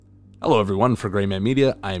Hello everyone, for Gray Man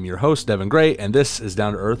Media, I am your host, Devin Gray, and this is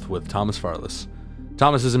Down to Earth with Thomas Farless.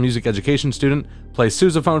 Thomas is a music education student, plays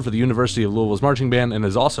sousaphone for the University of Louisville's marching band, and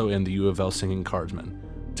is also in the U of L Singing Cardsmen.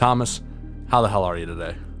 Thomas, how the hell are you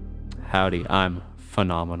today? Howdy, I'm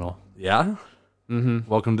phenomenal. Yeah? Mm-hmm.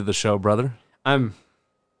 Welcome to the show, brother. I'm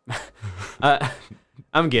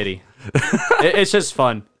giddy. It's just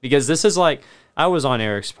fun, because this is like, I was on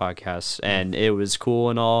Eric's podcast, and it was cool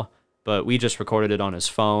and all, but we just recorded it on his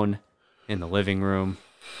phone in the living room.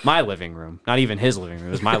 My living room. Not even his living room.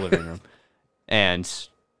 It was my living room. And,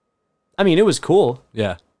 I mean, it was cool.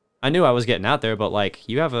 Yeah. I knew I was getting out there, but, like,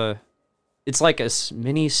 it's like a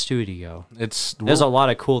mini studio. There's a lot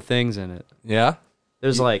of cool things in it. Yeah?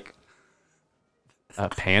 There's, like, a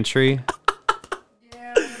pantry.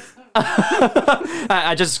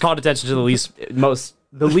 I just called attention to the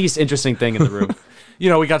least interesting thing in the room. You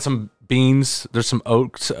know, we got some beans. There's some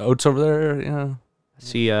oats over there, you know.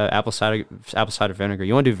 See, apple cider vinegar.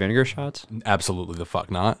 You want to do vinegar shots? Absolutely the fuck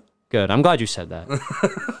not. Good. I'm glad you said that.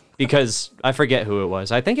 Because I forget who it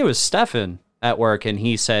was. I think it was Stefan at work, and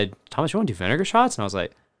he said, Thomas, you want to do vinegar shots? And I was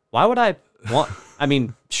like, why would I want... I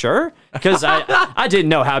mean, sure. Because I didn't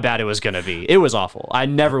know how bad it was going to be. It was awful. I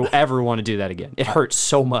never, ever want to do that again. It hurts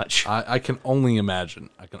so much. I can only imagine.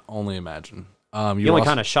 The only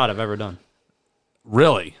kind of shot I've ever done.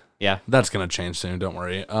 Really? Yeah. That's going to change soon, don't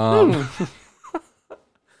worry.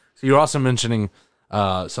 So you were also mentioning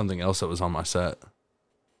something else that was on my set.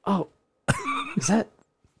 Oh, that's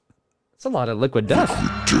a lot of liquid death.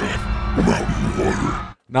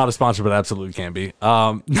 Not a sponsor, but absolutely can be.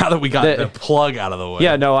 Now that we got the plug out of the way.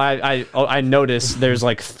 Yeah, no, I noticed there's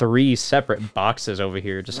like 3 separate boxes over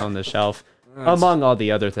here just on the shelf, among all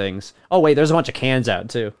the other things. Oh, wait, there's a bunch of cans out,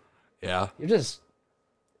 too. Yeah.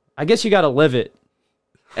 I guess you got to live it.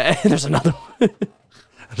 There's another one.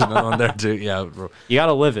 There's another one there, too. Yeah. You got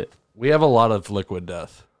to live it. We have a lot of liquid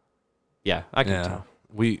death. Yeah, I can tell.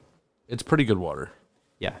 It's pretty good water.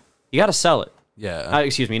 Yeah. You got to sell it. Yeah.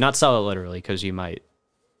 Excuse me, not sell it literally, because you might...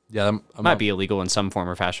 Yeah, might be illegal in some form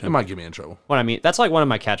or fashion. It might get me in trouble. What I mean, that's like one of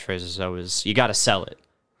my catchphrases, though, is you got to sell it.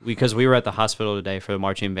 Because we were at the hospital today for the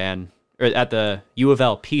marching band, or at the U of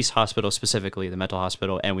L Peace Hospital specifically, the mental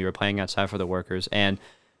hospital, and we were playing outside for the workers. And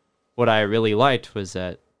what I really liked was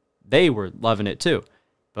that they were loving it too.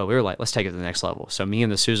 But we were like, let's take it to the next level. So me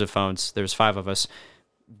and the sousaphones, there's 5 of us.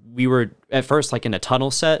 We were at first like in a tunnel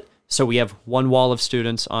set. So we have one wall of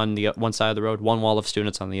students on the one side of the road, one wall of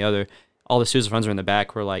students on the other. All the sousaphones are in the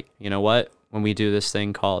back. We're like, you know what? When we do this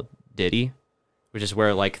thing called Diddy, which is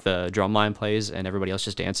where like the drum line plays and everybody else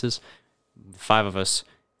just dances, 5 of us,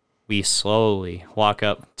 we slowly walk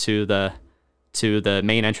up to the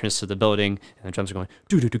main entrance to the building, and the drums are going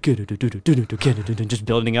just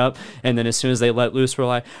building up. And then as soon as they let loose, we're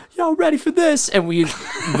like, "Y'all ready for this?" And we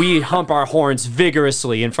hump our horns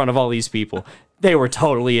vigorously in front of all these people. They were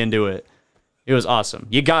totally into it. It was awesome.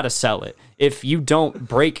 You gotta sell it. If you don't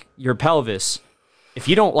break your pelvis, if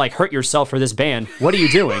you don't like hurt yourself for this band, what are you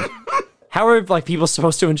doing? How are like people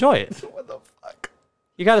supposed to enjoy it? What the fuck?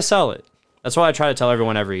 You gotta sell it. That's why I try to tell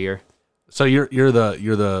everyone every year. So you're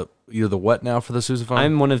the what now for the sousaphone?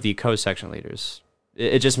 I'm one of the co-section leaders.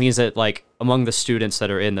 It just means that like among the students that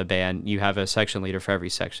are in the band, you have a section leader for every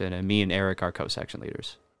section, and me and Eric are co-section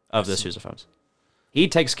leaders of the sousaphones. He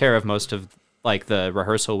takes care of most of like the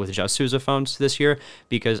rehearsal with just sousaphones this year,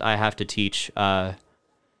 because I have to teach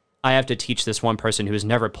this one person who has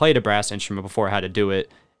never played a brass instrument before how to do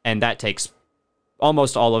it, and that takes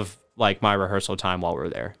almost all of like my rehearsal time while we're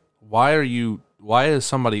there. Why is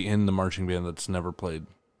somebody in the marching band that's never played?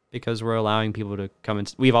 Because we're allowing people to come in.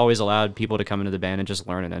 We've always allowed people to come into the band and just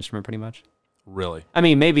learn an instrument pretty much. Really? I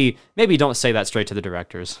mean, maybe don't say that straight to the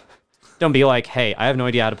directors. Don't be like, hey, I have no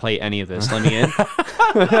idea how to play any of this. Let me in.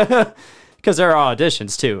 Because there are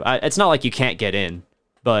auditions too. It's not like you can't get in,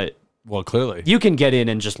 but well, clearly you can get in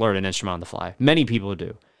and just learn an instrument on the fly. Many people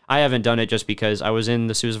do. I haven't done it just because I was in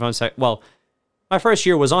the sousaphone well, my first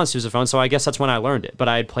year was on sousaphone, so I guess that's when I learned it. But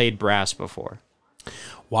I had played brass before.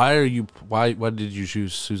 Why did you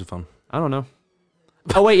choose sousaphone? I don't know.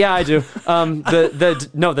 Oh wait, yeah, I do.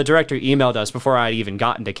 The director emailed us before I had even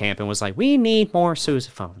gotten to camp and was like, "We need more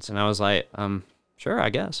sousaphones," and I was like, sure, I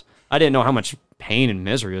guess. I didn't know how much pain and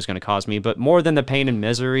misery it was going to cause me, but more than the pain and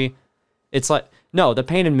misery, it's like, no, the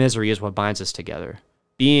pain and misery is what binds us together.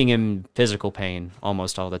 Being in physical pain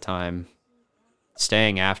almost all the time,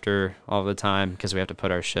 staying after all the time because we have to put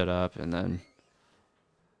our shit up, and then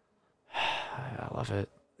I love it.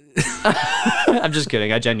 I'm just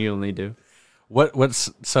kidding. I genuinely do.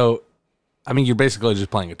 So, I mean, you're basically just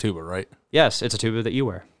playing a tuba, right? Yes, it's a tuba that you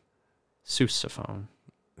wear. Sousaphone.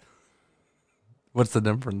 What's the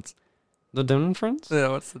difference? The difference? Yeah,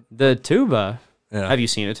 what's The tuba. Yeah. Have you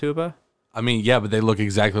seen a tuba? I mean, yeah, but they look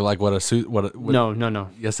exactly like what a suit. No.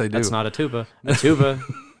 Yes, they do. That's not a tuba. A tuba.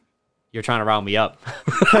 You're trying to rile me up.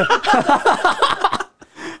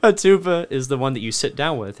 A tuba is the one that you sit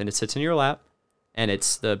down with, and it sits in your lap, and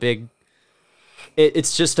it's the big.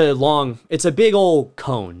 It's just it's a big old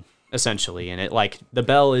cone essentially, and it like the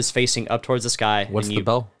bell is facing up towards the sky. What's the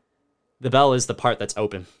bell? The bell is the part that's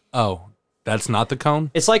open. Oh, that's not the cone?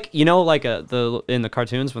 It's like, like in the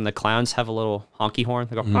cartoons when the clowns have a little honky horn,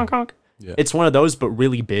 they go honk honk. Yeah. It's one of those, but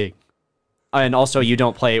really big. And also, you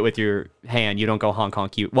don't play it with your hand. You don't go honk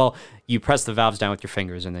honk. You press the valves down with your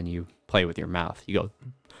fingers, and then you play with your mouth. You go.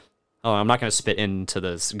 Oh, I'm not going to spit into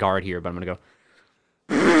this guard here, but I'm going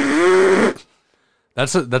to go.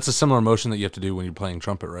 That's a similar motion that you have to do when you're playing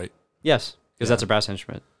trumpet, right? Yes, because that's a brass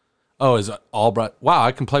instrument. Oh, is it all brass? Wow,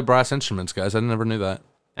 I can play brass instruments, guys. I never knew that.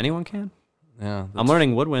 Anyone can. Yeah. I'm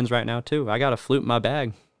learning woodwinds right now, too. I got a flute in my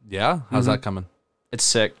bag. Yeah? How's that coming? It's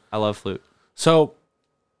sick. I love flute. So,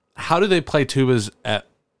 how do they play tubas at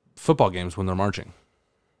football games when they're marching?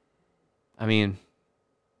 I mean,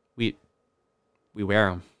 we wear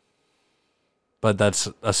them. But that's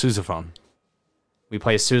a sousaphone. We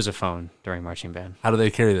play sousaphone during marching band. How do they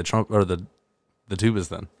carry the trump or the tubas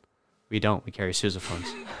then? We don't. We carry sousaphones.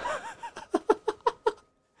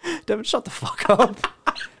 Devin, shut the fuck up.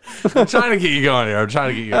 I'm trying to get you going here. I'm trying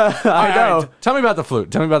to get you going. I know. All right, tell me about the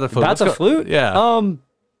flute. About the flute? Yeah.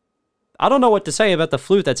 I don't know what to say about the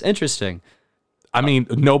flute. That's interesting. I mean,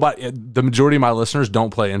 the majority of my listeners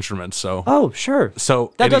don't play instruments, so. Oh, sure.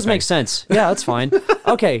 So that does make sense. Yeah, that's fine.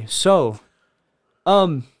 Okay, so,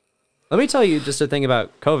 let me tell you just a thing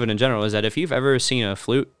about COVID in general is that if you've ever seen a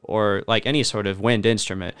flute or like any sort of wind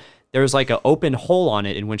instrument, there's like an open hole on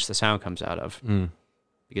it in which the sound comes out of,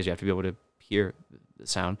 because you have to be able to hear the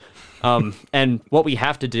sound. And what we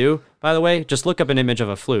have to do, by the way, just look up an image of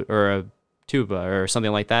a flute or a tuba or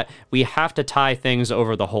something like that. We have to tie things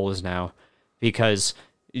over the holes now because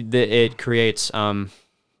it creates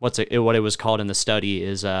what it was called in the study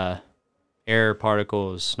is air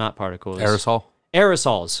particles, not particles.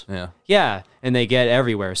 Aerosols. Yeah, and they get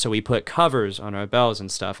everywhere. So we put covers on our bells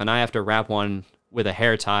and stuff, and I have to wrap one with a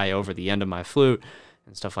hair tie over the end of my flute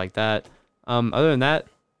and stuff like that. Other than that,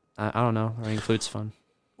 I don't know. I think flute's fun.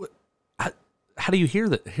 How do you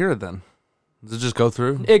hear it then? Does it just go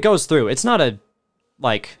through? It goes through. It's not a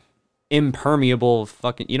like impermeable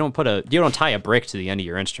fucking. You don't tie a brick to the end of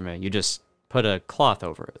your instrument. You just put a cloth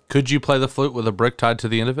over it. Could you play the flute with a brick tied to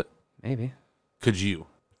the end of it? Maybe. Could you?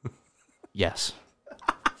 Yes.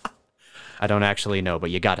 I don't actually know, but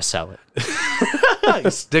you got to sell it. You're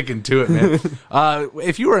sticking to it, man.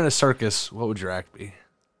 If you were in a circus, what would your act be?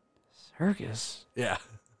 Circus? Yeah.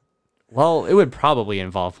 Well, it would probably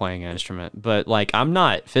involve playing an instrument, but like I'm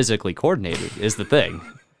not physically coordinated is the thing.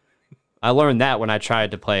 I learned that when I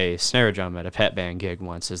tried to play snare drum at a pet band gig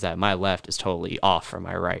once, is that my left is totally off from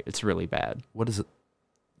my right. It's really bad. What is it?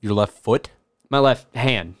 Your left foot? My left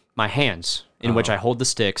hand. My hands, in which I hold the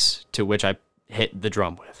sticks to which I hit the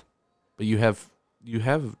drum with. But you have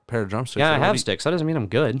a pair of drumsticks. Yeah, I have sticks. That doesn't mean I'm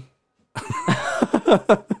good.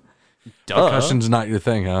 Percussion's not your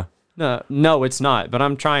thing, huh? No, it's not. But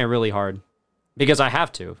I'm trying really hard because I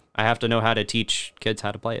have to. I have to know how to teach kids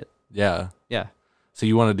how to play it. Yeah. Yeah. So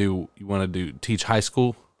you want to teach high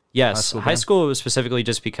school? Yes, high school specifically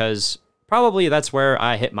just because probably that's where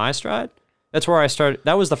I hit my stride. That's where I started.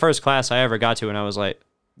 That was the first class I ever got to, and I was like,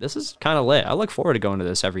 this is kind of lit. I look forward to going to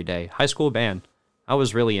this every day. High school band, I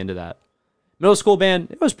was really into that. Middle school band,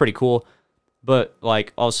 it was pretty cool, but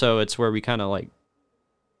like also it's where we kind of like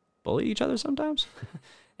bully each other sometimes.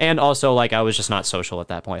 And also like I was just not social at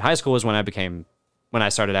that point. High school was when I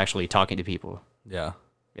started actually talking to people. Yeah.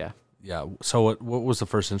 Yeah. Yeah. So what was the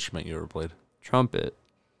first instrument you ever played? Trumpet.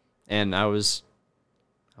 And I was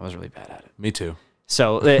really bad at it. Me too.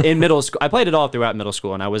 So in middle school, I played it all throughout middle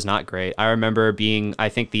school, and I was not great. I remember being, I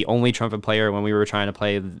think, the only trumpet player when we were trying to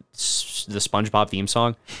play the SpongeBob theme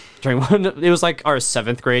song. It was like our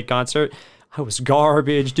 7th grade concert. I was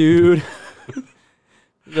garbage, dude.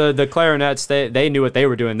 The clarinets, they knew what they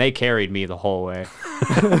were doing. They carried me the whole way.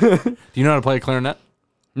 Do you know how to play a clarinet?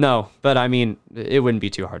 No, but I mean, it wouldn't be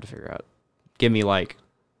too hard to figure out. Give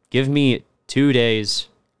me 2 days.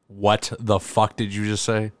 What the fuck did you just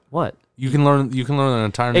say? What? You can learn an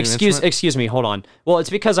entire new instrument? Excuse me, hold on. Well,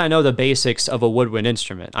 it's because I know the basics of a woodwind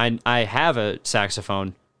instrument. I have a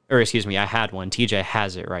saxophone, or excuse me, I had one. TJ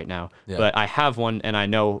has it right now. Yeah. But I have one and I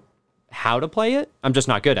know how to play it. I'm just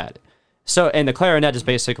not good at it. So, and the clarinet is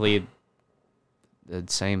basically the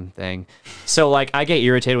same thing. So like I get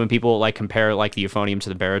irritated when people like compare like the euphonium to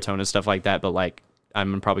the baritone and stuff like that, but like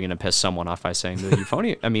I'm probably going to piss someone off by saying the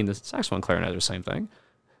euphonium. I mean, the saxophone and clarinet are the same thing.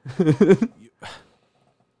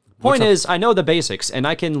 Point is, I know the basics, and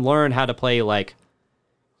I can learn how to play, like,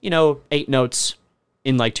 8 notes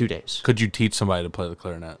in, like, 2 days. Could you teach somebody to play the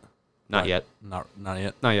clarinet? Not yet. Not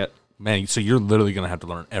yet? Not yet. Man, so you're literally going to have to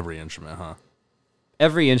learn every instrument, huh?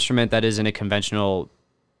 Every instrument that is in a conventional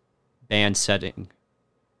band setting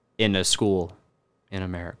in a school in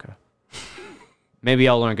America. Maybe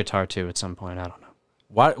I'll learn guitar, too, at some point. I don't know.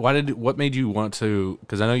 What made you want to,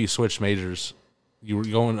 because I know you switched majors. You were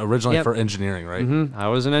going originally for engineering, right? Mm-hmm. I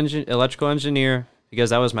was an electrical engineer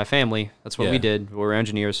because that was my family. That's what we did. We were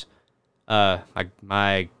engineers.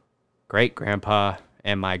 My great-grandpa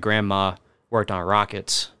and my grandma worked on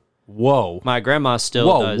rockets. Whoa. My grandma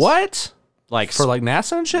still does. What? Like for like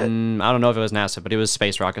NASA and shit? I don't know if it was NASA, but it was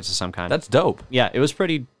space rockets of some kind. That's dope. Yeah, it was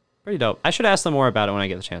pretty dope. I should ask them more about it when I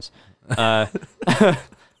get the chance.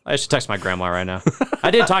 I should text my grandma right now. I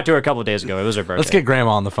did talk to her a couple of days ago. It was her birthday. Let's get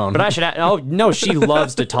grandma on the phone. But I should. Oh no, she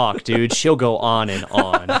loves to talk, dude. She'll go on and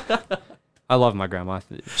on. I love my grandma.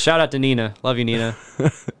 Shout out to Nina. Love you, Nina.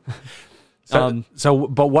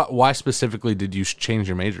 But why specifically did you change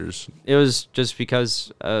your majors? It was just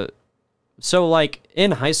because. So like in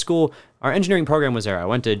high school, our engineering program was there. I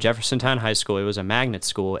went to Jeffersontown High School. It was a magnet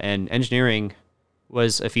school, and engineering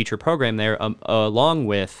was a feature program there, along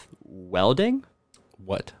with welding.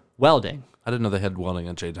 What? Welding. I didn't know they had welding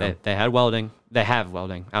at J-Town. They had welding. They have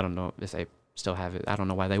welding. I don't know if they still have it. I don't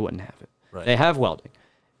know why they wouldn't have it. Right. They have welding.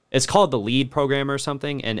 It's called the LEAD program or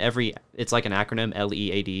something, and it's like an acronym,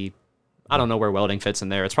 LEAD. I don't know where welding fits in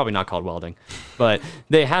there. It's probably not called welding. But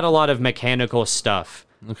they had a lot of mechanical stuff.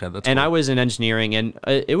 Okay, that's And cool. I was in engineering, and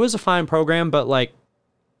it was a fine program, but, like,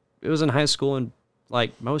 it was in high school, and,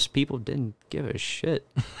 like, most people didn't give a shit.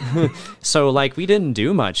 So, like, we didn't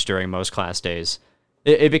do much during most class days.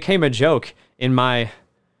 It became a joke in my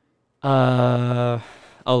 11th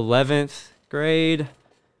grade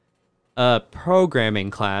programming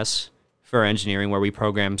class for engineering, where we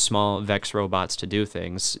program small Vex robots to do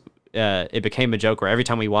things. It became a joke where every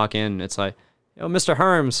time we walk in, it's like, "Yo, Mr.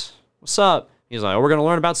 Herms, what's up?" He's like, "Oh, we're going to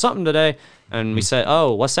learn about something today." And we said,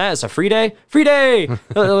 "Oh, what's that? It's a free day? Free day!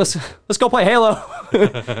 Let's go play Halo."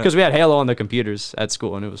 Because we had Halo on the computers at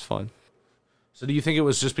school, and it was fun. So do you think it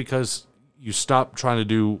was just because you stopped trying to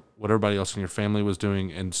do what everybody else in your family was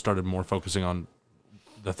doing and started more focusing on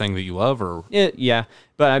the thing that you love, or? Yeah.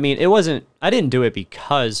 But, I mean, I didn't do it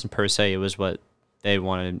because, per se, it was what they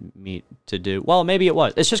wanted me to do. Well, maybe it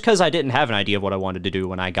was. It's just because I didn't have an idea of what I wanted to do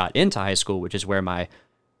when I got into high school, which is where my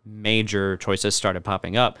major choices started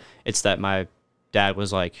popping up. It's that my dad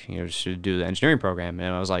was like, you should do the engineering program,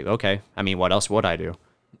 and I was like, okay. I mean, what else would I do?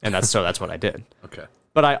 And that's what I did. Okay.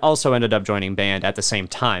 But I also ended up joining band at the same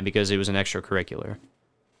time because it was an extracurricular.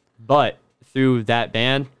 But through that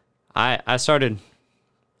band, I started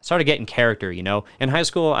getting character. In high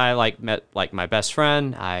school, I met my best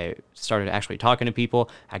friend. I started actually talking to people.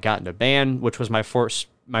 I got into band, which was my first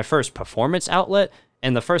performance outlet,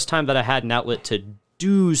 and the first time that I had an outlet to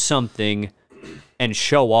do something and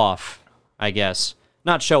show off, I guess.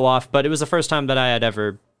 Not show off, but it was the first time that I had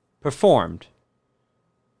ever performed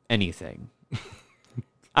anything.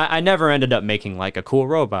 I never ended up making like a cool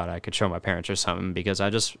robot I could show my parents or something because I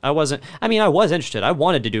was interested. I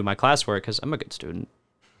wanted to do my classwork because I'm a good student.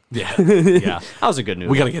 Yeah. Yeah. I was a good noodle.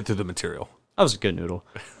 We got to get through the material. I was a good noodle.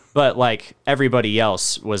 But like everybody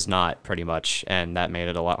else was not, pretty much, and that made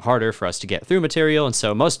it a lot harder for us to get through material. And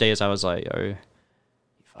so most days I was like, "Are you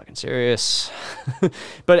fucking serious?"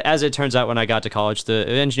 But as it turns out, when I got to college, the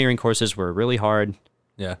engineering courses were really hard.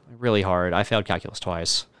 Yeah. Really hard. I failed calculus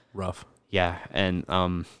twice. Rough. Yeah, and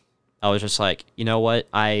I was just like, you know what?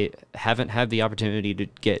 I haven't had the opportunity to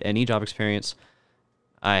get any job experience.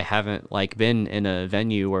 I haven't been in a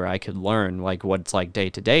venue where I could learn what it's like day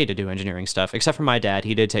to day to do engineering stuff. Except for my dad,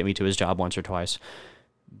 he did take me to his job once or twice,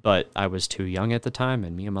 but I was too young at the time,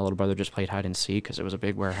 and me and my little brother just played hide and seek because it was a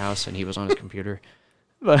big warehouse and he was on his computer.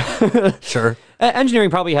 But Sure.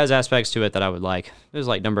 Engineering probably has aspects to it that I would like. There's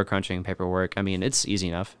number crunching, paperwork. I mean, it's easy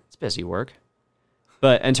enough. It's busy work.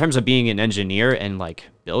 But in terms of being an engineer and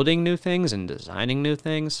building new things and designing new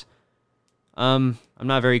things, I'm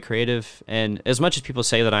not very creative. And as much as people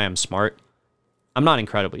say that I am smart, I'm not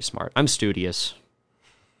incredibly smart. I'm studious,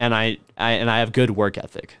 and I have good work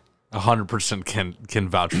ethic. 100% can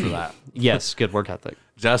vouch for that. Yes, good work ethic.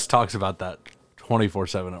 Jess talks about that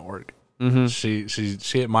 24/7 at work. Mm-hmm.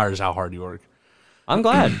 She admires how hard you work. I'm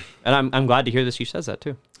glad, and I'm glad to hear that she says that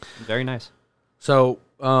too. Very nice. So,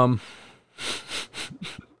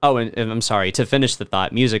 Oh, and I'm sorry, to finish the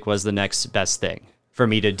thought, music was the next best thing for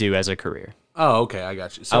me to do as a career. Oh, okay, I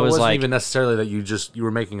got you. So I it was wasn't like- even necessarily that you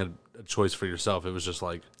were making a choice for yourself. It was just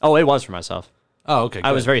like, Oh, it was for myself. oh, okay.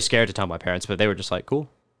 I was good. very scared to tell my parents, but they were just like, cool.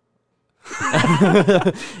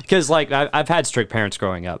 Because like I've had strict parents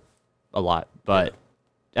growing up a lot, but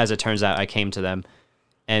as it turns out, I came to them,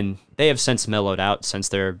 and they have since mellowed out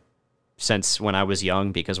since when I was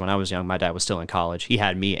young. Because when I was young, my dad was still in college. He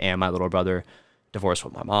had me and my little brother, divorced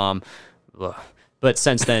with my mom. Ugh. But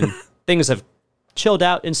since then, things have chilled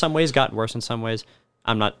out in some ways, gotten worse in some ways.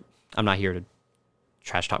 I'm not here to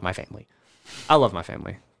trash talk my family. I love my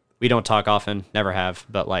family. We don't talk often, never have,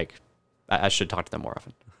 but like I should talk to them more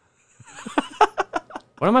often.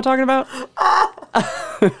 What am I talking about?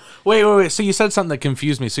 Wait. So you said something that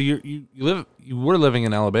confused me. So you were living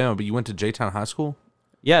in Alabama, but you went to J-Town High School?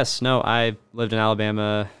 Yes, no, I lived in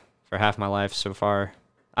Alabama for half my life so far.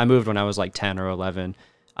 I moved when I was like 10 or 11.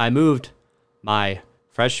 I moved my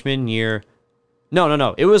freshman year.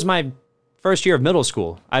 No. It was my first year of middle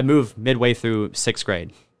school. I moved midway through 6th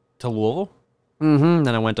grade. To Louisville? Mm-hmm.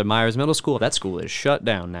 Then I went to Myers Middle School. That school is shut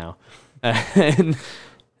down now. And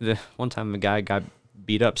one time a guy got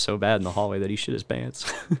beat up so bad in the hallway that he shit his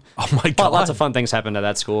pants. Oh my god! Lots of fun things happened at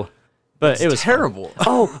that school, but it was terrible.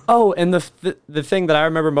 fun. And the thing that I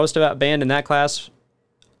remember most about band in that class,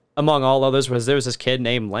 among all others, was there was this kid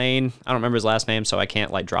named Lane. I don't remember his last name, so I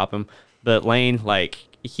can't like drop him. But Lane, like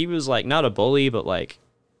he was like not a bully, but like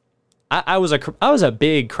I was a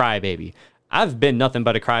big crybaby. I've been nothing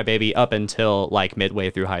but a crybaby up until like midway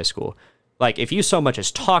through high school. Like if you so much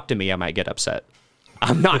as talk to me, I might get upset.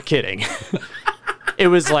 I'm not kidding. It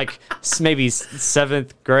was like maybe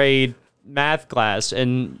 7th grade math class,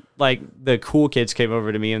 and like the cool kids came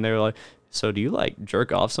over to me and they were like, "So do you like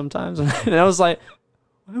jerk off sometimes?" And I was like,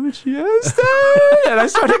 "Why would she ask that?" And I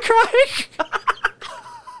started crying.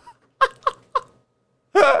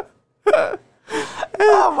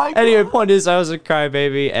 Oh my god! Anyway, point is, I was a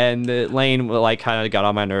crybaby, and Lane like kind of got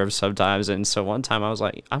on my nerves sometimes. And so one time I was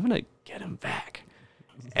like, "I'm gonna get him back,"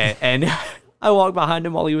 and I walked behind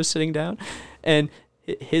him while he was sitting down, and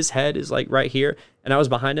his head is like right here, and I was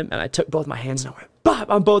behind him, and I took both my hands and I went bop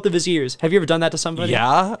on both of his ears. Have you ever done that to somebody?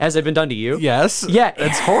 Yeah. Has it been done to you? Yes. Yeah,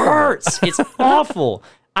 It's it horrible. hurts. It's awful.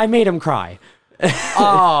 I made him cry.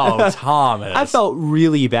 Oh, Thomas. I felt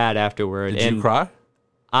really bad afterward. Did you cry?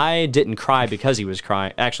 I didn't cry because he was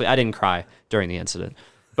crying. Actually, I didn't cry during the incident,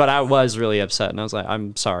 but I was really upset, and I was like,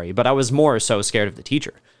 "I'm sorry," but I was more so scared of the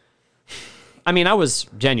teacher. I mean, I was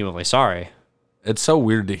genuinely sorry. It's so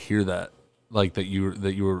weird to hear that, like that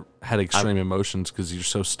you had extreme emotions because you're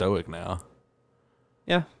so stoic now.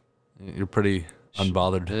 Yeah. You're pretty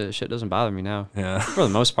unbothered. Shit doesn't bother me now. Yeah. For the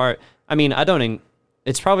most part. I mean,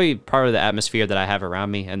 it's probably part of the atmosphere that I have around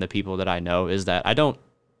me and the people that I know is that I don't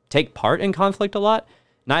take part in conflict a lot.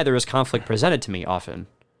 Neither is conflict presented to me often.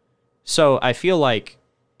 So I feel like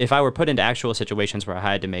if I were put into actual situations where I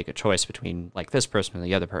had to make a choice between like this person and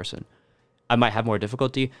the other person, I might have more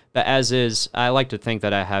difficulty. But as is, I like to think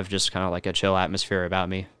that I have just kind of like a chill atmosphere about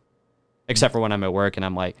me. Except for when I'm at work and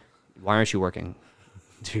I'm like, why aren't you working?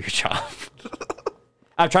 Do your job.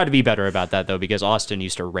 I've tried to be better about that, though, because Austin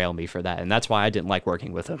used to rail me for that. And that's why I didn't like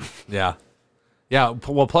working with him. Yeah. Yeah.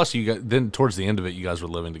 Well, plus then towards the end of it, you guys were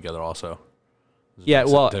living together also. Yeah,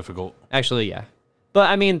 well, difficult. Actually, yeah.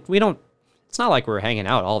 But I mean, it's not like we're hanging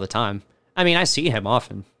out all the time. I mean, I see him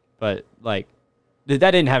often, but like,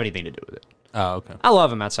 that didn't have anything to do with it. Oh, okay. I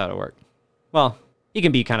love him outside of work. Well, he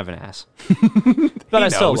can be kind of an ass, but I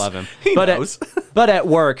still love him. He knows. But at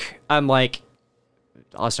work, I'm like,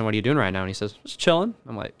 Austin, what are you doing right now? And he says, just chilling.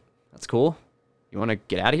 I'm like, that's cool. You want to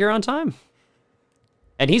get out of here on time?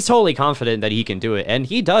 And he's totally confident that he can do it, and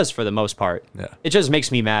he does for the most part. Yeah. It just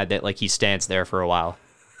makes me mad that like he stands there for a while,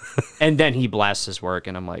 and then he blasts his work,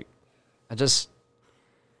 and I'm like,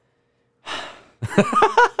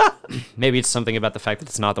 maybe it's something about the fact that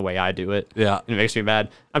it's not the way I do it. Yeah. And it makes me mad.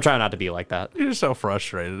 I'm trying not to be like that. You're so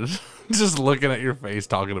frustrated. Just looking at your face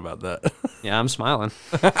talking about that. Yeah, I'm smiling.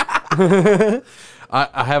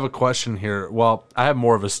 I have a question here. Well, I have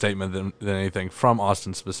more of a statement than anything from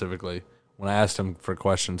Austin specifically. When I asked him for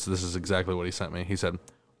questions, this is exactly what he sent me. He said,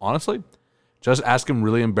 honestly, just ask him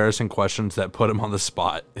really embarrassing questions that put him on the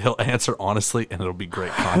spot. He'll answer honestly, and it'll be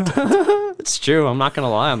great content. It's true. I'm not going to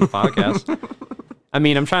lie on the podcast. I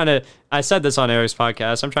mean, I said this on Eric's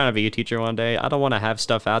podcast. I'm trying to be a teacher one day. I don't want to have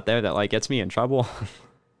stuff out there that like gets me in trouble.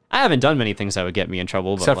 I haven't done many things that would get me in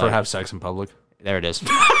trouble. Except but, for have sex in public. There it is.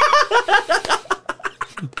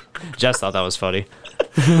 Jess thought that was funny.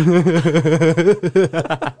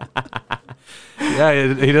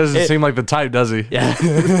 Yeah, he doesn't seem like the type, does he? Yeah.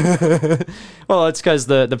 Well, it's because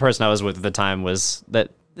the person I was with at the time was that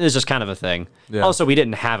it was just kind of a thing. Yeah. Also, we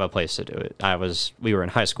didn't have a place to do it. We were in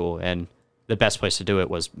high school, and the best place to do it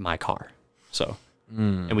was my car. So,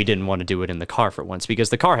 and we didn't want to do it in the car for once because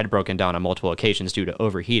the car had broken down on multiple occasions due to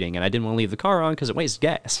overheating, and I didn't want to leave the car on because it wastes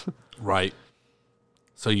gas. Right.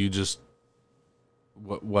 So you just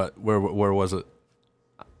where was it?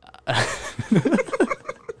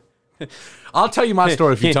 I'll tell you my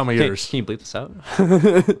story if you tell me yours. Can you bleep this out?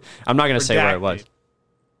 I'm not going to say where it was.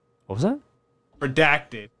 What was that?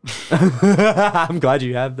 Redacted. I'm glad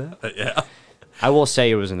you have that. Yeah. I will say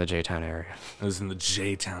it was in the J-Town area. It was in the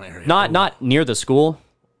J-Town area. Not near the school.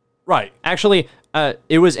 Right. Actually,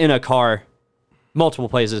 it was in a car, multiple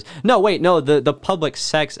places. No, wait, no, the public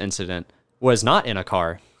sex incident was not in a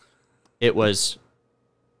car. It was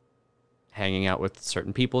hanging out with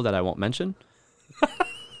certain people that I won't mention.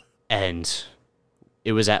 And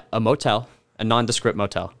it was at a motel, a nondescript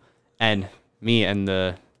motel. And me and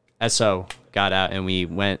the SO got out and we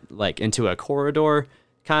went like into a corridor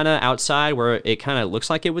kind of outside where it kind of looks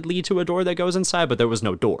like it would lead to a door that goes inside, but there was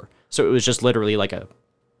no door. So it was just literally like a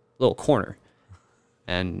little corner.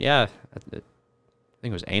 And yeah, I think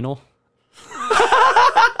it was anal.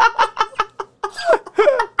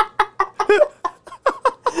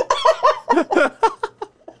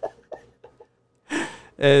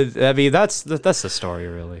 I mean, that's the story,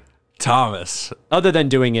 really. Thomas. Other than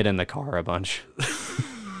doing it in the car a bunch.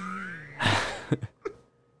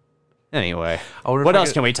 Anyway, what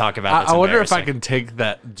else can we talk about? I wonder if I can take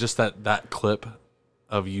that clip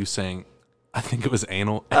of you saying, "I think it was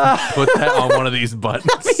anal," and put that on one of these buttons.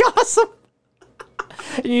 That'd be awesome.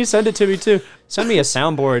 And you send it to me too. Send me a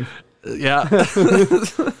soundboard. Yeah.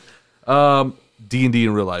 D&D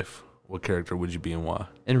in real life. What character would you be and why?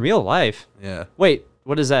 In real life? Yeah. Wait,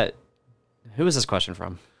 what is that? Who is this question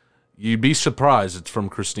from? You'd be surprised. It's from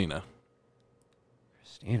Christina.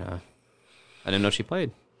 Christina? I didn't know she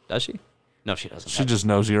played. Does she? No, she doesn't. She just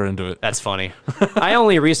knows you're into it. That's funny. I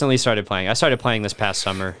only recently started playing. I started playing this past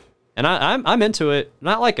summer, and I'm into it.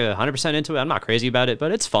 Not like 100% into it. I'm not crazy about it,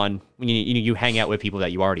 but it's fun when you hang out with people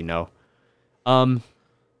that you already know. In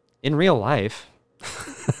real life.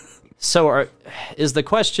 So is the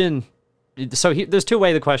question? So there's two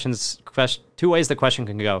ways the question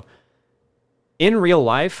can go. In real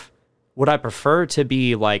life, would I prefer to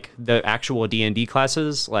be like the actual D&D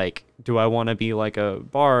classes? Like, do I want to be like a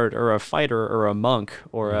bard or a fighter or a monk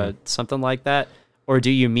or something like that? Or do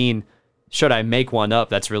you mean, should I make one up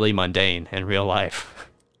that's really mundane in real life?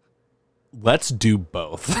 Let's do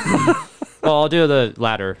both. Well, I'll do the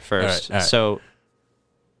latter first. All right. So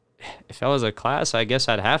if I was a class, I guess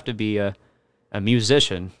I'd have to be a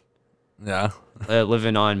musician. Yeah.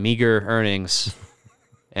 Living on meager earnings.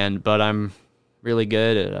 But I'm really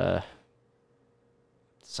good at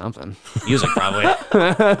something. Music, probably.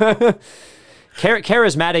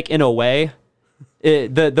 Charismatic in a way.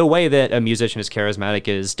 The way that a musician is charismatic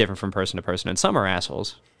is different from person to person, and some are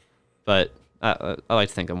assholes. But I like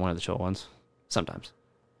to think I'm one of the chill ones. Sometimes.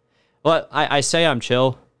 Well, I say I'm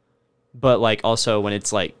chill, but like also when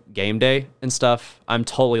it's like game day and stuff, I'm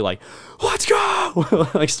totally like, let's go!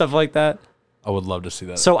 Like stuff like that. I would love to see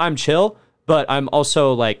that. So I'm chill, but I'm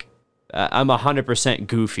also like, I'm 100%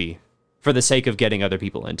 goofy for the sake of getting other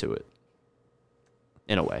people into it.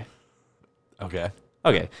 In a way. Okay.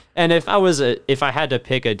 And if I had to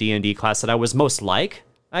pick a D&D class that I was most like,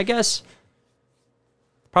 I guess,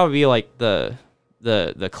 probably be like the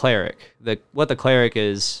cleric. What the cleric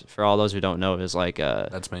is, for all those who don't know, is like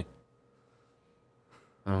That's me.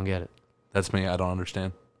 I don't get it. That's me. I don't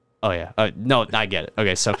understand. Oh yeah. No, I get it.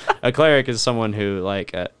 Okay, so a cleric is someone who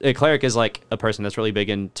like a cleric is like a person that's really big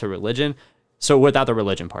into religion. So without the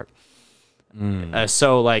religion part.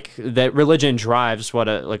 So like that religion drives what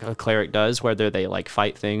a cleric does, whether they like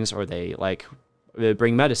fight things or they like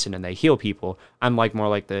bring medicine and they heal people. I'm like more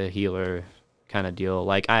like the healer kind of deal.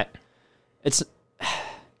 Like I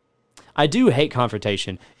do hate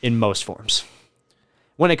confrontation in most forms.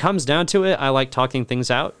 When it comes down to it, I like talking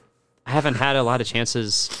things out. I haven't had a lot of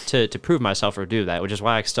chances to prove myself or do that, which is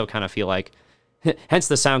why I still kind of feel like, hence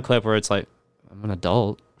the sound clip where it's like, I'm an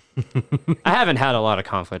adult. I haven't had a lot of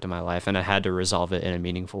conflict in my life, and I had to resolve it in a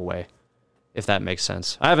meaningful way, if that makes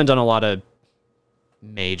sense. I haven't done a lot of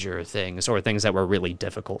major things or things that were really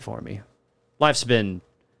difficult for me. Life's been,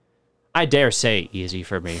 I dare say, easy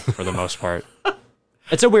for me for the most part.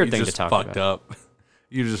 It's a weird thing to talk about.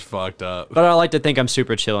 You just fucked up. But I like to think I'm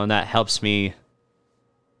super chill, and that helps me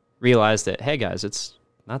realize that, hey guys, it's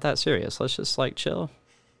not that serious. Let's just like chill.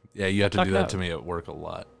 Yeah, you have to do that to me at work a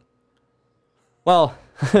lot. Well,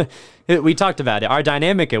 we talked about it. Our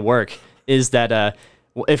dynamic at work is that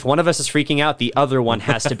if one of us is freaking out, the other one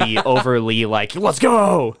has to be overly like, let's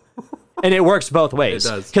go. And it works both ways. It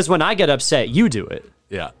does. Because when I get upset, you do it.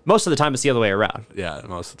 Yeah. Most of the time, it's the other way around. Yeah,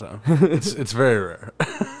 most of the time. It's very rare.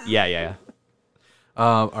 Yeah.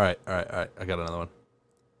 All right. I got another one.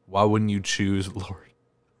 Why wouldn't you choose Lord?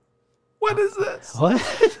 What is this?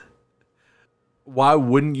 What? Why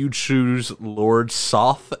wouldn't you choose Lord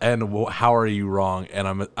Soth? And how are you wrong?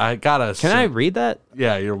 And I gotta. Can I read that?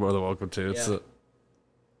 Yeah, you're more than welcome to. It's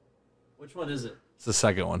Which one is it? It's the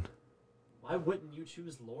second one. Why wouldn't you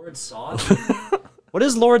choose Lord Soth? What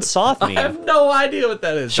does Lord Soth mean? I have no idea what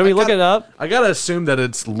that is. Should we look it up? I gotta assume that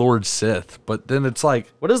it's Lord Sith, but then it's like,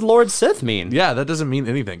 what does Lord Sith mean? Yeah, that doesn't mean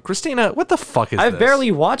anything. Christina, what the fuck is this? I've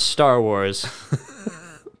barely watched Star Wars.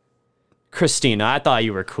 Christina, I thought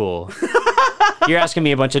you were cool. You're asking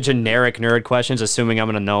me a bunch of generic nerd questions, assuming I'm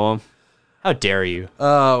gonna know them. How dare you?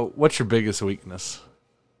 What's your biggest weakness?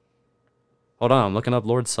 Hold on, I'm looking up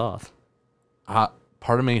Lord Soth.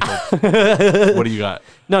 Pardon me. What do you got?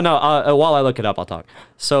 No. While I look it up, I'll talk.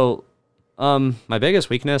 So, my biggest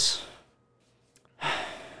weakness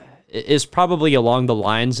is probably along the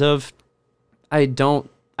lines of I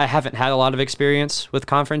haven't had a lot of experience with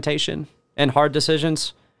confrontation and hard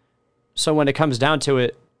decisions. So when it comes down to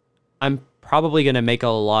it, I'm probably going to make a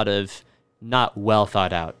lot of not well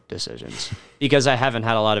thought out decisions because I haven't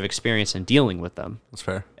had a lot of experience in dealing with them. That's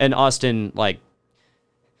fair. And Austin's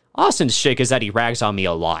shtick is that he rags on me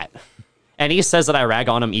a lot. And he says that I rag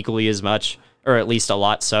on him equally as much, or at least a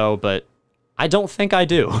lot so, but I don't think I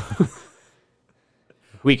do.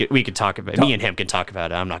 We could talk about it. Me and him can talk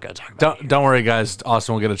about it. I'm not going to talk about it. Don't worry, guys.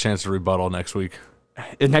 Austin will get a chance to rebuttal next week.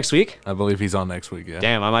 Next week? I believe he's on next week, yeah.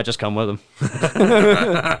 Damn, I might just come with him.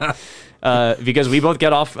 Because we both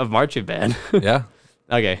get off of marching band. Yeah.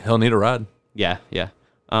 Okay. He'll need a ride. Yeah.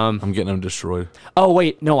 I'm getting him destroyed. Oh,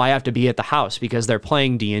 wait. No, I have to be at the house because they're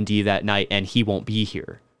playing D&D that night and he won't be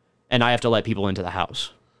here. And I have to let people into the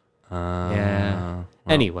house. Yeah. Well.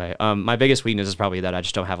 Anyway, my biggest weakness is probably that I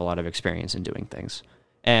just don't have a lot of experience in doing things.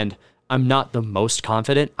 And I'm not the most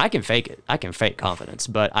confident. I can fake it. I can fake confidence,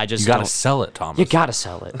 but I just You got to sell it, Thomas. You got to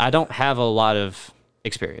sell it. I don't have a lot of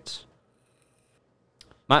experience.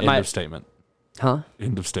 End of statement. Huh?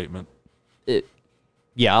 End of statement.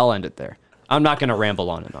 Yeah, I'll end it there. I'm not going to ramble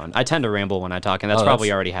on and on. I tend to ramble when I talk, and that's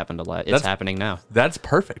probably already happened a lot. It's happening now. That's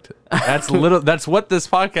perfect. That's That's what this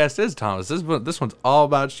podcast is, Thomas. This one's all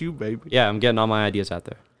about you, baby. Yeah, I'm getting all my ideas out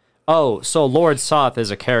there. Oh, so Lord Soth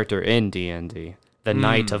is a character in D&D, the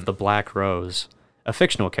Knight of the Black Rose, a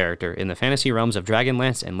fictional character in the fantasy realms of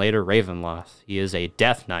Dragonlance and later Ravenloft. He is a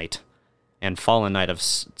Death Knight and Fallen Knight of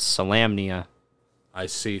Salamnia. I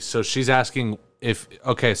see. So she's asking if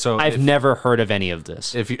I've never heard of any of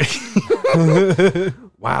this. If you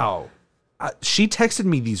Wow. She texted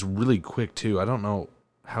me these really quick too. I don't know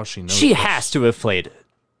how she knows. She has to have played it.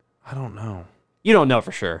 I don't know. You don't know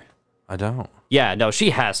for sure. I don't. Yeah, no,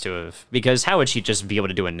 she has to have, because how would she just be able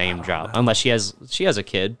to do a name drop unless she has a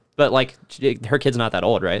kid? But like her kid's not that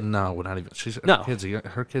old, right? No, we're not even.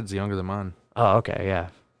 Her kid's younger than mine. Oh, okay, yeah.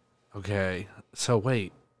 Okay, so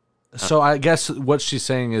wait. So I guess what she's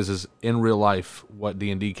saying is in real life, what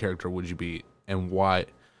D&D character would you be, and why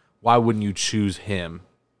wouldn't you choose him,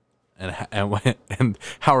 and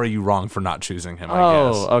how are you wrong for not choosing him? I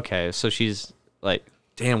guess. Oh, okay. So she's like,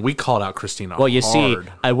 damn, we called out Christina. Well, you hard.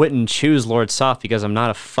 see, I wouldn't choose Lord Soth because I'm not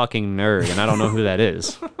a fucking nerd, and I don't know who that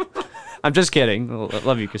is. I'm just kidding.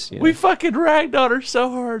 Love you, Christina. We fucking ragged on her so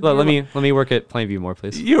hard. Let me work at Plainview more,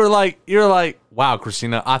 please. You were like, wow,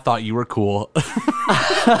 Christina, I thought you were cool.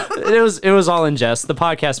 It was all in jest. The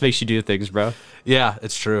podcast makes you do things, bro. Yeah,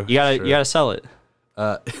 it's true. You gotta sell it.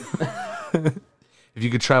 If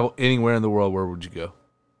you could travel anywhere in the world, where would you go?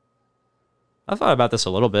 I thought about this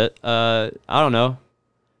a little bit. I don't know.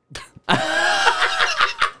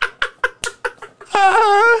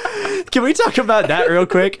 Can we talk about that real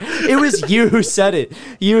quick? It was you who said it.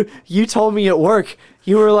 You told me at work.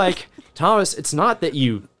 You were like, Thomas, it's not that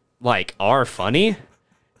you like are funny.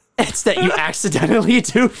 It's that you accidentally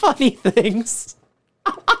do funny things.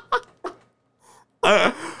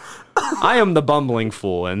 I am the bumbling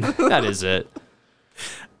fool, and that is it.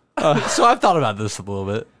 So I've thought about this a little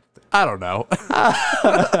bit. I don't know.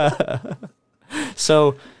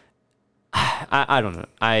 So I don't know.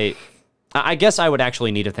 I guess I would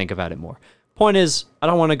actually need to think about it more. Point is,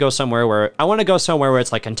 I want to go somewhere where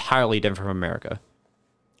it's like entirely different from America.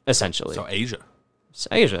 Essentially. So Asia.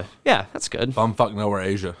 Asia. Yeah, that's good. Bumfuck nowhere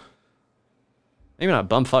Asia. Maybe not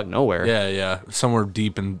bumfuck nowhere. Yeah. Somewhere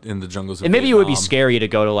deep in the jungles of And maybe Vietnam. it would be scary to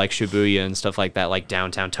go to like Shibuya and stuff like that, like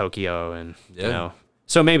downtown Tokyo and you know.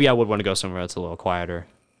 So maybe I would want to go somewhere that's a little quieter.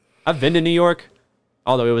 I've been to New York.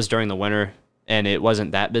 although it was during the winter and it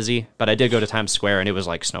wasn't that busy. But I did go to Times Square and it was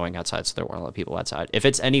like snowing outside, so there weren't a lot of people outside. If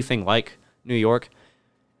it's anything like New York,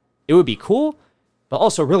 it would be cool, but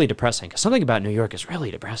also really depressing. Because something about New York is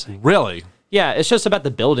really depressing. Really? Yeah, it's just about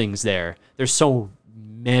the buildings there. There's so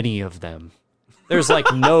many of them. There's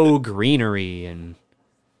like no greenery, and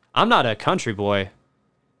I'm not a country boy.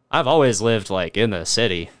 I've always lived like in the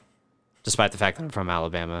city, despite the fact that I'm from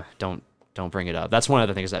Alabama. Don't bring it up. That's one of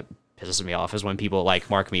the things that pisses me off is when people like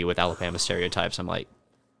mark me with Alabama stereotypes. I'm like,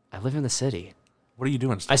 I live in the city. What are you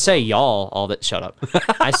doing? I say y'all all the shut up.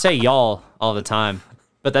 I say y'all all the time,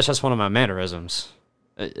 but that's just one of my mannerisms.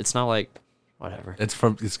 It's not like whatever. It's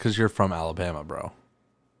because you're from Alabama, bro.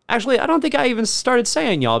 Actually, I don't think I even started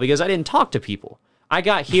saying y'all because I didn't talk to people. I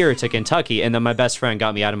got here to Kentucky, and then my best friend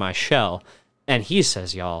got me out of my shell, and he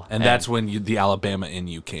says y'all. And that's when the Alabama in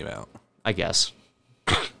you came out. I guess.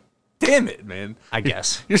 Damn it, man. I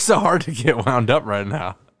guess. You're so hard to get wound up right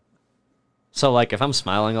now. So, like, if I'm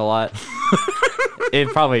smiling a lot, it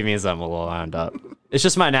probably means I'm a little wound up. It's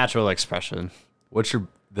just my natural expression. What's your...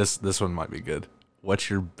 This one might be good. What's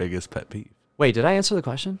your biggest pet peeve? Wait, did I answer the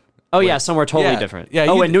question? Oh, yeah, somewhere totally different. Yeah,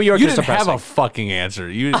 oh, and New York you is didn't depressing. have a fucking answer.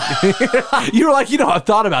 You were like, I've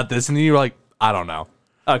thought about this, and then you were like, I don't know.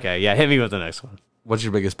 Okay, yeah, hit me with the next one. What's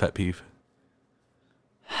your biggest pet peeve?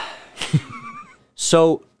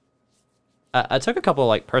 So, I took a couple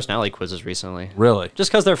like personality quizzes recently. Really?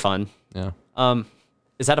 Just because they're fun. Yeah.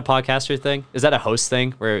 Is that a podcaster thing? Is that a host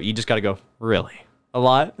thing where you just got to go, really? A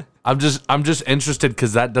lot? I'm just interested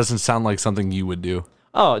because that doesn't sound like something you would do.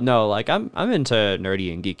 Oh, no, like I'm into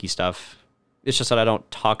nerdy and geeky stuff. It's just that I don't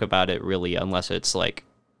talk about it really unless it's like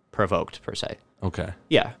provoked per se. Okay.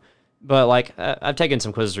 Yeah. But like I've taken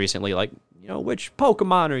some quizzes recently like, which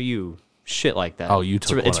Pokemon are you? Shit like that. Oh, you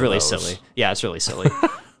took one It's of really those. silly. Yeah, it's really silly.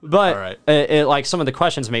 But All right. it, like some of the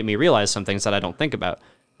questions make me realize some things that I don't think about.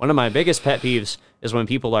 One of my biggest pet peeves is when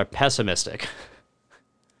people are pessimistic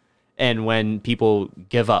and when people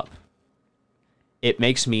give up. It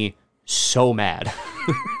makes me so mad.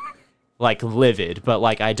 Like livid, but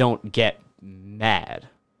like I don't get mad.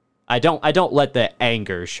 I don't let the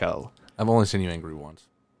anger show. I've only seen you angry once.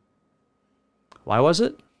 Why was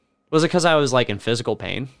it? Was it because I was like in physical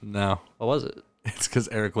pain? No. What was it? It's because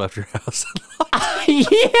Eric left your house.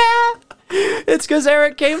 Yeah! It's because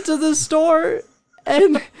Eric came to the store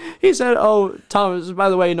and he said, "Oh, Thomas, by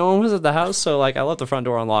the way, no one was at the house, so like I left the front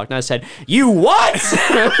door unlocked." And I said, "You what?"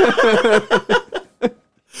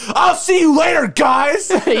 I'll see you later, guys!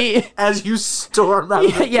 As you storm out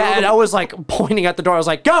of the Yeah, and I was like pointing at the door. I was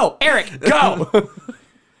like, "Go, Eric, go!"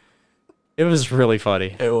 It was really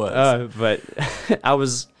funny. It was. But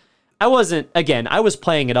I wasn't, again, I was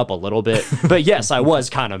playing it up a little bit, but yes, I was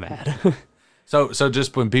kind of mad. So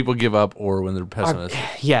just when people give up or when they're pessimistic.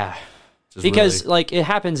 Yeah. Just Because, really- like, it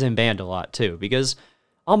happens in band a lot, too. Because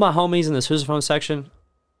all my homies in the sousaphone section,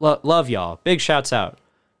 love y'all. Big shouts out.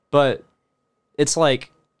 But it's like,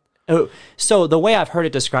 so the way I've heard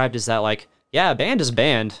it described is that, like, yeah, band is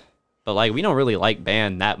band, but, like, we don't really like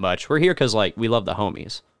band that much. We're here because, like, we love the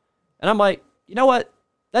homies. And I'm like, you know what?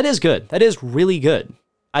 That is good. That is really good.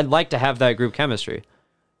 I'd like to have that group chemistry.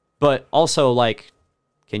 But also, like,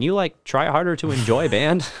 can you, like, try harder to enjoy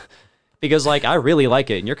band? Because, like, I really like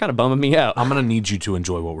it, and you're kind of bumming me out. I'm going to need you to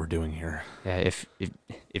enjoy what we're doing here. Yeah,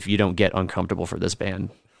 if you don't get uncomfortable for this band,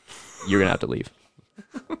 you're going to have to leave.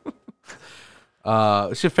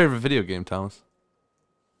 What's your favorite video game, Thomas?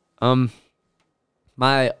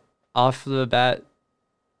 My off the bat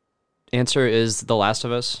answer is The Last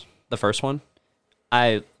of Us, the first one.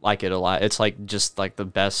 I like it a lot. It's like just like the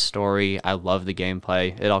best story. I love the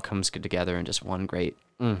gameplay. It all comes together in just one great.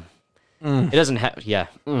 It doesn't have, yeah.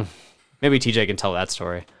 Maybe TJ can tell that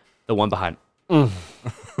story. The one behind,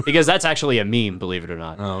 because that's actually a meme, believe it or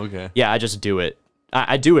not. Oh, okay. Yeah, I just do it.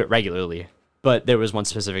 I do it regularly, but there was one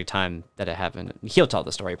specific time that it happened. He'll tell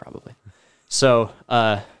the story probably. So,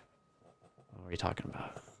 what were you talking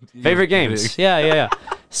about? Favorite games? Yeah.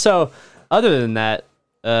 So, other than that,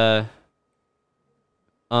 let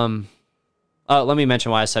me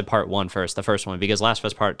mention why I said part 1 first, the first one, because Last of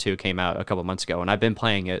Us Part 2 came out a couple months ago, and I've been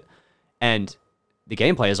playing it, and the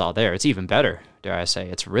gameplay is all there. It's even better, dare I say.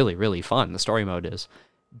 It's really, really fun. The story mode is.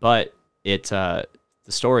 But the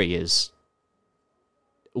story is,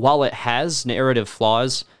 while it has narrative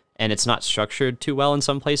flaws, and it's not structured too well in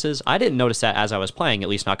some places, I didn't notice that as I was playing, at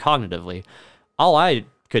least not cognitively. All I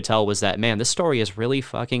could tell was that, man, this story is really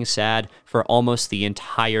fucking sad for almost the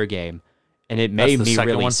entire game. And it made me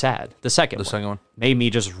really sad. The second one made me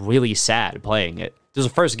just really sad playing it. It was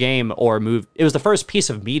the first game or move. It was the first piece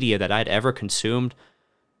of media that I'd ever consumed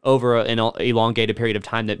over an elongated period of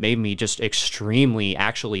time that made me just extremely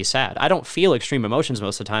actually sad. I don't feel extreme emotions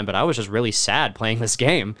most of the time, but I was just really sad playing this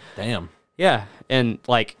game. Damn. Yeah, and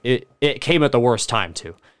like it came at the worst time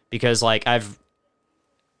too, because like I've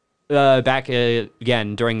back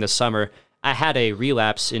again during the summer, I had a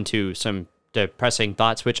relapse into some depressing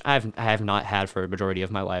thoughts, which I have not had for a majority of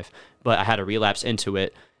my life, but I had a relapse into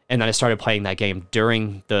it, and then I started playing that game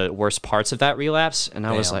during the worst parts of that relapse, and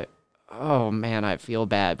I was like, oh man, I feel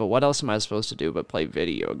bad, but what else am I supposed to do but play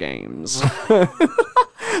video games?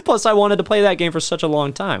 Plus, I wanted to play that game for such a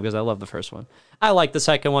long time because I love the first one. I like the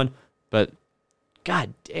second one, but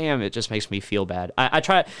god damn, it just makes me feel bad. I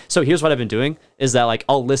try. So here's what I've been doing is that like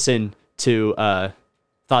I'll listen to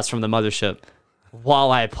Thoughts from the Mothership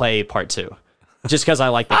while I play part 2, just because I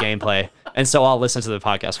like the gameplay, and so I'll listen to the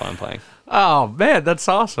podcast while I'm playing. Oh man, that's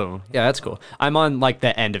awesome. Yeah, that's cool. I'm on like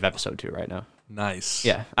the end of episode 2 right now. Nice.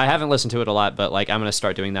 Yeah, I haven't listened to it a lot, but like I'm gonna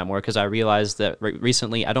start doing that more because I realized that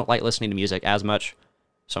recently I don't like listening to music as much,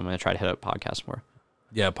 so I'm gonna try to hit up podcasts more.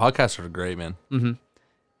 Yeah, podcasts are great, man. Mm-hmm.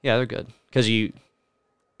 Yeah, they're good because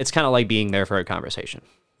it's kind of like being there for a conversation.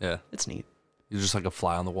 Yeah, it's neat. You're just like a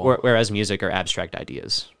fly on the wall. Whereas music are abstract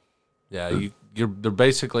theideas. Yeah, they're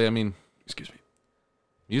basically. I mean, excuse me.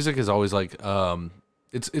 Music is always like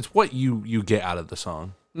it's what you get out of the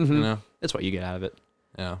song. Mm-hmm. You know, it's what you get out of it.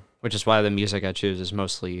 Yeah, which is why the music I choose is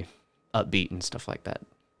mostly upbeat and stuff like that.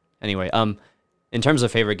 Anyway, in terms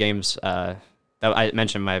of favorite games, that I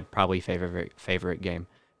mentioned my probably favorite game,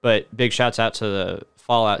 but big shouts out to the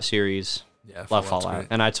Fallout series. Yeah, love Fallout.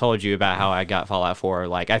 And I told you about how I got Fallout 4,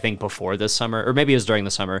 like I think before this summer, or maybe it was during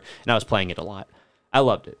the summer, and I was playing it a lot. I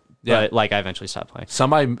loved it. Yeah. But like I eventually stopped playing.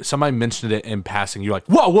 Somebody mentioned it in passing. You're like,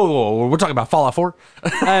 whoa, we're talking about Fallout 4?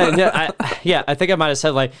 I think I might have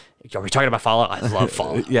said like, are we talking about Fallout? I love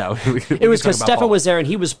Fallout. Yeah. It was because Stefan was there and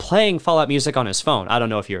he was playing Fallout music on his phone. I don't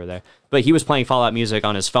know if you were there, but he was playing Fallout music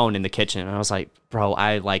on his phone in the kitchen. And I was like, bro,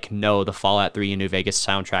 I like know the Fallout 3 and New Vegas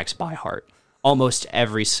soundtracks by heart. Almost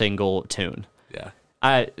every single tune. Yeah.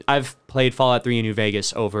 I've played Fallout 3 and New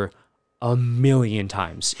Vegas over 1,000,000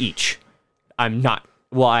 times each.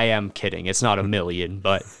 I am kidding. It's not 1,000,000,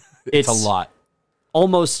 but it's a lot.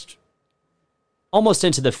 Almost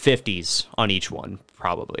into the 50s on each one,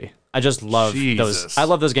 probably. I just love those. I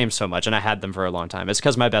love those games so much, and I had them for a long time. It's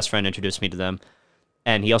because my best friend introduced me to them,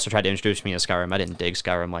 and he also tried to introduce me to Skyrim. I didn't dig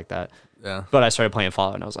Skyrim like that. Yeah. But I started playing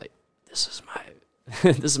Fallout, and I was like, this is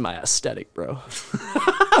my aesthetic, bro.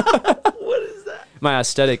 What is that? My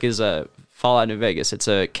aesthetic is Fallout New Vegas. It's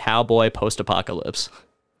a cowboy post-apocalypse.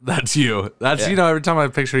 That's you. That's you know. Every time I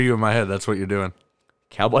picture you in my head, that's what you're doing.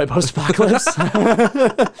 Cowboy post-apocalypse.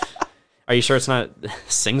 Are you sure it's not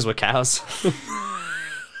Sings with Cows?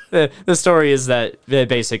 The story is that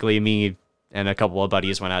basically me and a couple of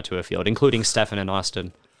buddies went out to a field, including Stefan and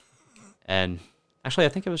Austin. And actually, I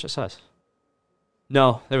think it was just us.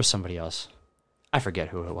 No, there was somebody else. I forget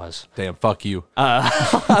who it was. Damn, fuck you.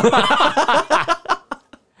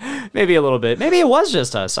 Maybe a little bit. Maybe it was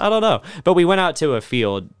just us. I don't know. But we went out to a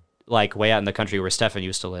field, like way out in the country where Stefan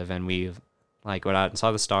used to live, and we like went out and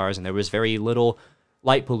saw the stars, and there was very little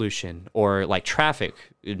light pollution or like traffic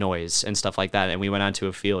noise and stuff like that. And we went out to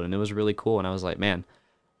a field, and it was really cool. And I was like, man,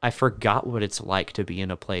 I forgot what it's like to be in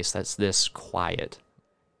a place that's this quiet.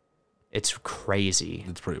 It's crazy.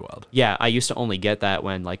 It's pretty wild. Yeah, I used to only get that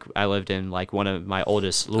when like I lived in like one of my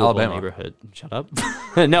oldest Louisville neighborhood. Shut up.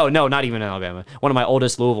 No, not even in Alabama. One of my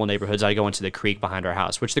oldest Louisville neighborhoods, I go into the creek behind our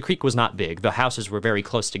house, which the creek was not big. The houses were very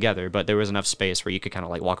close together, but there was enough space where you could kind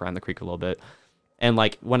of like walk around the creek a little bit. And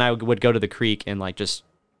like when I would go to the creek and like just,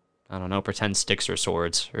 I don't know, pretend sticks or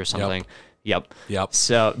swords or something. Yep.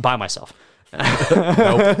 So by myself.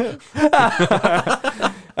 Nope.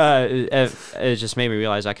 It just made me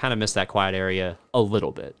realize I kind of missed that quiet area a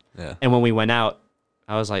little bit. Yeah. And when we went out,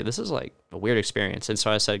 I was like, this is like a weird experience. And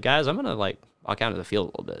so I said, guys, I'm going to like walk out into the field a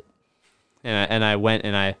little bit. And I went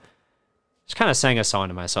and I just kind of sang a song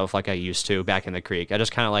to myself like I used to back in the creek. I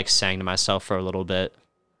just kind of like sang to myself for a little bit.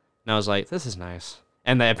 And I was like, this is nice.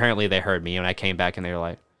 And apparently they heard me and I came back and they were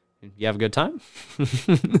like, you have a good time?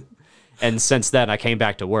 And since then, I came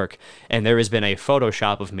back to work, and there has been a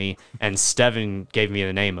Photoshop of me, and Steven gave me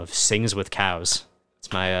the name of Sings with Cows.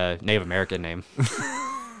 It's my Native American name,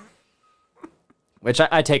 which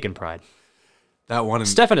I take in pride. That one.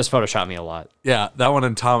 Stefan has Photoshopped me a lot. Yeah, that one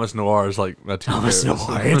in Thomas Noir is like my two Thomas favorites.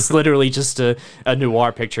 Noir. It's literally just a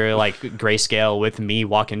noir picture, like grayscale, with me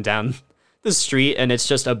walking down the street, and it's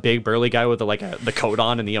just a big burly guy with the coat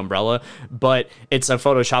on and the umbrella, but it's a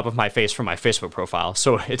Photoshop of my face from my Facebook profile.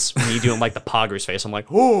 So it's me doing like the poggers face. I'm like,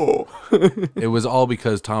 oh. It was all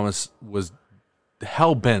because Thomas was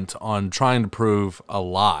hell bent on trying to prove a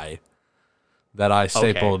lie that I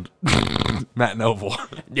stapled Matt Noble.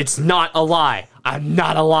 It's not a lie. I'm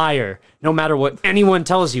not a liar. No matter what anyone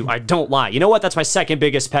tells you, I don't lie. You know what? That's my second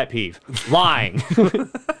biggest pet peeve. Lying.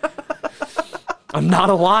 I'm not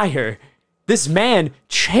a liar. This man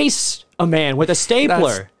chased a man with a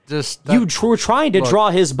stapler. You were trying to draw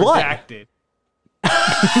his blood. Redacted.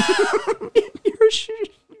 You're a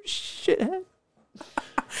shithead.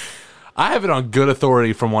 I have it on good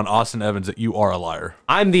authority from one Austin Evans that you are a liar.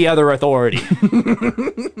 I'm the other authority.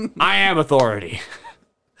 I am authority.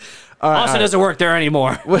 Austin doesn't work there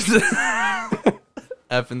anymore. What's the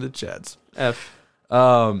F in the chats? F.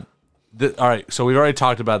 All right, so we've already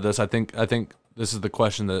talked about this. I think this is the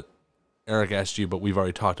question that Eric asked you, but we've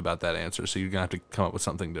already talked about that answer, so you're going to have to come up with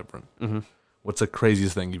something different. Mm-hmm. What's the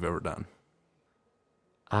craziest thing you've ever done?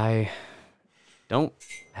 I don't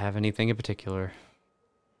have anything in particular.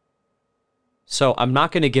 So I'm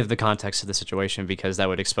not going to give the context of the situation because that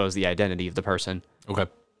would expose the identity of the person. Okay.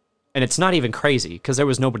 And it's not even crazy because there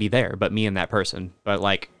was nobody there but me and that person. But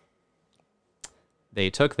like, I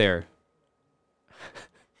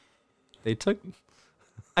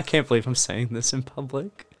can't believe I'm saying this in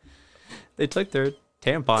public. They took their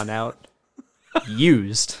tampon out.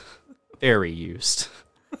 Used. Very used.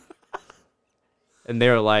 And they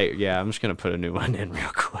were like, yeah, I'm just going to put a new one in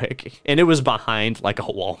real quick. And it was behind like a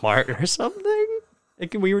Walmart or something.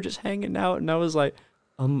 Like, we were just hanging out and I was like,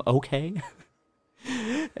 okay.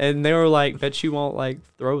 And they were like, bet you won't like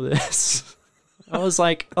throw this. I was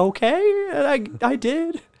like, okay. And I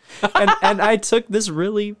did. And I took this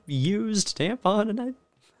really used tampon and I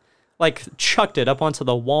like chucked it up onto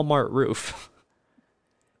the Walmart roof.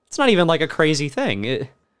 It's not even like a crazy thing.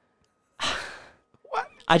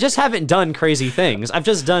 I just haven't done crazy things. I've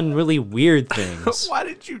just done really weird things. Why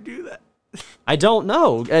did you do that? I don't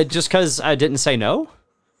know. Just because I didn't say no.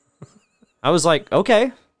 I was like,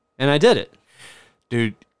 okay. And I did it.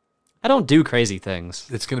 Dude. I don't do crazy things.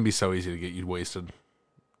 It's going to be so easy to get you wasted.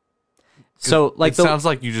 So, like, it sounds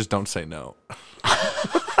like you just don't say no.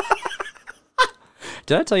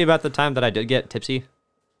 Did I tell you about the time that I did get tipsy?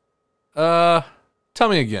 Tell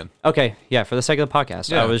me again. Okay. Yeah. For the sake of the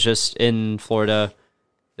podcast, Yeah. I was just in Florida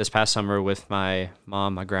this past summer with my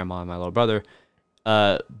mom, my grandma, and my little brother.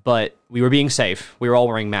 But we were being safe. We were all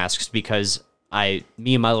wearing masks because me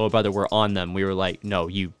and my little brother were on them. We were like, no,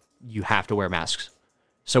 you have to wear masks.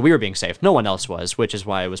 So we were being safe. No one else was, which is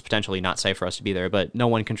why it was potentially not safe for us to be there. But no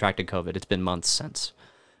one contracted COVID. It's been months since.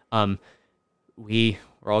 We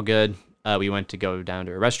were all good. We went to go down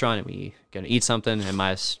to a restaurant and we going to eat something. And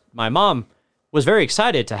my mom was very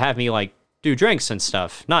excited to have me like do drinks and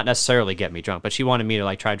stuff. Not necessarily get me drunk, but she wanted me to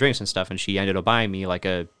like try drinks and stuff. And she ended up buying me like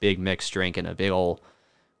a big mixed drink and a big old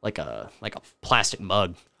like a plastic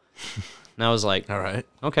mug. And I was like, all right,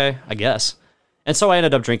 okay, I guess. And so I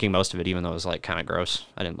ended up drinking most of it, even though it was like kind of gross.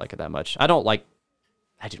 I didn't like it that much. I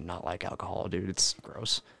do not like alcohol, dude. It's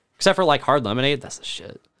gross. Except for like hard lemonade, that's the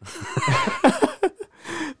shit.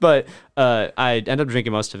 But I ended up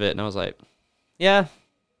drinking most of it, and I was like, yeah,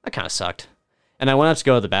 that kind of sucked. And I went up to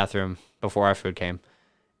go to the bathroom before our food came,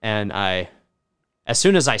 and as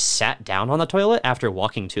soon as I sat down on the toilet after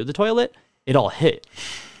walking to the toilet, it all hit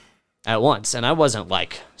at once. And I wasn't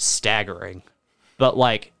like staggering, but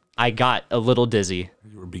like I got a little dizzy.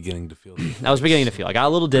 You were beginning to feel I was beginning to feel. I got a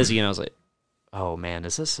little dizzy, and I was like, oh man,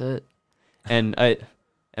 is this it? And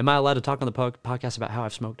am I allowed to talk on the podcast about how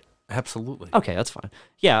I've smoked? Absolutely. Okay, that's fine.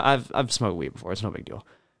 Yeah, I've smoked weed before. It's no big deal.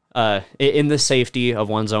 In the safety of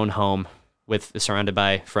one's own home, surrounded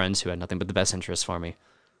by friends who had nothing but the best interests for me.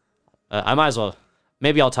 I might as well.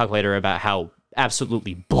 Maybe I'll talk later about how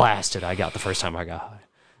absolutely blasted I got the first time I got high.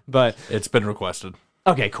 But it's been requested.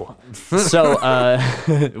 Okay, cool. So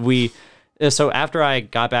So after I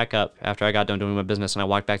got back up, after I got done doing my business, and I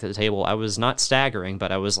walked back to the table, I was not staggering,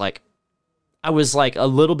 but I was like a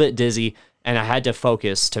little bit dizzy. And I had to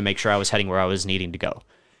focus to make sure I was heading where I was needing to go.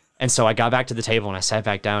 And so I got back to the table and I sat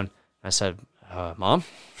back down. And I said, Mom?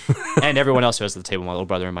 And everyone else who was at the table, my little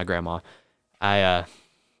brother and my grandma. I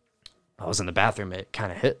was in the bathroom. It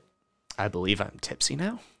kind of hit. I believe I'm tipsy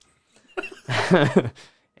now.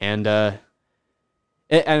 And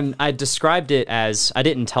I described it as, I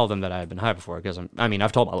didn't tell them that I had been high before because I've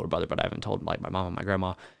told my little brother, but I haven't told like my mom and my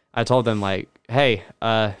grandma. I told them like, hey,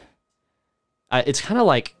 it's kind of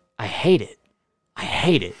like, I hate it. I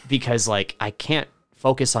hate it because like I can't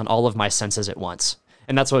focus on all of my senses at once.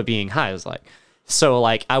 And that's what being high is like. So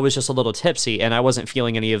like I was just a little tipsy and I wasn't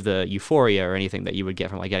feeling any of the euphoria or anything that you would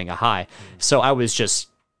get from like getting a high. So I was just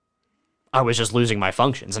losing my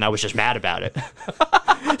functions and I was just mad about it.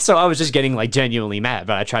 So I was just getting like genuinely mad,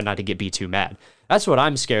 but I tried not to be too mad. That's what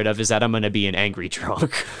I'm scared of, is that I'm going to be an angry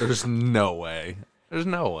drunk. There's no way. There's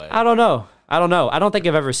no way. I don't know. I don't think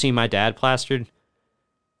I've ever seen my dad plastered.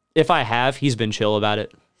 If I have, he's been chill about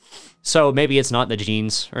it. So maybe it's not the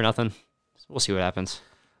genes or nothing. We'll see what happens.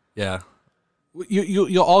 Yeah.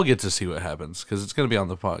 You'll all get to see what happens because it's going to be on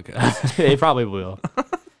the podcast. It probably will.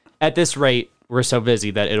 At this rate, we're so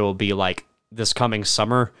busy that it'll be like this coming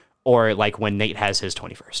summer or like when Nate has his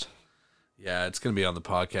 21st. Yeah, it's going to be on the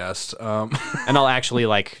podcast. And I'll actually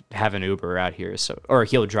like have an Uber out here, or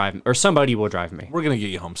he'll drive, or somebody will drive me. We're going to get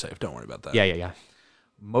you home safe. Don't worry about that. Yeah.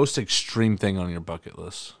 Most extreme thing on your bucket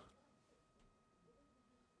list?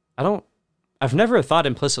 I've never thought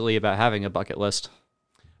implicitly about having a bucket list.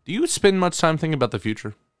 Do you spend much time thinking about the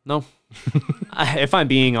future? No. If I'm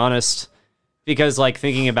being honest, because like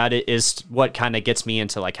thinking about it is what kind of gets me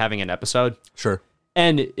into like having an episode. Sure.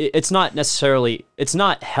 And it's not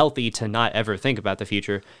healthy to not ever think about the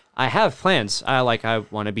future. I have plans. I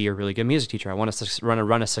want to be a really good music teacher. I want to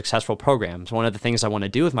run a successful program. So one of the things I want to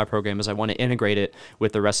do with my program is I want to integrate it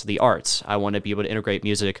with the rest of the arts. I want to be able to integrate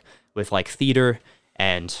music with like theater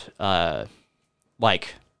and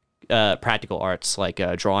practical arts, like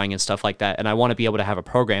drawing and stuff like that. And I want to be able to have a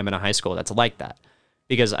program in a high school that's like that,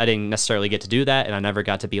 because I didn't necessarily get to do that, and I never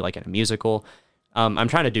got to be like in a musical. I'm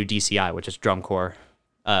trying to do DCI, which is drum corps,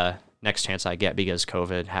 next chance I get, because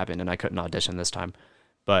COVID happened and I couldn't audition this time.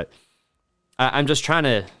 But I'm just trying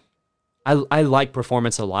to. I like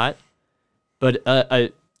performance a lot, but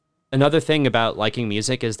another thing about liking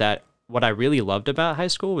music is that what I really loved about high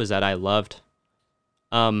school was that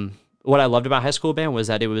what I loved about high school band was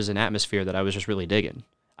that it was an atmosphere that I was just really digging.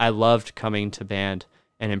 I loved coming to band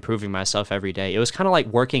and improving myself every day. It was kind of like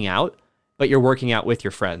working out, but you're working out with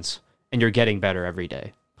your friends and you're getting better every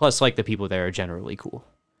day. Plus, like, the people there are generally cool.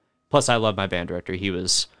 Plus, I love my band director. He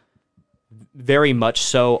was very much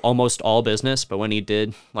so almost all business, but when he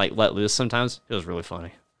did like let loose sometimes, it was really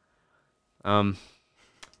funny.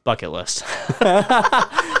 Bucket list.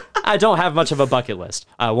 I don't have much of a bucket list.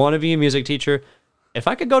 I want to be a music teacher. If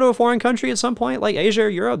I could go to a foreign country at some point, like Asia or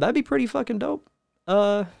Europe, that'd be pretty fucking dope.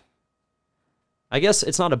 I guess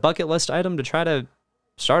it's not a bucket list item to try to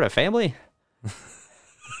start a family.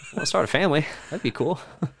 I want to start a family. That'd be cool.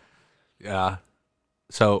 Yeah.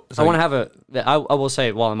 So I want to have I will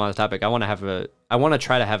say, while I'm on the topic, I want to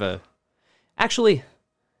try to have actually,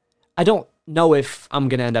 I don't know if I'm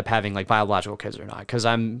going to end up having like biological kids or not, because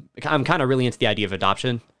I'm kind of really into the idea of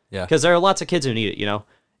adoption. Yeah. Because there are lots of kids who need it, you know?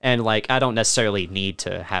 And like, I don't necessarily need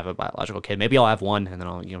to have a biological kid. Maybe I'll have one and then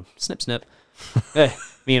I'll, snip.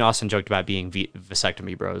 Me and Austin joked about being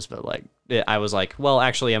vasectomy bros, but like, I was like, well,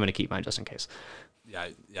 actually, I'm going to keep mine just in case.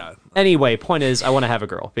 Yeah. Anyway, point is, I want to have a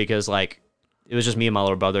girl because like, it was just me and my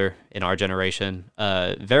little brother in our generation.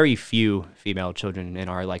 Very few female children in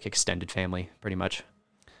our like extended family, pretty much.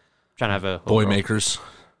 Trying to have a boy girl. makers.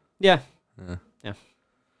 Yeah.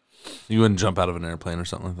 You wouldn't jump out of an airplane or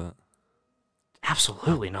something like that?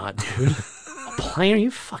 Absolutely not, dude. A plane? Are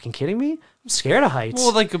you fucking kidding me? I'm scared of heights.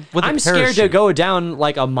 Well, like with I'm scared to go down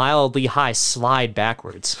like a mildly high slide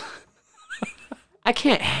backwards. I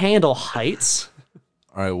can't handle heights.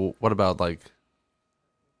 All right. Well, what about like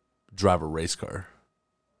drive a race car?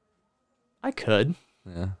 I could.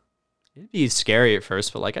 Yeah. It'd be scary at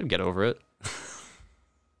first, but like I'd get over it.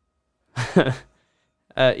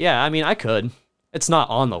 Yeah, I mean, I could. It's not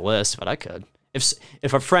on the list, but I could.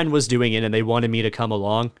 If a friend was doing it and they wanted me to come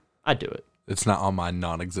along, I'd do it. It's not on my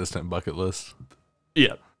non-existent bucket list.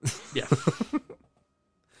 Yeah.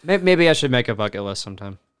 Maybe I should make a bucket list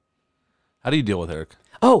sometime. How do you deal with Eric?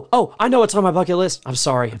 Oh, I know what's on my bucket list. I'm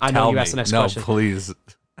sorry. I know you asked the next question. No, please.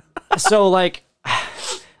 So, like,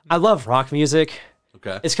 I love rock music.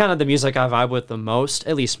 Okay. It's kind of the music I vibe with the most,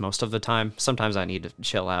 at least most of the time. Sometimes I need to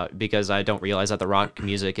chill out because I don't realize that the rock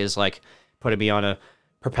music is, like, putting me on a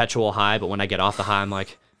perpetual high, but when I get off the high, I'm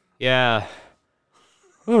like, yeah.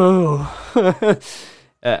 Ooh.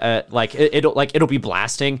 Like, it'll be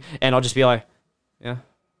blasting, and I'll just be like, yeah.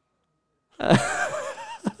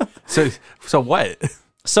 So what?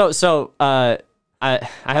 So I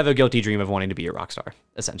have a guilty dream of wanting to be a rock star,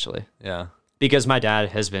 essentially. Yeah. Because my dad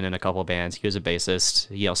has been in a couple bands. He was a bassist.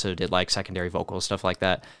 He also did like secondary vocals, stuff like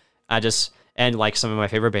that. And like some of my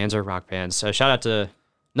favorite bands are rock bands. So shout out to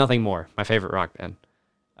Nothing More, my favorite rock band.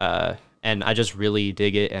 And I just really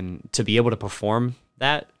dig it. And to be able to perform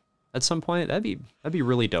that at some point, that'd be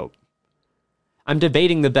really dope. I'm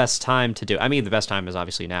debating the best time to do. I mean, the best time is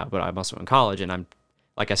obviously now, but I'm also in college, and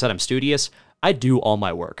like I said, I'm studious. I do all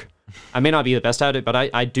my work. I may not be the best at it, but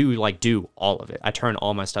I do do all of it. I turn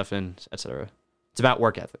all my stuff in, etc. It's about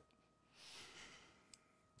work ethic.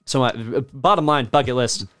 So my bottom line, bucket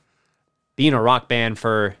list, be in a rock band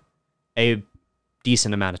for a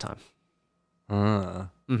decent amount of time.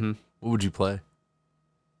 What would you play?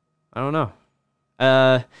 I don't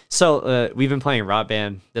know. So we've been playing rock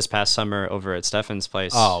band this past summer over at Stefan's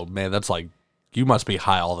place. Oh man, that's like, you must be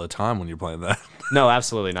high all the time when you're playing that. No,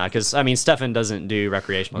 absolutely not. Because I mean, Stefan doesn't do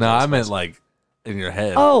recreational. No, I meant like in your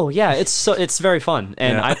head. Oh yeah, it's very fun,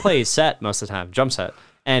 and I play set most of the time, drum set,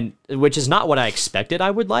 and which is not what I expected I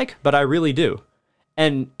would like, but I really do.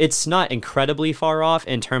 And it's not incredibly far off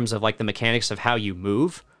in terms of like the mechanics of how you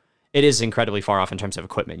move. It is incredibly far off in terms of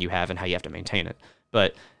equipment you have and how you have to maintain it.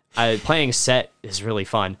 But playing set is really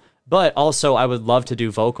fun. But also, I would love to do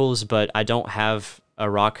vocals, but I don't have a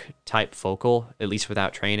rock type vocal, at least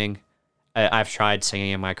without training. I've tried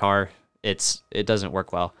singing in my car. It doesn't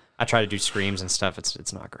work well. I try to do screams and stuff.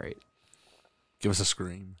 It's not great. Give us a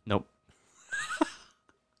scream. Nope.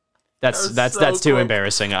 That's so too quick.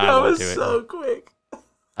 embarrassing. I won't do it. So quick.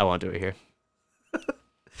 I won't do it here.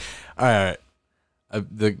 All right.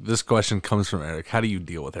 This question comes from Eric. How do you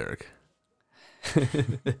deal with Eric?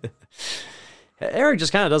 Eric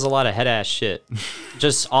just kind of does a lot of head-ass shit.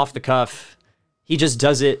 Just off the cuff. He just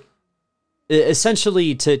does it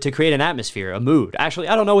essentially to create an atmosphere, a mood. Actually,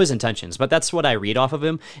 I don't know his intentions, but that's what I read off of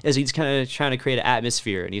him, is he's kind of trying to create an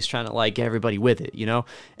atmosphere, and he's trying to like get everybody with it, you know?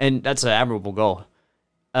 And that's an admirable goal.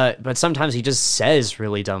 But sometimes he just says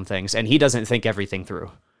really dumb things, and he doesn't think everything through.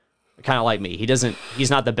 Kind of like me. He's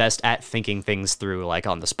not the best at thinking things through, like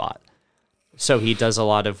on the spot. So he says a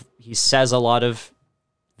lot of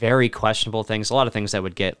very questionable things, a lot of things that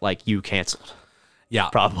would get like you canceled. Yeah.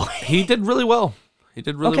 Probably. He did really well.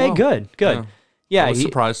 Okay, good. Yeah, I was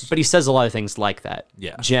surprised. But he says a lot of things like that.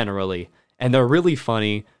 Yeah. Generally. And they're really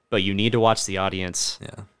funny, but you need to watch the audience.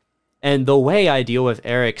 Yeah. And the way I deal with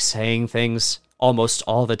Eric saying things almost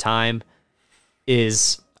all the time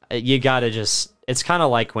is you gotta just, it's kind of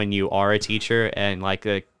like when you are a teacher and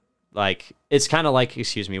it's kind of like,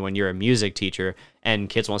 when you're a music teacher and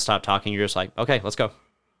kids won't stop talking, you're just like, okay, let's go.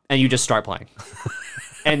 And you just start playing.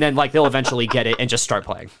 And then like they'll eventually get it and just start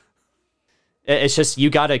playing. It's just, you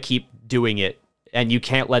gotta keep doing it, and you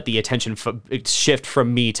can't let the attention shift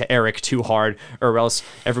from me to Eric too hard, or else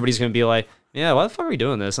everybody's gonna be like, yeah, why the fuck are we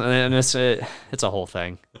doing this? And it's a whole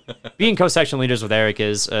thing. Being co-section leaders with Eric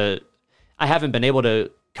is, I haven't been able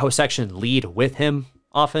to co-section lead with him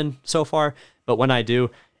often so far, but when I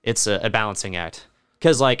do, it's a balancing act.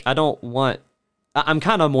 Because like, I'm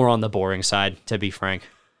kind of more on the boring side, to be frank.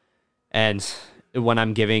 And when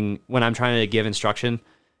I'm trying to give instruction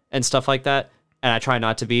and stuff like that, and I try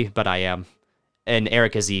not to be, but I am. And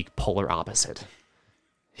Eric is the polar opposite.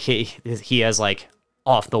 He has like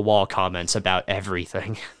off the wall comments about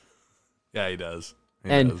everything. Yeah, he does.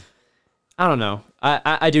 I don't know.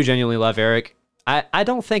 I do genuinely love Eric. I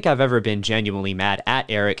don't think I've ever been genuinely mad at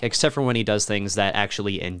Eric, except for when he does things that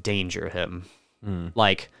actually endanger him.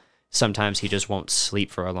 Like sometimes he just won't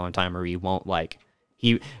sleep for a long time, or he won't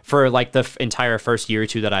for like the entire first year or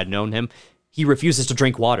two that I'd known him, he refuses to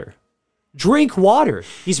drink water. Drink water.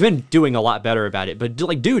 He's been doing a lot better about it, but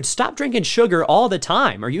like, dude, stop drinking sugar all the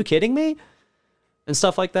time. Are you kidding me? And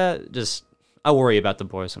stuff like that. Just, I worry about the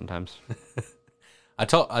boy sometimes. I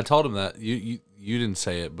told him that you didn't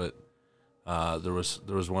say it, but there was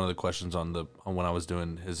one of the questions on when I was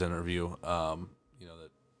doing his interview. That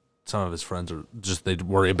some of his friends are just, they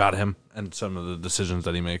worry about him and some of the decisions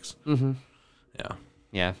that he makes. Mm-hmm.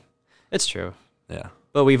 Yeah, it's true. Yeah,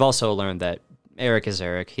 but we've also learned that Eric is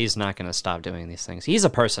Eric. He's not going to stop doing these things. He's a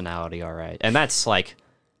personality, all right, and that's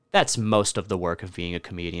most of the work of being a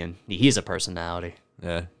comedian. He's a personality.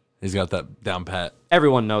 Yeah, he's got that down pat.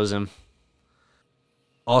 Everyone knows him.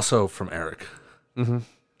 Also from Eric. Mm-hmm.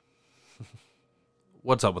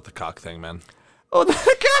 What's up with the cock thing, man? Oh, the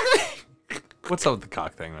cock thing! What's up with the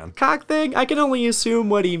cock thing, man? Cock thing? I can only assume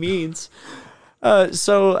what he means.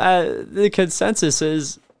 The consensus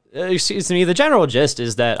is, the general gist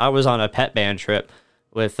is that I was on a pet band trip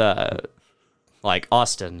with,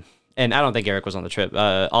 Austin. And I don't think Eric was on the trip.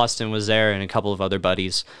 Austin was there and a couple of other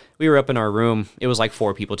buddies. We were up in our room. It was like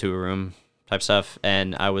 4 people to a room type stuff.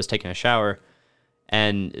 And I was taking a shower.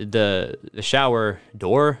 And the shower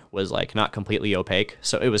door was like not completely opaque.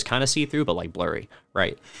 So it was kind of see-through, but like blurry.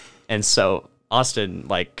 Right. And so Austin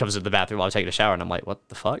like comes to the bathroom while I was taking a shower. And I'm like, what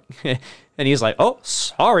the fuck? And he's like, oh,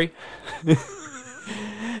 sorry.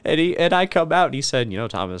 and I come out and he said,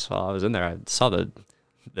 Thomas, while I was in there, I saw the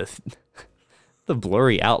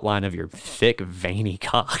blurry outline of your thick, veiny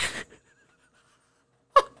cock.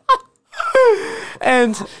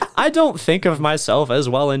 And I don't think of myself as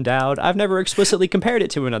well endowed. I've never explicitly compared it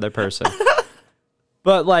to another person.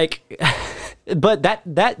 But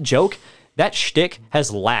that joke that shtick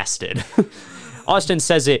has lasted. Austin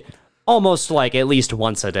says it almost like at least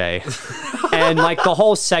once a day. And like the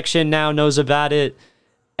whole section now knows about it.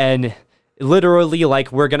 And literally,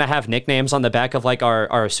 like, we're gonna have nicknames on the back of like our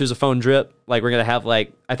sousaphone drip. Like, we're gonna have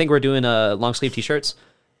like, I think we're doing long sleeve t-shirts.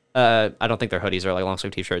 I don't think they're hoodies or like long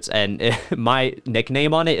sleeve t-shirts. And my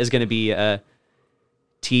nickname on it is gonna be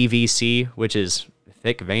TVC, which is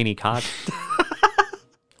thick veiny cock.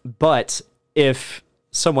 But if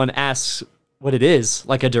someone asks what it is,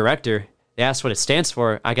 like a director, they ask what it stands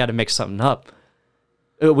for, I got to make something up.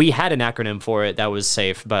 We had an acronym for it that was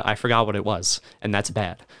safe, but I forgot what it was, and that's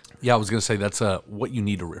bad. Yeah, I was gonna say that's what you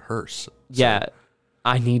need to rehearse. So. Yeah,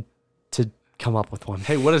 I need to come up with one.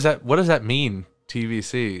 Hey, what does that mean?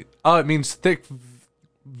 TVC. Oh, it means thick,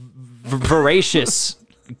 voracious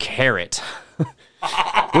carrot,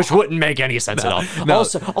 which wouldn't make any sense at all. No.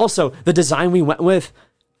 Also, the design we went with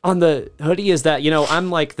on the hoodie is that, I'm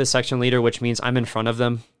like the section leader, which means I'm in front of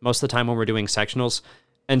them most of the time when we're doing sectionals.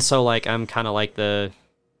 And so like, I'm kind of like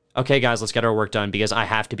okay, guys, let's get our work done, because I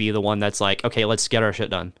have to be the one that's like, okay, let's get our shit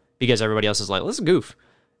done, because everybody else is like, let's goof.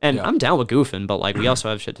 And I'm down with goofing, but like, we also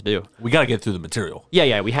have shit to do. We got to get through the material.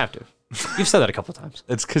 Yeah, we have to. You've said that a couple times.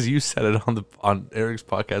 It's because you said it on Eric's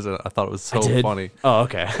podcast, and I thought it was so funny. Oh,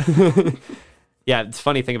 okay. Yeah, it's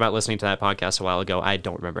funny thing about listening to that podcast a while ago, I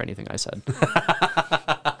don't remember anything I said.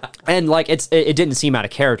 And like it didn't seem out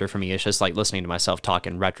of character for me. It's just like listening to myself talk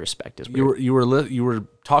in retrospect is weird. You were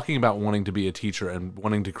talking about wanting to be a teacher and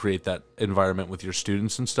wanting to create that environment with your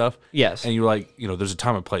students and stuff. Yes. And you were like, there's a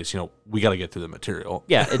time and place. We got to get through the material.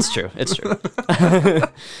 Yeah, it's true. It's true.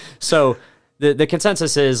 So the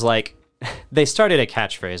consensus is like they started a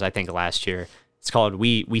catchphrase, I think, last year. It's called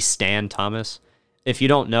 "We Stand Thomas." If you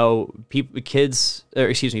don't know,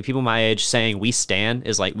 people my age saying "we stand"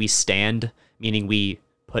 is like we stand, meaning we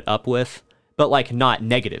put up with, but like not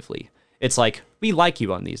negatively. It's like, we like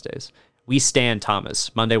you on these days. We stand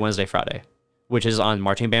Thomas Monday, Wednesday, Friday, which is on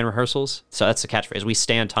marching band rehearsals. So that's the catchphrase. We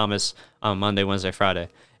stand Thomas on Monday, Wednesday, Friday.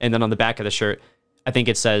 And then on the back of the shirt, I think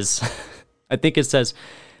it says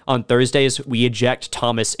on Thursdays, we eject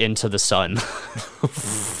Thomas into the sun.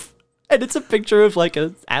 And it's a picture of like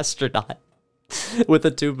an astronaut with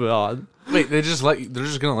a tuba on. Wait, they're just going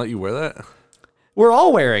to let you wear that? We're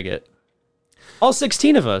all wearing it. All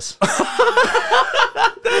 16 of us.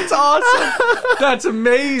 That's awesome. That's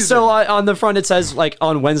amazing. So on the front it says like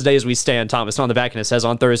on Wednesdays we stand Thomas. And on the back it says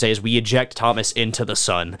on Thursdays we eject Thomas into the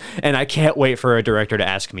sun. And I can't wait for a director to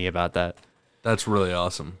ask me about that. That's really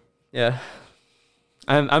awesome. Yeah.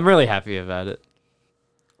 I'm really happy about it.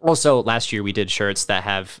 Also, last year we did shirts that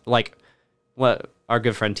have like what our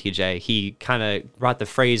good friend TJ, he kind of brought the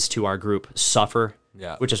phrase to our group, suffer.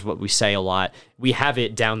 Yeah. Which is what we say a lot. We have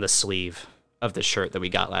it down the sleeve of the shirt that we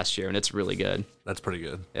got last year, and it's really good. That's pretty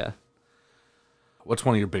good. Yeah. What's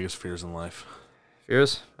one of your biggest fears in life?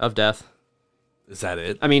 Fears of death. Is that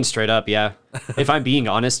it? I mean, straight up, yeah. If I'm being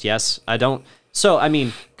honest, yes. I don't. So, I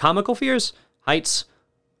mean, comical fears, heights.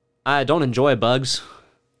 I don't enjoy bugs,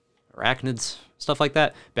 arachnids, stuff like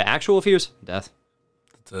that. But actual fears, death.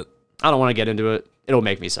 That's it. I don't want to get into it. It'll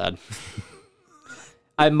make me sad.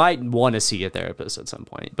 I might want to see a therapist at some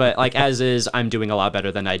point, but like as is, I'm doing a lot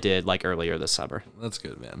better than I did like earlier this summer. That's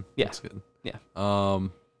good, man. Yeah. That's good. Yeah.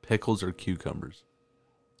 Pickles or cucumbers?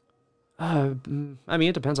 I mean,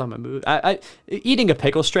 it depends on my mood. Eating a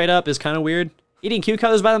pickle straight up is kind of weird. Eating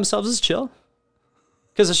cucumbers by themselves is chill,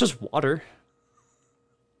 because it's just water.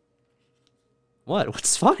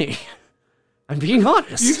 What's funny? I'm being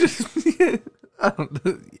honest.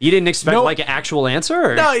 You didn't expect like an actual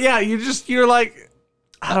answer? Or? No, yeah. You're like,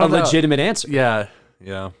 I don't know. Legitimate answer. Yeah.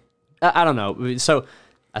 I don't know. So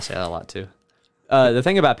I say that a lot too. The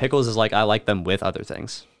thing about pickles is like I like them with other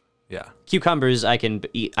things. Yeah. Cucumbers I can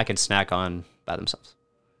snack on by themselves.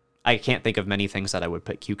 I can't think of many things that I would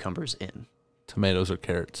put cucumbers in. Tomatoes or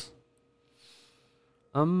carrots?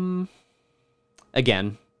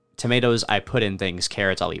 Again, tomatoes I put in things.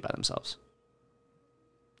 Carrots I'll eat by themselves.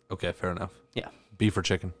 Okay, fair enough. Yeah. Beef or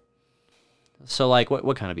chicken? So like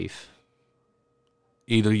what kind of beef?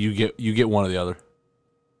 Either you get one or the other.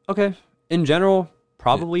 Okay. In general,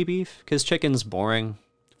 probably beef, because chicken's boring.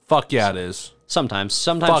 Fuck yeah, it is. Sometimes.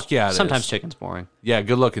 Fuck yeah, it sometimes is. chicken's boring. Yeah,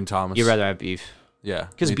 good looking, Thomas. You'd rather have beef. Yeah.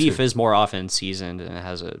 Because beef is more often seasoned and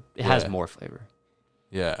it has more flavor.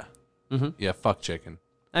 Yeah. Mm-hmm. Yeah, fuck chicken.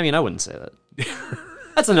 I mean, I wouldn't say that.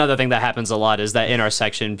 That's another thing that happens a lot is that in our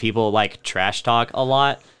section, people like trash talk a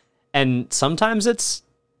lot. And sometimes it's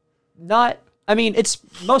not, I mean, it's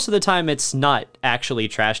most of the time it's not actually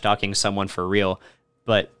trash talking someone for real,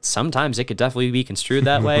 but sometimes it could definitely be construed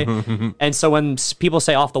that way. And so when people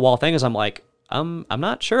say off the wall things, I'm like, I'm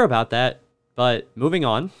not sure about that, but moving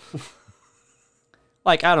on.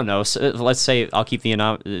 Like, I don't know. So let's say I'll keep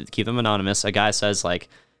them anonymous. A guy says like,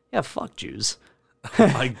 "Yeah, fuck Jews." Oh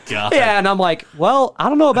my God. Yeah, and I'm like, well, I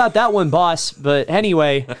don't know about that one, boss. But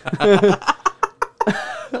anyway,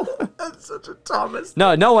 That's such a Thomas.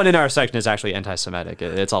 no one in our section is actually anti-Semitic.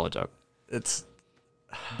 It's all a joke. It's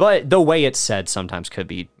But the way it's said sometimes could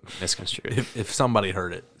be misconstrued. if somebody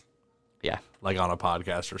heard it, Yeah. like on a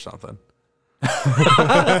podcast or something.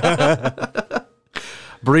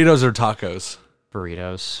 Burritos or tacos?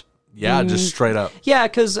 Burritos. Yeah, just straight up. Yeah,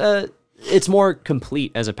 because it's more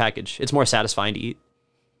complete as a package. It's more satisfying to eat.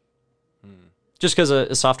 Just because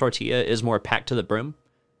a soft tortilla is more packed to the brim.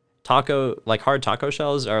 Hard taco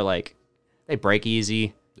shells are like, they break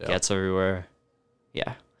easy, gets everywhere.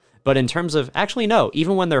 Yeah. But in terms of, actually, no,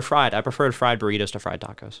 even when they're fried, I prefer fried burritos to fried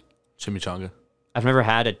tacos. Chimichanga. I've never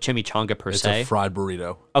had a chimichanga per It's se. a fried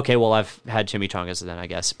burrito. Okay, well, I've had chimichangas then, I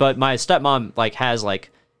guess. But my stepmom has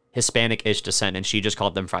Hispanic-ish descent, and she just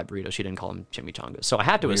called them fried burritos. She didn't call them chimichangas. So I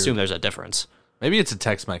have to assume there's a difference. Maybe it's a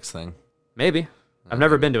Tex-Mex thing. Maybe. I've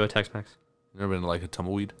never been to a Tex-Mex. You never been to like a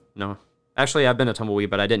tumbleweed? No. Actually, I've been to Tumbleweed,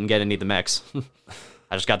 but I didn't get any of the Mex.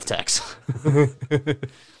 I just got the Tex.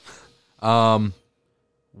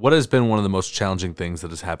 What has been one of the most challenging things that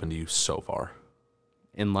has happened to you so far?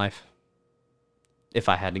 In life. If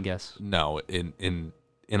I had to guess. No, in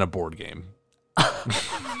a board game.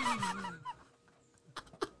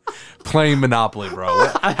 Playing Monopoly, bro.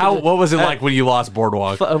 What was it like when you lost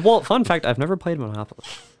Boardwalk? Well, fun fact, I've never played Monopoly.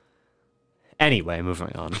 Anyway,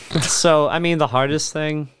 moving on. So, I mean, the hardest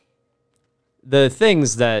thing, the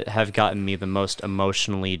things that have gotten me the most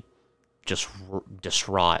emotionally just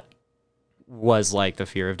distraught was like the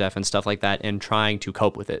fear of death and stuff like that, and trying to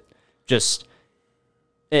cope with it. Just,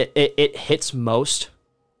 it hits most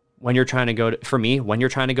when you're trying to when you're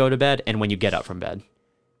trying to go to bed and when you get up from bed.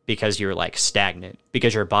 Because you're like stagnant,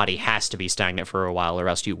 because your body has to be stagnant for a while or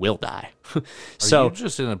else you will die. So, are you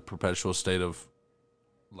just in a perpetual state of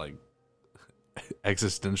like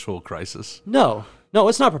existential crisis? No,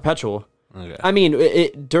 it's not perpetual. Okay. I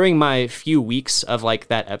mean, during my few weeks of like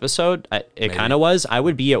that episode, it kind of was. I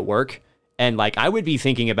would be at work and like I would be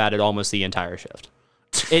thinking about it almost the entire shift.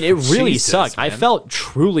 It really Jesus, sucked. man. I felt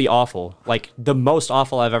truly awful, like the most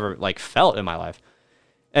awful I've ever like felt in my life.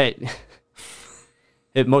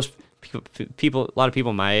 Most people, a lot of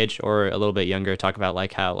people my age or a little bit younger talk about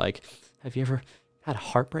like how like, have you ever had a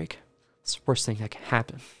heartbreak? It's the worst thing that can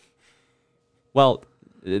happen. Well,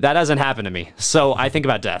 that hasn't happened to me, so I think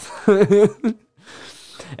about death.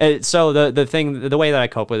 And so the way that I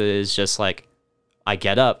cope with it is just like, I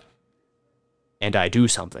get up and I do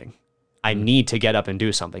something. I need to get up and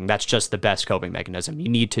do something. That's just the best coping mechanism. You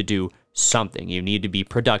need to do something. You need to be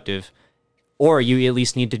productive, or you at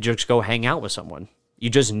least need to just go hang out with someone. You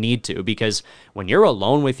just need to, because when you're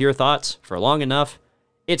alone with your thoughts for long enough,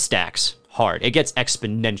 it stacks hard. It gets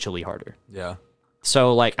exponentially harder. Yeah.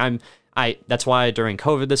 So like that's why during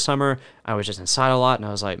COVID this summer, I was just inside a lot and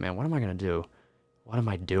I was like, man, what am I going to do? What am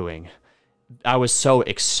I doing? I was so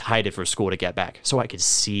excited for school to get back so I could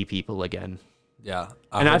see people again. Yeah.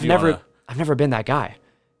 And I've never been that guy.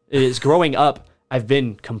 Growing up, I've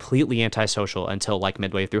been completely antisocial until like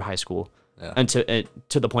midway through high school. Yeah. And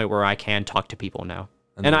to the point where I can talk to people now.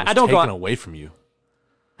 And I don't go taken away from you.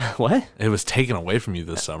 What? It was taken away from you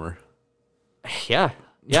this summer. Yeah,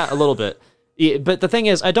 a little bit. Yeah, but the thing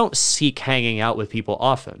is, I don't seek hanging out with people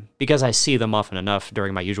often because I see them often enough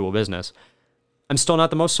during my usual business. I'm still not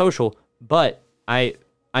the most social, but I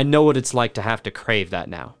know what it's like to have to crave that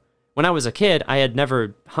now. When I was a kid, I had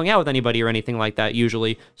never hung out with anybody or anything like that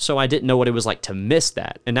usually, so I didn't know what it was like to miss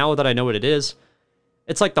that. And now that I know what it is,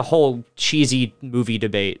 it's like the whole cheesy movie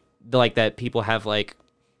debate, like that people have like,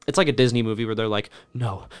 it's like a Disney movie where they're like,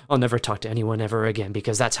 no, I'll never talk to anyone ever again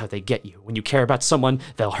because that's how they get you. When you care about someone,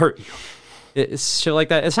 they'll hurt you. It's shit like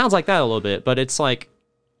that. It sounds like that a little bit, but it's like,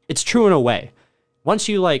 it's true in a way. Once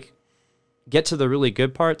you like get to the really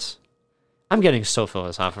good parts, I'm getting so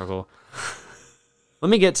philosophical. Let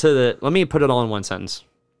me put it all in one sentence.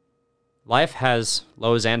 Life has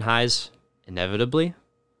lows and highs, inevitably.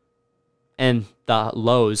 And the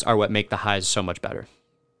lows are what make the highs so much better.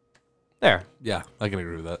 There. Yeah, I can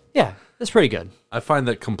agree with that. Yeah, that's pretty good. I find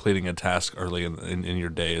that completing a task early in your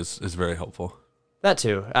day is very helpful. That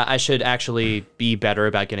too. I should actually be better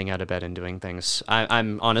about getting out of bed and doing things.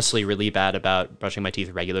 I'm honestly really bad about brushing my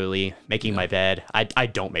teeth regularly, making my bed. I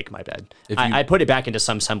don't make my bed. I put it back into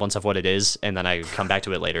some semblance of what it is, and then I come back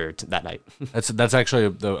to it later that night. That's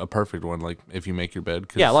actually a perfect one, like if you make your bed.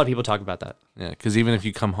 Yeah, a lot of people talk about that. Yeah, because even if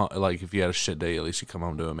you come home, like if you had a shit day, at least you come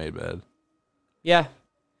home to a made bed. Yeah.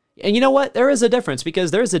 And you know what? There is a difference,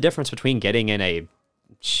 because there is a difference between getting in a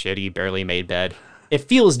shitty, barely made bed. It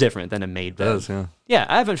feels different than a made bed. It does, yeah. Yeah,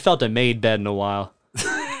 I haven't felt a made bed in a while.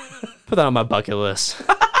 Put that on my bucket list.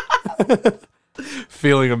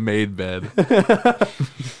 Feeling a made bed.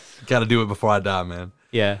 Got to do it before I die, man.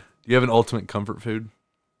 Yeah. Do you have an ultimate comfort food?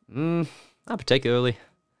 Not particularly.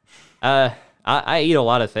 I eat a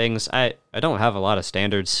lot of things. I don't have a lot of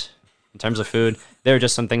standards in terms of food. There are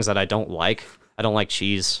just some things that I don't like. I don't like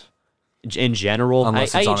cheese in general.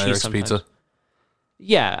 Unless it's I on eat Eric's cheese pizza.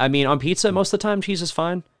 Yeah, I mean, on pizza, most of the time, cheese is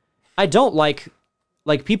fine. I don't like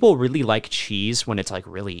people really like cheese when it's like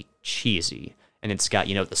really cheesy and it's got,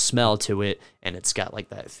 the smell to it and it's got like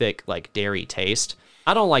that thick, like dairy taste.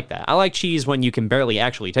 I don't like that. I like cheese when you can barely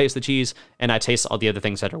actually taste the cheese and I taste all the other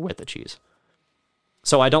things that are with the cheese.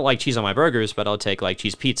 So I don't like cheese on my burgers, but I'll take like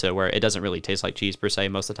cheese pizza where it doesn't really taste like cheese per se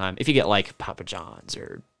most of the time. If you get like Papa John's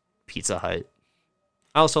or Pizza Hut.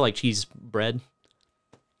 I also like cheese bread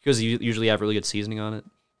because you usually have really good seasoning on it.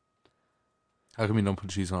 How come you don't put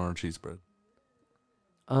cheese on our cheese bread?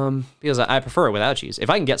 Because I prefer it without cheese. If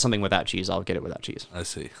I can get something without cheese, I'll get it without cheese. I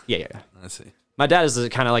see. Yeah. I see. My dad is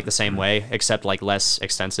kind of like the same way, except like less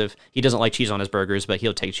extensive. He doesn't like cheese on his burgers, but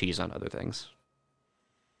he'll take cheese on other things.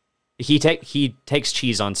 He takes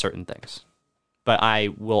cheese on certain things, but I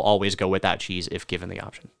will always go without cheese if given the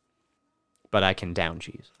option. But I can down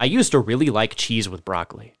cheese. I used to really like cheese with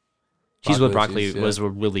broccoli. Cheese with broccoli was a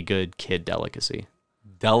really good kid delicacy.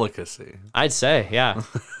 Delicacy. I'd say, yeah.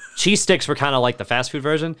 Cheese sticks were kind of like the fast food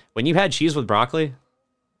version. When you had cheese with broccoli,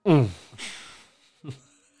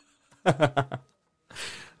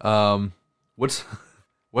 What's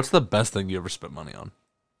the best thing you ever spent money on?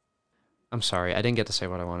 I'm sorry, I didn't get to say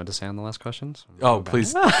what I wanted to say on the last questions. Oh,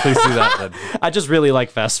 please do that then. I just really like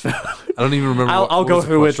fast food. I don't even remember. I'll go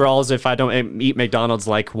through withdrawals if I don't eat McDonald's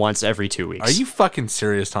like once every 2 weeks. Are you fucking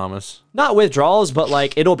serious, Thomas? Not withdrawals, but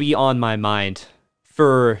like it'll be on my mind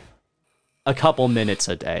for a couple minutes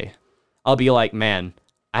a day. I'll be like, man,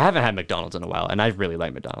 I haven't had McDonald's in a while, and I really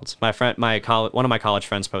like McDonald's. One of my college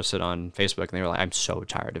friends posted on Facebook, and they were like, I'm so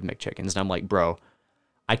tired of McChickens. And I'm like, bro,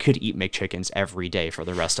 I could eat McChickens every day for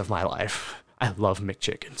the rest of my life. I love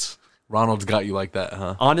McChickens. Ronald's got you like that,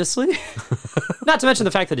 huh? Honestly, not to mention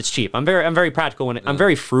the fact that it's cheap. I'm very practical I'm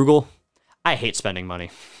very frugal. I hate spending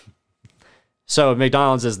money. So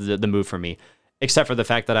McDonald's is the move for me, except for the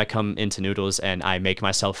fact that I come into Noodles and I make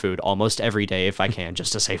myself food almost every day if I can,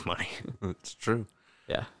 just to save money. It's true.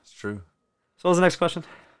 Yeah, it's true. So what was the next question?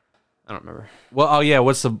 I don't remember. Well, oh yeah,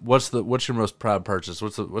 what's your most proud purchase?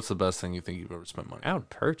 What's the best thing you think you've ever spent money on? Proud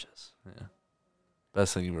purchase? Yeah.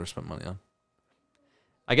 Best thing you've ever spent money on?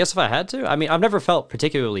 I guess if I had to. I mean, I've never felt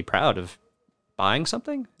particularly proud of buying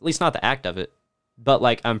something, at least not the act of it. But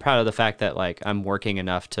like I'm proud of the fact that like I'm working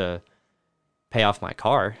enough to pay off my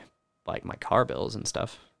car, like my car bills and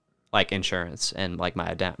stuff, like insurance and like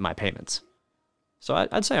my payments. So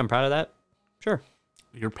I'd say I'm proud of that. Sure.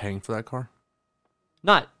 You're paying for that car?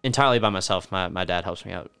 Not entirely by myself. My dad helps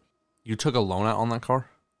me out. You took a loan out on that car?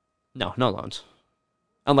 No loans.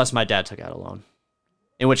 Unless my dad took out a loan.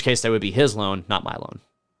 In which case, that would be his loan, not my loan.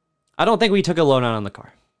 I don't think we took a loan out on the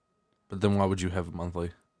car. But then why would you have a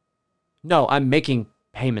monthly? No, I'm making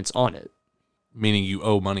payments on it. Meaning you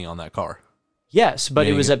owe money on that car? Yes, but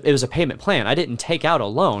it was a payment plan. I didn't take out a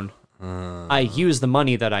loan. I used the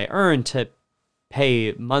money that I earned to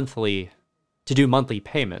pay monthly, to do monthly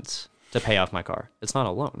payments to pay off my car. It's not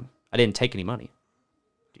a loan. I didn't take any money.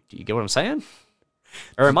 Do you get what I'm saying?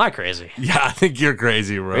 Or am I crazy? Yeah, I think you're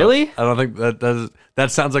crazy, bro. Really? I don't think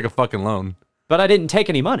that sounds like a fucking loan. But I didn't take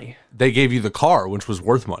any money. They gave you the car, which was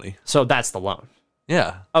worth money. So that's the loan.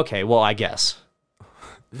 Yeah. Okay, well, I guess.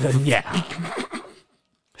 Then yeah.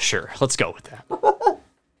 Sure, let's go with that.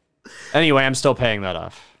 Anyway, I'm still paying that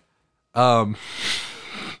off.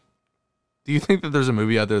 Do you think that there's a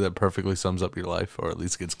movie out there that perfectly sums up your life, or at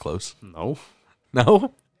least gets close? No.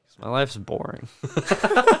 No? My life's boring.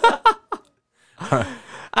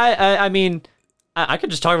 I mean, I could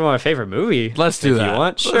just talk about my favorite movie. Let's do that. If you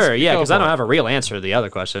want. Sure, yeah, because I don't have a real answer to the other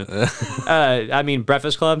question. I mean,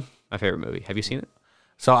 Breakfast Club, my favorite movie. Have you seen it?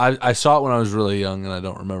 So I saw it when I was really young, and I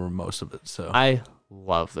don't remember most of it. So I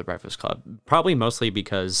love The Breakfast Club, probably mostly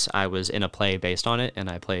because I was in a play based on it, and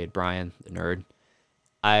I played Brian, the nerd.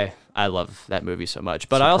 I love that movie so much,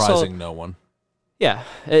 but surprising no one. Yeah,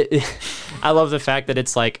 I love the fact that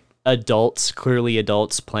it's like adults, clearly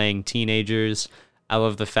adults playing teenagers. I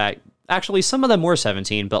love the fact, actually, some of them were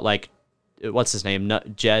 17, but like, what's his name,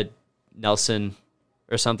 Jed Nelson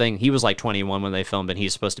or something. He was like 21 when they filmed, and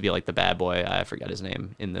he's supposed to be like the bad boy. I forgot his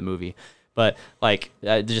name in the movie, But like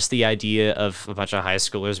just the idea of a bunch of high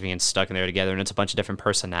schoolers being stuck in there together, and it's a bunch of different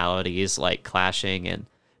personalities like clashing,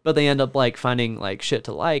 but they end up like finding like shit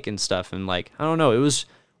to like and stuff, and like I don't know, it was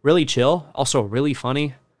really chill, also really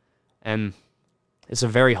funny, and it's a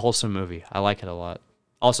very wholesome movie. I like it a lot.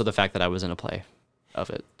 Also, the fact that I was in a play of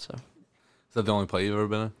it. So, Is that the only play you've ever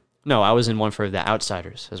been in? no, I was in one for The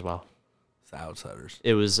Outsiders as well. The Outsiders.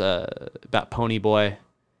 It was about Pony Boy,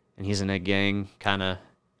 and he's in a gang kind of,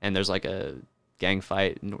 and there's like a gang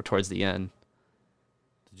fight towards the end.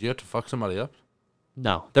 Did you have to fuck somebody up?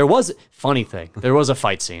 No, there was funny thing. There was a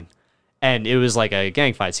fight scene, and it was like a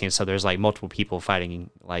gang fight scene. So there's like multiple people fighting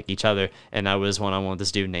like each other, and I was one on one with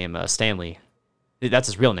this dude named Stanley. That's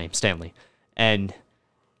his real name, Stanley, and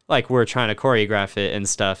like we're trying to choreograph it and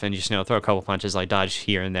stuff, and just throw a couple punches, like dodge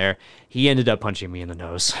here and there. He ended up punching me in the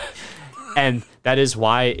nose, and that is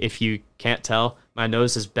why, if you can't tell, my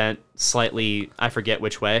nose is bent slightly. I forget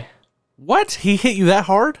which way. What? He hit you that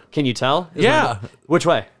hard? Can you tell? Yeah. Which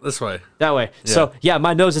way? This way. That way. Yeah. So, yeah,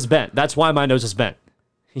 my nose is bent. That's why my nose is bent.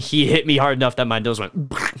 He hit me hard enough that my nose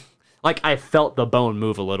went... Like, I felt the bone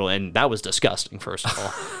move a little, and that was disgusting, first of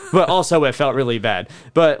all. But also, it felt really bad.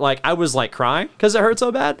 But, like, I was, like, crying because it hurt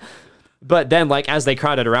so bad. But then, like, as they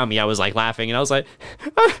crowded around me, I was, like, laughing, and I was like,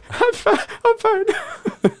 I'm fine.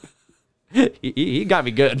 He got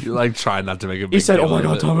me good. You like trying not to make a big He said, deal "Oh my out of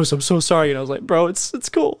God, it. Thomas, I'm so sorry." And I was like, "Bro, it's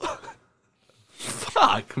cool."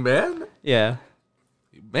 Fuck, man. Yeah.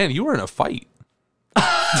 Man, you were in a fight.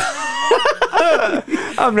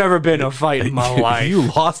 I've never been in a fight in my life. You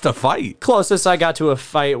lost a fight. Closest I got to a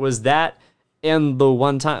fight was that, and the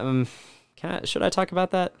one time. Should I talk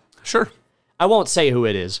about that? Sure. I won't say who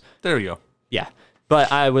it is. There you go. Yeah, but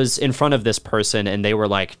I was in front of this person, and they were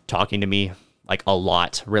like talking to me like a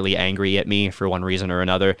lot, really angry at me for one reason or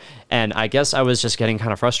another. And I guess I was just getting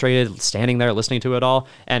kind of frustrated, standing there listening to it all.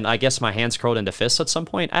 And I guess my hands curled into fists at some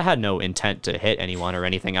point. I had no intent to hit anyone or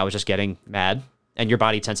anything. I was just getting mad, and your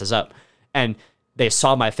body tenses up. And they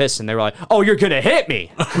saw my fists, and they were like, "Oh, you're gonna hit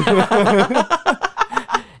me!"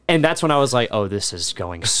 And that's when I was like, "Oh, this is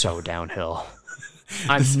going so downhill.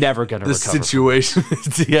 I'm never gonna The recover." situation is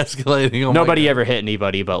de-escalating. Oh Nobody my God. ever hit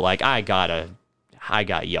anybody, but like I got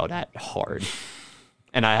yelled at hard,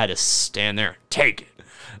 and I had to stand there and take it.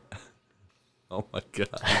 Oh my God.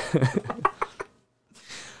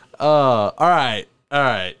 All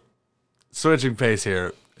right. Switching pace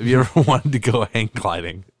here. Have you ever wanted to go hang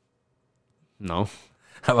gliding? No,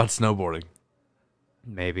 How about snowboarding?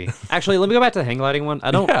 maybe. Actually, let me go back to the hang gliding one.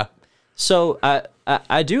 I don't. Yeah. So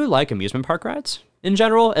I do like amusement park rides in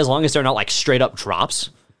general, as long as they're not like straight up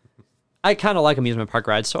drops. I kind of like amusement park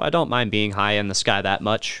rides, so I don't mind being high in the sky that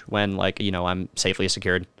much when, like, I'm safely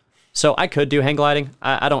secured. So I could do hang gliding.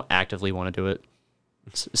 I don't actively want to do it.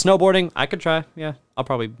 Snowboarding, I could try. Yeah, I'll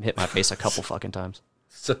probably hit my face a couple fucking times.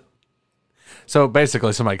 So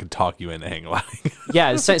basically, somebody could talk you into hang gliding.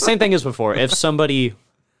 Yeah, same thing as before. If somebody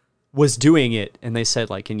was doing it and they said,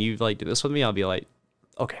 like, "Can you like do this with me?" I'll be like,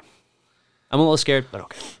 "Okay." I'm a little scared, but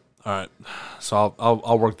okay. All right. So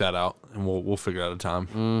I'll work that out, and we'll figure out a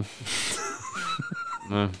time.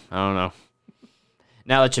 I don't know.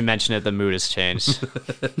 Now that you mention it, the mood has changed.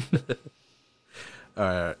 All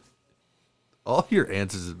right. All your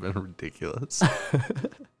answers have been ridiculous. All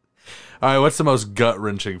right. What's the most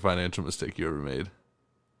gut-wrenching financial mistake you ever made?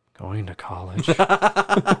 Going to college.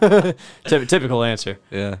 Typical answer.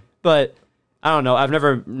 Yeah. But I don't know. I've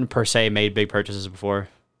never per se made big purchases before.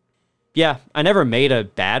 Yeah, I never made a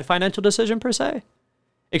bad financial decision per se.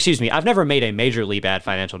 Excuse me. I've never made a majorly bad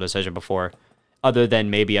financial decision before, other than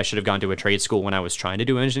maybe I should have gone to a trade school when I was trying to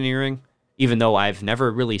do engineering, even though I've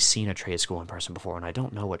never really seen a trade school in person before, and I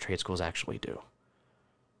don't know what trade schools actually do.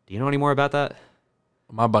 Do you know any more about that?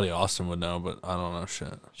 My buddy Austin would know, but I don't know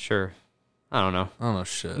shit. Sure. I don't know. I don't know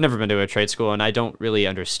shit. I've never been to a trade school, and I don't really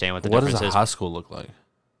understand what the What difference does a is. high school look like?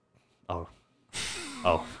 Oh.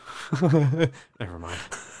 Never mind.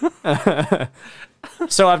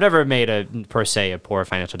 So I've never made per se a poor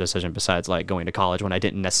financial decision besides like going to college when I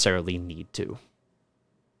didn't necessarily need to.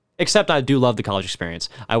 Except I do love the college experience.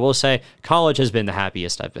 I will say college has been the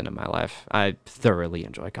happiest I've been in my life. I thoroughly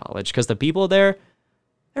enjoy college because the people there,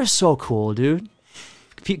 they're so cool, dude.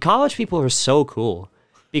 College people are so cool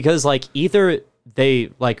because like either they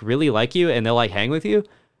like really like you and they'll like hang with you,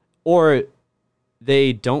 or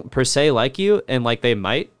they don't per se like you and like they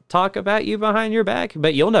might talk about you behind your back,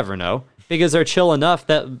 but you'll never know because they're chill enough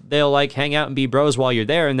that they'll like hang out and be bros while you're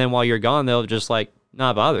there, and then while you're gone they'll just like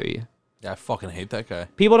not bother you. Yeah, I fucking hate that guy.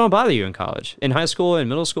 People don't bother you in college. In high school and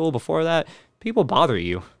middle school before that, people bother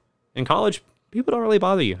you. In college, people don't really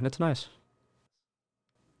bother you, and it's nice.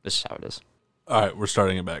 This is how it is. All right, we're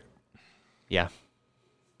starting it back. Yeah.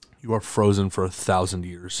 You are frozen for 1,000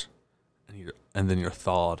 years, and then you're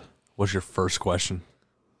thawed. What's your first question?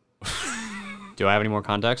 Do I have any more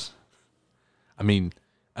context? I mean,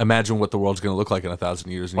 imagine what the world's going to look like in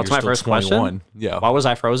 1,000 years. And What's you're my still first 21. question? Yeah. Why was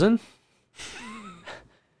I frozen?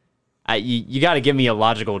 You got to give me a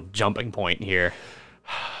logical jumping point here.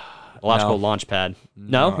 A logical launch pad.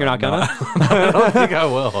 No, you're not gonna. I don't think I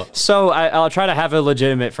will. So I'll try to have a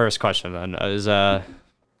legitimate first question then.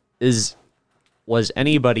 Was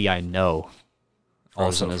anybody I know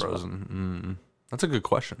frozen Also as frozen. well? That's a good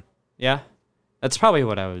question. Yeah, that's probably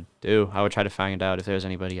what I would do. I would try to find out if there's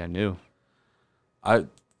anybody I knew. I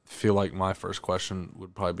feel like my first question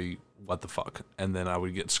would probably be, what the fuck? And then I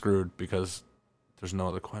would get screwed because there's no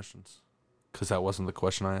other questions. Because that wasn't the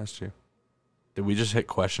question I asked you. Did we just hit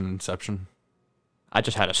question inception? I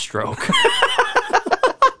just had a stroke.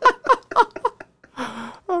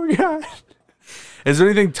 Oh, God. Is there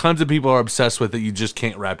anything tons of people are obsessed with that you just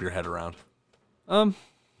can't wrap your head around?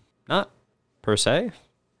 Not per se.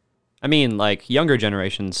 I mean, like, younger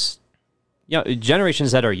generations,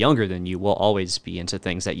 generations that are younger than you will always be into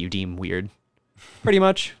things that you deem weird. Pretty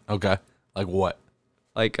much. Okay. Like what?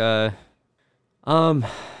 Like, I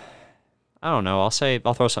don't know.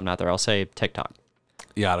 I'll throw something out there. I'll say TikTok.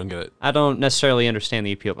 Yeah, I don't get it. I don't necessarily understand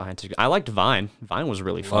the appeal behind TikTok. I liked Vine. Vine was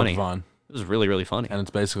really funny. Love Vine. It was really, really funny. And it's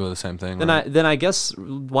basically the same thing. Then I guess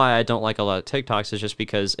why I don't like a lot of TikToks is just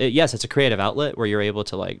because it's a creative outlet where you're able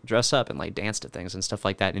to like dress up and like dance to things and stuff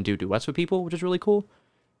like that and do duets with people, which is really cool.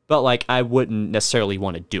 But like I wouldn't necessarily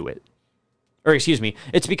want to do it. Or excuse me,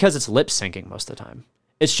 it's because it's lip syncing most of the time.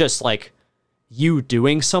 It's just like you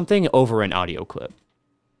doing something over an audio clip,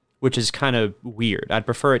 which is kind of weird. I'd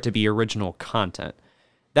prefer it to be original content.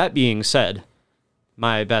 That being said,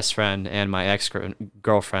 my best friend and my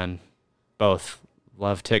ex-girlfriend both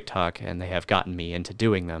love TikTok, and they have gotten me into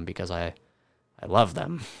doing them because I love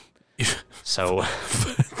them. So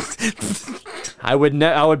I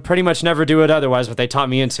would pretty much never do it otherwise, but they taught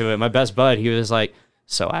me into it. My best bud, he was like,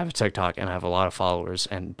 so I have a TikTok and I have a lot of followers,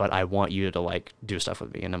 but I want you to like do stuff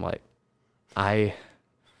with me. And I'm like, I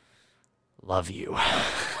love you.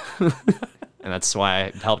 And that's why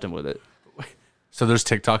I helped him with it. So there's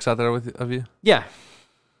TikToks out there of you? Yeah.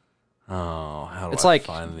 Oh, how do It's I like,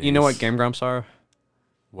 find these? you know what Game Grumps are?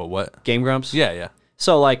 What? Game Grumps? Yeah, yeah.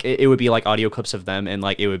 So like it would be like audio clips of them, and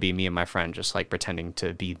like it would be me and my friend just like pretending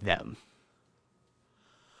to be them.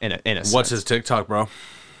 In a sense. What's his TikTok, bro?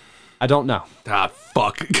 I don't know. Ah,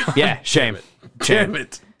 fuck. Yeah, shame. Damn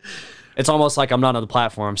it. It's almost like I'm not on the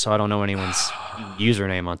platform, so I don't know anyone's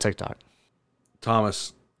username on TikTok.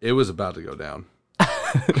 Thomas, it was about to go down.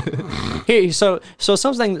 Hey, so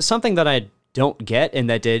something that I don't get and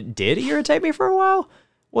that did irritate me for a while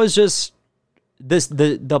was just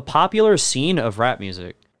the popular scene of rap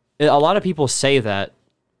music. A lot of people say that,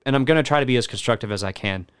 and I'm gonna try to be as constructive as I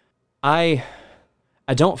can. I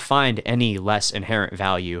don't find any less inherent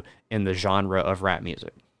value in the genre of rap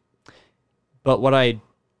music. But what I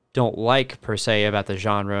don't like per se about the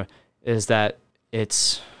genre is that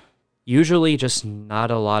it's usually just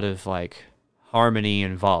not a lot of like harmony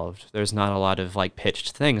involved. There's not a lot of like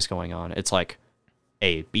pitched things going on. It's like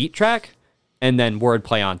a beat track and then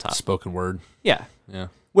wordplay on top. Spoken word. Yeah. Yeah.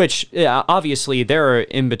 Which obviously there are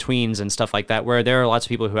in-betweens and stuff like that where there are lots of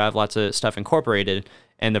people who have lots of stuff incorporated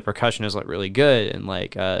and the percussion is like really good and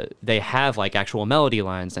like they have like actual melody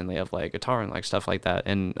lines and they have like guitar and like stuff like that.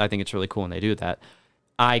 And I think it's really cool when they do that.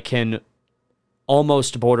 I can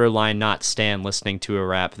almost borderline not stand listening to a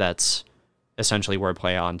rap that's essentially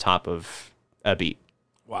wordplay on top of a beat.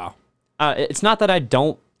 Wow. It's not that I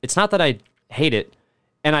hate it,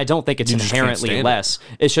 and I don't think it's inherently less.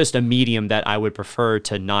 It's just a medium that I would prefer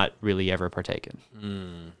to not really ever partake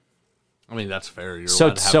in. I mean, that's fair. You're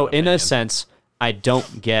So in a sense, I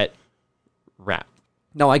don't get rap.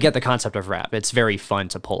 No, I get the concept of rap. It's very fun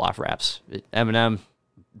to pull off raps. Eminem,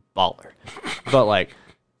 baller. But like,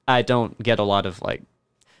 I don't get a lot of like.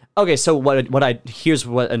 Okay, so here's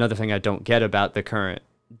another thing I don't get about the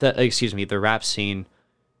rap scene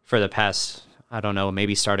for the past, I don't know,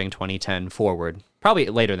 maybe starting 2010 forward, probably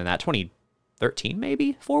later than that, 2013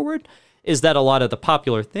 maybe forward, is that a lot of the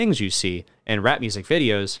popular things you see in rap music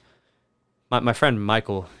videos, my friend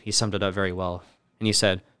Michael, he summed it up very well, and he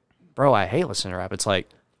said, bro, I hate listening to rap. It's like,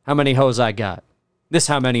 how many hoes I got? This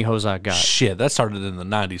how many hoes I got. Shit, that started in the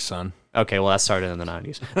 90s, son. Okay, well, that started in the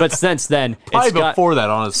 90s. But since then... before that,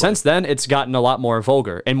 honestly. Since then, it's gotten a lot more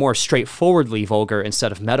vulgar and more straightforwardly vulgar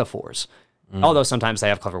instead of metaphors. Although sometimes they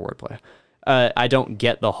have clever wordplay. I don't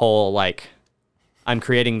get the whole, like, I'm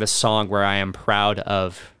creating this song where I am proud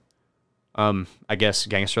of, I guess,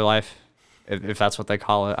 gangster life, if that's what they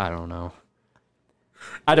call it. I don't know.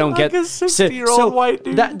 I don't like get a 60-year-old white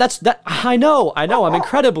dude. That's I know. I'm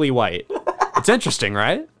incredibly white. It's interesting,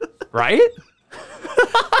 right? Right?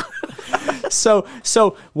 So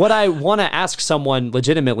what I want to ask someone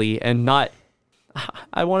legitimately, and not,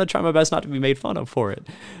 I want to try my best not to be made fun of for it,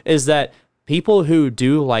 is that people who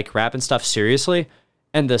do like rap and stuff seriously,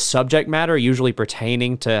 and the subject matter usually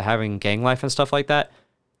pertaining to having gang life and stuff like that,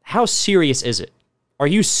 how serious is it? Are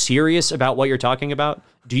you serious about what you're talking about?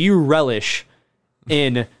 Do you relish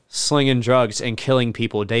in slinging drugs and killing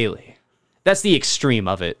people daily? That's the extreme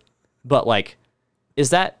of it. But like,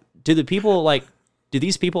 do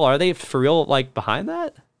these people, are they for real, like, behind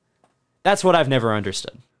that? That's what I've never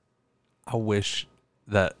understood. I wish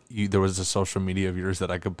that there was a social media of yours that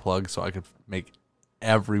I could plug so I could make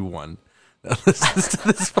everyone that listens to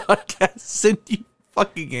this podcast send you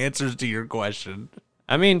fucking answers to your question.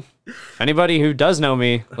 I mean, if anybody who does know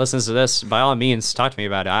me listens to this, by all means, talk to me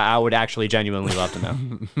about it. I would actually genuinely love to know.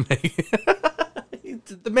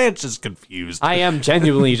 The man's just confused. I am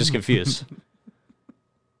genuinely just confused.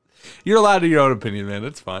 You're allowed to your own opinion, man.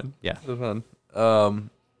 It's fine. Yeah. It's fun.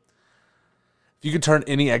 If you could turn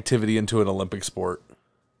any activity into an Olympic sport,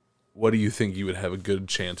 what do you think you would have a good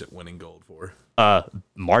chance at winning gold for?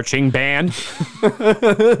 Marching band. Think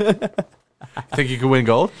you could win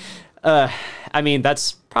gold? I mean,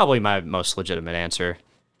 that's probably my most legitimate answer.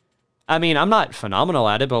 I mean, I'm not phenomenal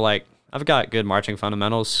at it, but like, I've got good marching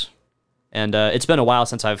fundamentals. And it's been a while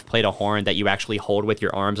since I've played a horn that you actually hold with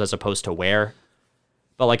your arms as opposed to wear.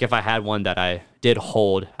 But like, if I had one that I did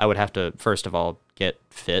hold, I would have to, first of all, get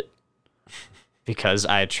fit. Because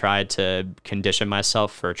I tried to condition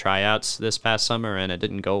myself for tryouts this past summer, and it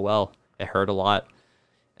didn't go well. It hurt a lot.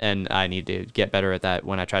 And I need to get better at that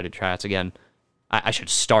when I try to tryouts again. I should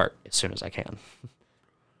start as soon as I can.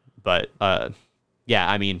 But,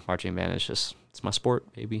 yeah, I mean, marching band is just, it's my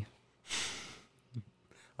sport, baby.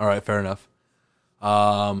 All right, fair enough.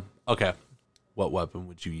 Okay. What weapon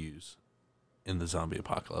would you use in the zombie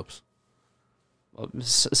apocalypse? Well,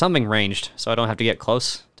 something ranged, so I don't have to get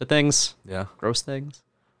close to things. Yeah. Gross things.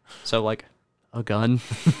 So, like, a gun.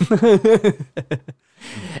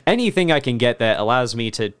 Anything I can get that allows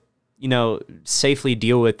me to, safely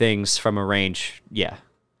deal with things from a range, yeah.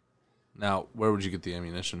 Now, where would you get the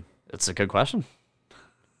ammunition? That's a good question.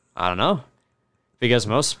 I don't know. Because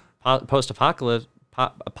most post-apocalypses,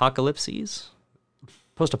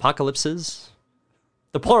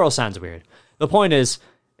 the plural sounds weird. The point is,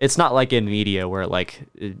 it's not like in media where like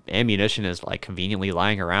ammunition is like conveniently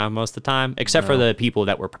lying around most of the time, except for the people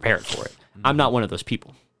that were prepared for it. I'm not one of those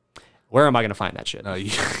people. Where am I going to find that shit? No,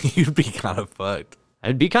 you'd be kind of fucked.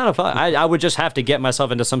 It'd be kind of fun. I would just have to get myself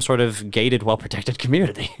into some sort of gated, well-protected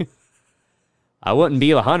community. I wouldn't be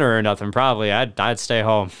a hunter or nothing, probably. I'd stay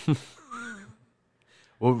home.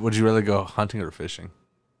 Would you rather go hunting or fishing?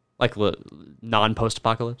 Like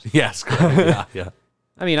non-post-apocalypse? Yes, correct. Yeah.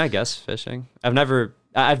 I mean, I guess fishing.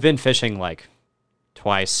 I've been fishing like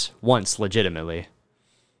once legitimately,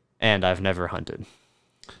 and I've never hunted.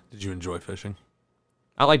 Did you enjoy fishing?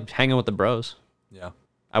 I like hanging with the bros. Yeah.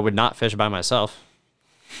 I would not fish by myself.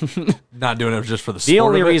 Not doing it just for the sport. The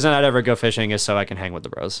only of it? reason I'd ever go fishing is so I can hang with the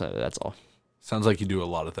bros. So that's all. Sounds like you do a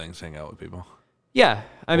lot of things, hang out with people. Yeah,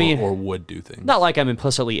 I mean, or would do things. Not like I'm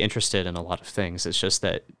implicitly interested in a lot of things. It's just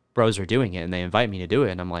that bros are doing it and they invite me to do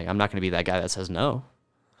it, and I'm like, I'm not going to be that guy that says no.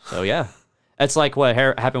 So yeah, it's like what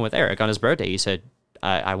happened with Eric on his birthday. He said,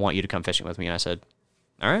 I want you to come fishing with me," and I said,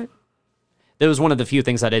 "All right." That was one of the few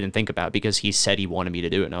things I didn't think about because he said he wanted me to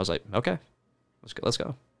do it, and I was like, "Okay, let's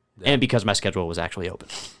go." Yeah. And because my schedule was actually open.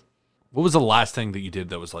 What was the last thing that you did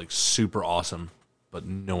that was like super awesome, but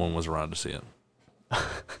no one was around to see it?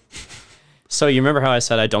 So you remember how I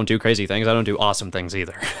said I don't do crazy things? I don't do awesome things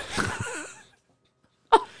either.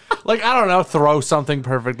 Like, I don't know, throw something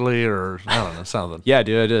perfectly or, I don't know, something. Yeah,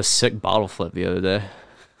 dude, I did a sick bottle flip the other day.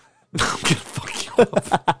 I'm going to fuck you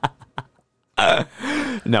up.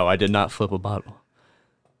 No, I did not flip a bottle.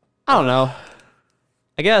 I don't know.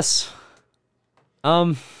 I guess.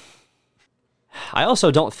 I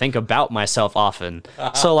also don't think about myself often.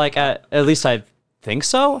 So, like, at least I think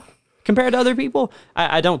so compared to other people.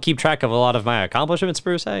 I don't keep track of a lot of my accomplishments,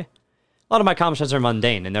 per se. A lot of my accomplishments are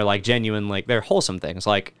mundane, and they're, like, genuine, like, they're wholesome things.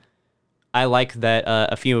 Like, I like that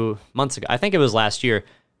a few months ago, I think it was last year,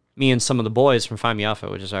 me and some of the boys from Phi Mi Alpha,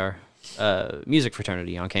 which is our music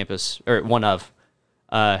fraternity on campus, or one of,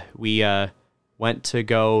 we went to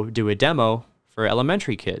go do a demo for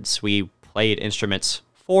elementary kids. We played instruments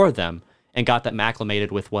for them and got them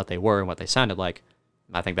acclimated with what they were and what they sounded like.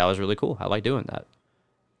 I think that was really cool. I like doing that.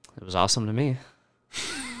 It was awesome to me.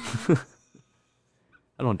 I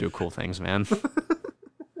don't do cool things, man.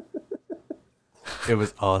 It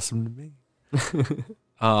was awesome to me.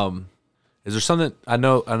 Is there something I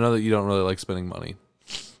know that you don't really like spending money,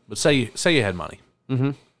 but say you had money.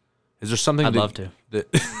 Mm-hmm. Is there something I'd love to?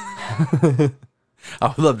 I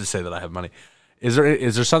would love to say that I have money. Is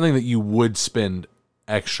there something that you would spend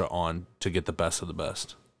extra on to get the best of the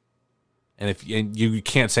best? And you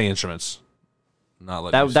can't say instruments, not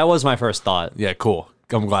like that was my first thought. Yeah, cool.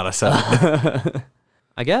 I'm glad I said it.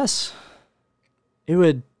 I guess it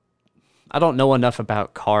would. I don't know enough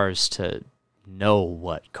about cars to know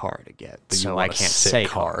what car to get, so I can't say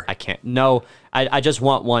car. I can't. No, I just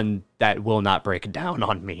want one that will not break down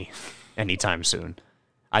on me anytime soon.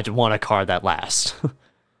 I just want a car that lasts.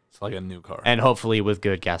 It's like a new car, and hopefully with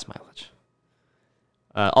good gas mileage.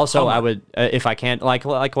 Also, I would, if I can, like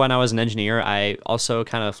when I was an engineer, I also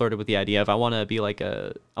kind of flirted with the idea of I want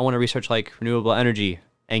to research like renewable energy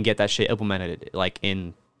and get that shit implemented like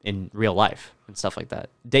in real life and stuff like that,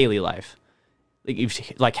 daily life,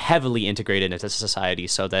 like heavily integrated into society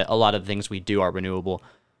so that a lot of the things we do are renewable.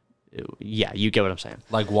 Yeah, you get what I'm saying.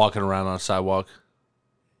 Like walking around on a sidewalk.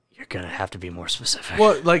 You're gonna have to be more specific.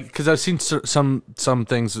 Well, like because I've seen some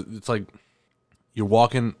things. It's like you're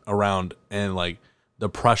walking around and like. The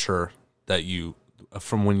pressure that you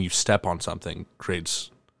from when you step on something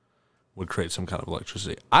would create some kind of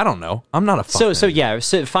electricity. I don't know. I'm not a fucking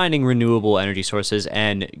So finding renewable energy sources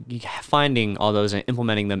and finding all those and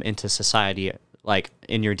implementing them into society, like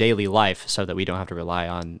in your daily life, so that we don't have to rely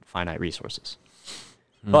on finite resources.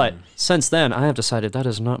 But since then, I have decided that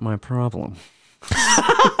is not my problem.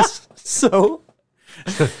 so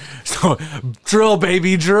drill,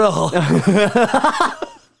 baby, drill.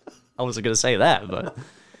 I wasn't going to say that, but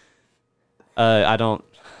I don't.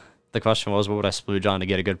 The question was, what would I splooge on to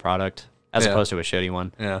get a good product as opposed to a shitty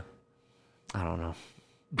one? Yeah. I don't know.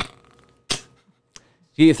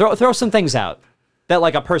 You throw some things out that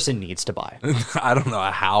like a person needs to buy. I don't know, a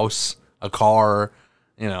house, a car,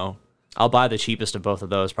 you know. I'll buy the cheapest of both of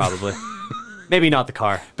those probably. Maybe not the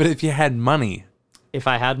car. But if you had money. If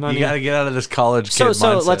I had money. You got to get out of this college kid mindset.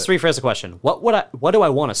 So let's rephrase the question. What do I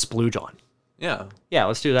want to splooge on? Yeah. Yeah,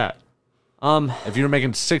 let's do that. If you're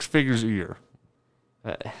making 6 figures a year.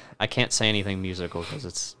 I can't say anything musical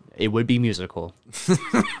because it would be musical.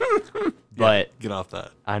 But get off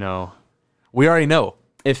that. I know. We already know.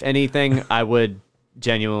 If anything, I would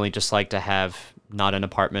genuinely just like to have not an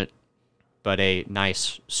apartment, but a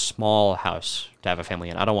nice small house to have a family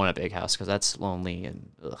in. I don't want a big house because that's lonely and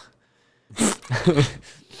ugh.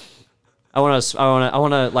 I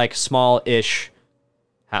want a like small-ish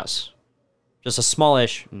house. Just a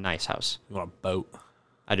smallish, nice house. You want a boat?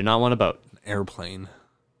 I do not want a boat. An airplane?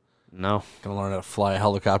 No. Gonna learn how to fly a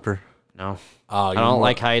helicopter? No. I don't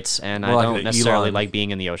like heights, and I don't necessarily like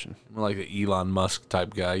being in the ocean. More like the Elon Musk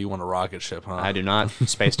type guy. You want a rocket ship, huh? I do not.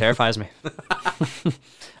 Space terrifies me. If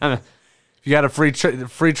you got a free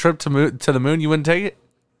trip to the moon, you wouldn't take it?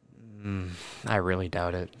 I really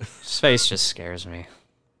doubt it. Space just scares me.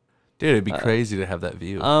 Dude, it'd be crazy to have that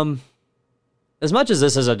view. As much as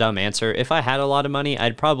this is a dumb answer, if I had a lot of money,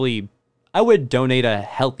 I would donate a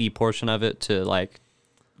healthy portion of it to like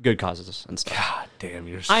good causes and stuff. God damn,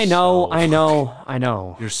 I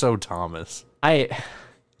know. You're so Thomas. I'm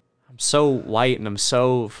so white and I'm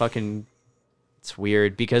so fucking. It's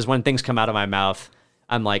weird because when things come out of my mouth,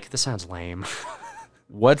 I'm like, this sounds lame.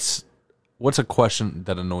 What's a question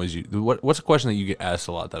that annoys you? What's a question that you get asked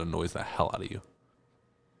a lot that annoys the hell out of you?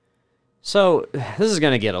 So this is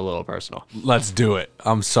gonna get a little personal. Let's do it.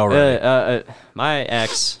 I'm sorry. My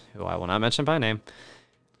ex, who I will not mention by name,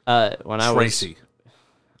 when I was Tracy.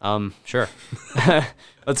 Sure.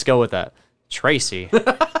 Let's go with that. Tracy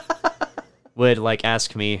would like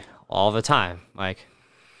ask me all the time, like,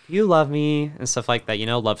 "You love me?" and stuff like that. You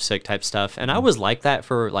know, lovesick type stuff. And I was like that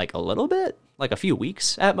for like a little bit, like a few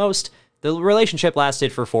weeks at most. The relationship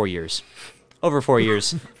lasted for 4 years. Over 4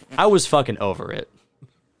 years, I was fucking over it.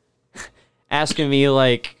 Asking me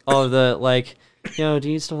like all the like, you know,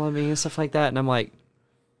 do you still love me and stuff like that, and I'm like,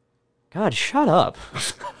 God, shut up.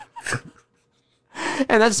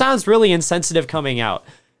 And that sounds really insensitive coming out,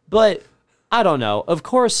 but I don't know. Of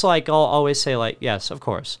course, like I'll always say like, yes, of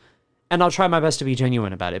course, and I'll try my best to be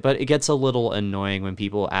genuine about it. But it gets a little annoying when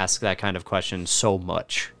people ask that kind of question so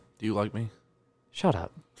much. Do you like me? Shut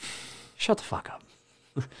up. Shut the fuck up.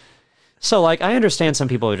 So, like, I understand some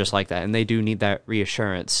people are just like that, and they do need that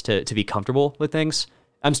reassurance to be comfortable with things.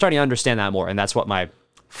 I'm starting to understand that more, and that's what my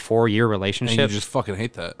 4-year relationship... And you just fucking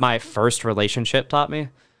hate that. My first relationship taught me.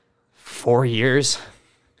 4 years.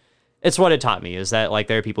 It's what it taught me, is that, like,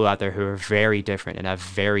 there are people out there who are very different and have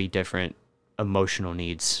very different emotional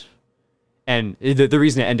needs. And the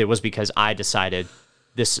reason it ended was because I decided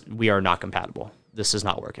we are not compatible. this is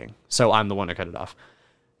not working. So I'm the one to cut it off.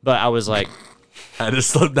 But I was like, I just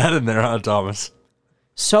slipped that in there, huh, Thomas?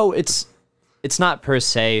 so it's not per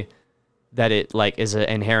se that it like is an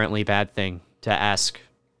inherently bad thing to ask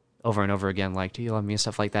over and over again, like, do you love me and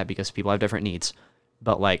stuff like that, because people have different needs.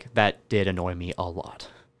 But like that did annoy me a lot.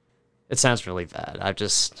 It sounds really bad.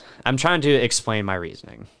 I'm trying to explain my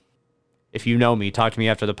reasoning. If you know me, talk to me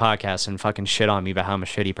after the podcast and fucking shit on me about how I'm a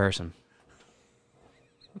shitty person.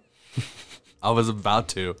 I was about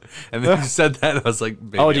to. And then you said that, and I was like,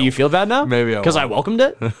 maybe Oh, do you feel bad now? Maybe I because I won't. welcomed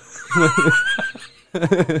it?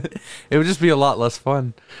 It would just be a lot less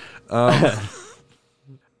fun.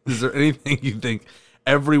 Is there anything you think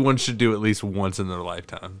everyone should do at least once in their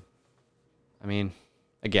lifetime? I mean,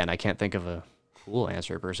 again, I can't think of a cool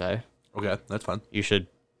answer per se. Okay, that's fine. You should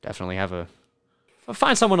definitely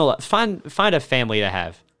find someone to find a family to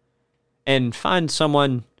have, and find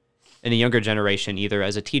someone in a younger generation, either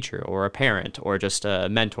as a teacher or a parent or just a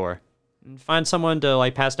mentor, and find someone to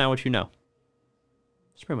like pass down what you know.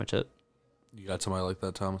 That's pretty much it. You got somebody like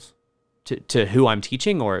that, Thomas? To who I'm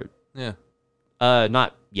teaching, or Yeah.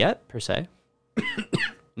 not yet per se.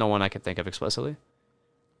 No one I could think of explicitly.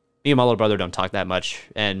 Me and my little brother don't talk that much,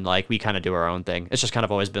 and like we kind of do our own thing. It's just kind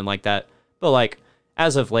of always been like that. But like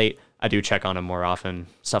as of late, I do check on him more often,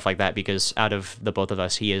 stuff like that, because out of the both of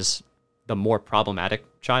us, he is the more problematic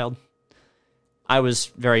child. I was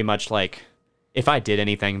very much like, if I did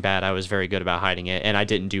anything bad, I was very good about hiding it, and I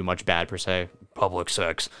didn't do much bad per se. Public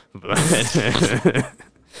sex.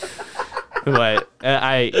 But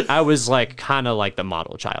I was like kind of like the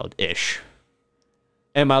model child-ish.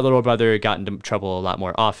 And my little brother got into trouble a lot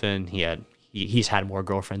more often. He's had more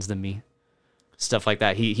girlfriends than me. Stuff like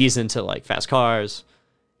that. He's into like fast cars.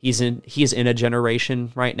 He's in a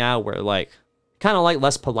generation right now where like kind of like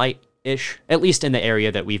less polite-ish, at least in the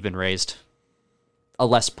area that we've been raised. A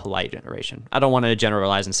less polite generation. I don't want to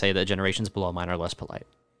generalize and say that generations below mine are less polite.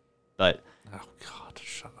 But Oh, God,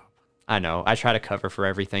 shut up. I know. I try to cover for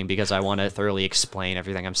everything because I want to thoroughly explain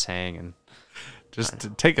everything I'm saying. And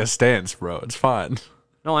Just take a stance, bro. It's fine.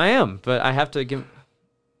 no, I am, but I have to give...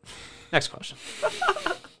 Next question.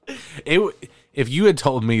 If you had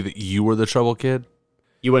told me that you were the trouble kid,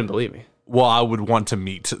 You wouldn't believe me. well, I would want to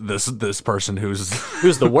meet this person who's...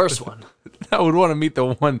 Who's the worst one? I would want to meet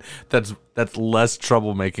the one that's less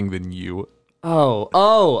troublemaking than you.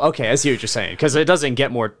 Oh, okay. I see what you're saying. Because it doesn't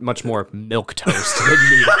get much more milquetoast than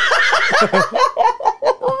me.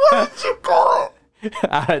 What did you call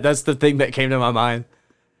it? That's the thing that came to my mind.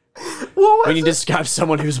 When you describe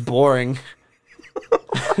someone who's boring.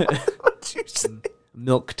 What'd you say?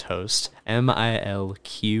 Milquetoast.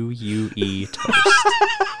 MILQUE toast.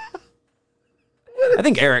 I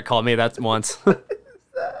think Eric called me that once.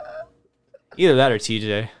 Either that or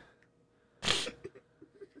TJ.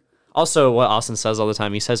 Also, what Austin says all the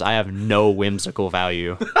time, he says, I have no whimsical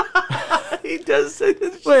value. He does say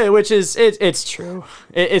this. Which is, it's true.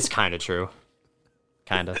 It's kind of true.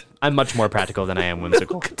 Kind of. I'm much more practical than I am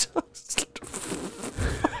whimsical.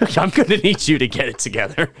 I'm going to need you to get it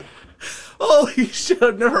together. Holy shit,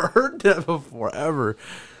 I've never heard that before, ever.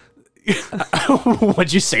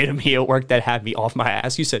 What'd you say to me at work that had me off my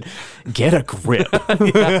ass? You said, get a grip.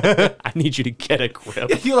 I need you to get a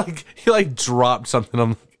grip. He dropped something. I'm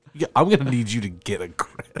like, yeah, I'm going to need you to get a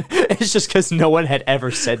grip. It's just because no one had ever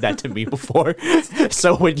said that to me before.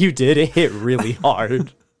 So when you did, it hit really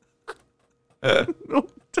hard.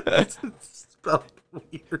 It's spelled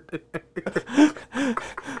weird.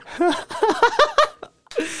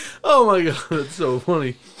 Oh my god, that's so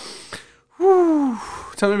funny. Whew.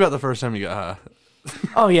 Tell me about the first time you got high.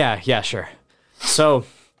 Oh yeah, sure. So,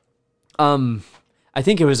 I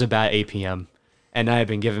think it was about 8 p.m. and I had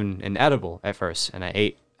been given an edible at first, and I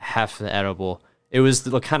ate half the edible. It was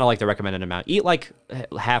kind of like the recommended amount. Eat like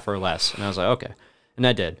half or less, and I was like, okay, and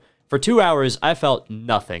I did. For 2 hours, I felt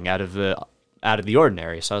nothing out of the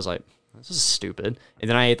ordinary. So I was like, this is stupid, and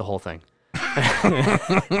then I ate the whole thing,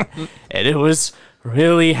 and it was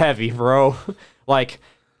really heavy, bro. Like,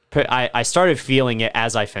 I started feeling it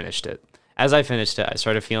as I finished it. As I finished it, I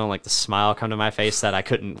started feeling like the smile come to my face that I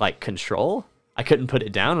couldn't like control. I couldn't put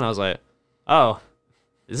it down, and I was like, oh,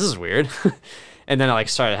 this is weird. And then I like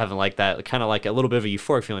started having like that kind of like a little bit of a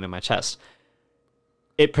euphoric feeling in my chest.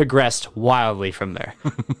 It progressed wildly from there.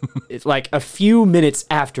 It's like a few minutes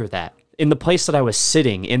after that, in the place that I was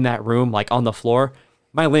sitting in that room, like on the floor,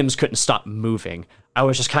 my limbs couldn't stop moving. I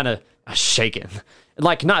was just kind of shaking.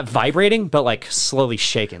 Like not vibrating, but like slowly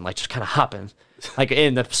shaking, like just kind of hopping. like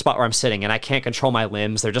in the spot where I'm sitting, and I can't control my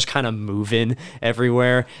limbs. They're just kind of moving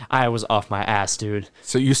everywhere. I was off my ass, dude.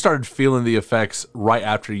 So you started feeling the effects right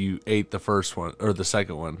after you ate the first one or the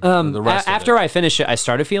second one? Or the rest After I finished it, I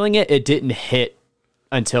started feeling it. It didn't hit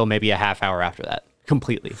until maybe a half hour after that,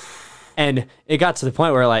 completely. And it got to the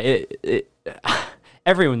point where like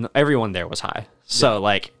everyone there was high. So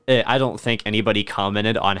like I don't think anybody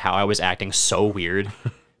commented on how I was acting so weird,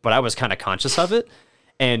 but I was kind of conscious of it.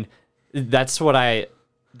 And that's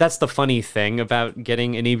the funny thing about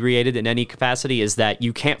getting inebriated in any capacity is that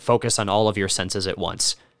you can't focus on all of your senses at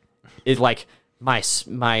once. It like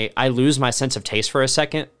I lose my sense of taste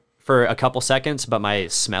for a couple seconds, but my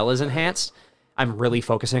smell is enhanced. I'm really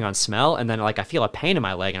focusing on smell, and then like I feel a pain in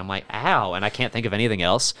my leg, and I'm like, ow, and I can't think of anything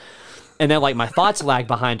else. And then like my thoughts lag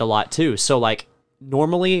behind a lot too. So like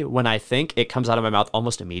normally when I think, it comes out of my mouth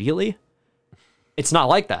almost immediately. It's not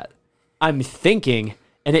like that. I'm thinking,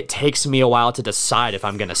 and it takes me a while to decide if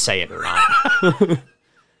I'm gonna say it or not.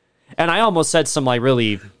 And I almost said some like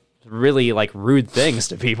really like rude things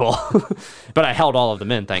to people, but I held all of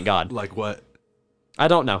them in, thank God. Like what? I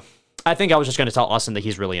don't know. I think I was just going to tell Austin that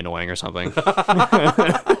he's really annoying or something.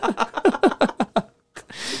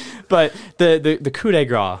 But the coup de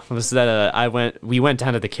grace was that we went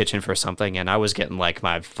down to the kitchen for something, and I was getting like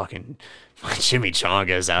my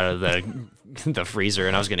chimichangas out of the freezer,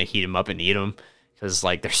 and I was going to heat them up and eat them because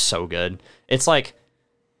like they're so good. It's like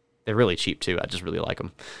they're really cheap too. I just really like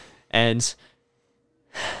them. And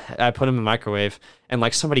I put them in the microwave, and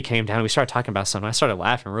like somebody came down and we started talking about something. I started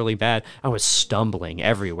laughing really bad. I was stumbling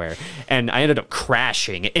everywhere, and I ended up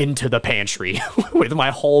crashing into the pantry with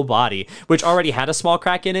my whole body, which already had a small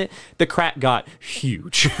crack in it. The crack got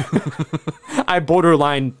huge. I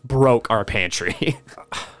borderline broke our pantry.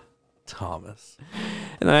 Thomas.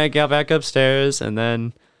 And then I got back upstairs, and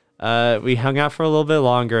then we hung out for a little bit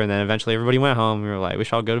longer, and then eventually everybody went home. We were like, we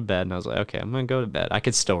should all go to bed. And I was like, okay, I'm going to go to bed. I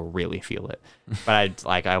could still really feel it. But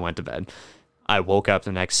I went to bed. I woke up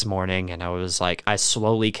the next morning, and I was like, I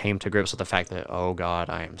slowly came to grips with the fact that, oh God,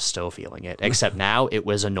 I am still feeling it. Except now it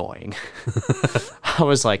was annoying. I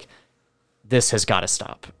was like, this has got to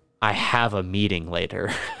stop. I have a meeting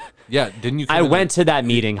later. Yeah, didn't you? I went to that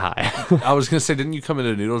meeting high. I was going to say, didn't you come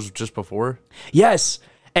into Noodles just before? Yes.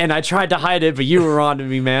 And I tried to hide it, but you were on to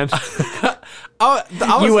me, man.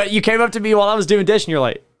 You came up to me while I was doing dish, and you're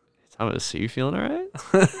like, Thomas, are you feeling all right?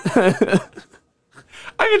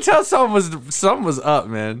 I could tell something was up,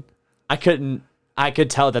 man. I could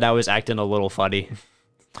tell that I was acting a little funny.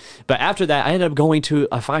 But after that, I ended up going to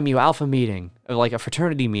a Phi Mu Alpha meeting, like a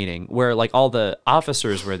fraternity meeting, where like all the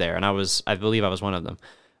officers were there, and I believe I was one of them.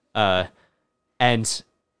 And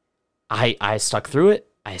I stuck through it.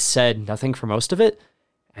 I said nothing for most of it.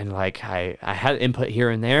 And like I had input here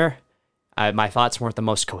and there. My thoughts weren't the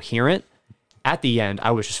most coherent. At the end,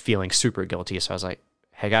 I was just feeling super guilty. So I was like,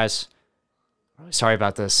 hey guys, really sorry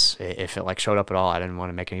about this. If it like showed up at all, I didn't want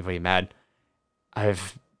to make anybody mad.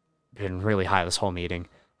 I've been really high this whole meeting.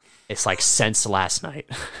 It's like since last night.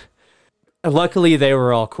 Luckily, they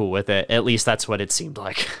were all cool with it. At least that's what it seemed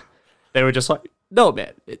like. They were just like, no,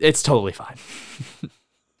 man, it's totally fine.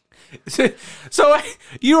 So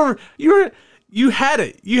you had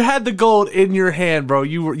it. You had the gold in your hand, bro.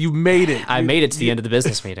 You made it. I made it to the end of the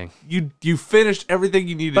business meeting. You finished everything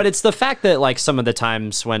you needed. But it's the fact that like some of the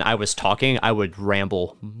times when I was talking, I would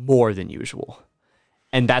ramble more than usual.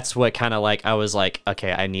 And that's what kind of like I was like,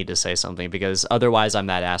 okay, I need to say something because otherwise I'm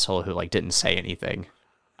that asshole who like didn't say anything.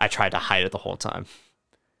 I tried to hide it the whole time.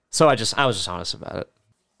 So I was just honest about it.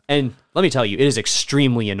 And let me tell you, it is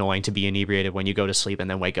extremely annoying to be inebriated when you go to sleep and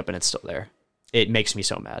then wake up and it's still there. It makes me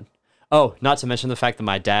so mad. Oh, not to mention the fact that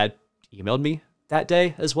my dad emailed me that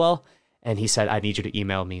day as well. And he said, I need you to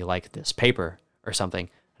email me like this paper or something.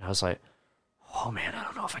 And I was like, oh man, I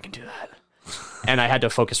don't know if I can do that. And I had to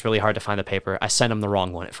focus really hard to find the paper. I sent him the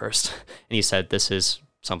wrong one at first. And he said, this is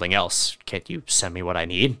something else. Can't you send me what I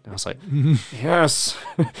need? And I was like, yes.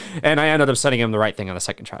 And I ended up sending him the right thing on the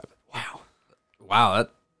second try. Wow,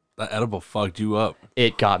 that edible fucked you up.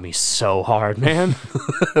 It got me so hard, man.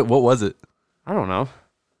 What was it? I don't know.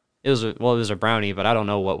 It was a brownie, but I don't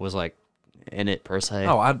know what was like in it per se.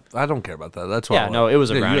 Oh, I don't care about that. That's why. Yeah, no, it was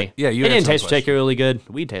a brownie. You it didn't taste particularly good.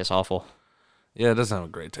 Weed tastes awful. Yeah, it doesn't have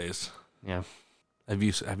a great taste. Yeah. Have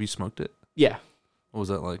you smoked it? Yeah. What was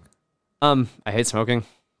that like? I hate smoking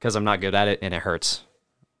because I'm not good at it and it hurts.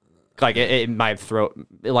 Like my throat,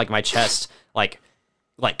 like my chest, like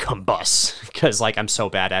combusts because like I'm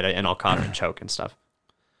so bad at it and I'll cough and choke and stuff.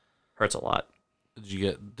 Hurts a lot.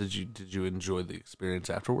 Did you enjoy the experience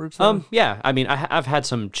afterwards? Though? Yeah. I mean, I've had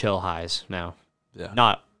some chill highs now. Yeah.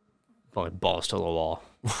 Not like balls to the wall.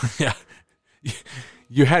 Yeah.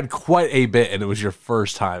 You had quite a bit, and it was your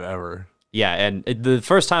first time ever. Yeah, and the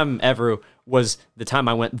first time ever was the time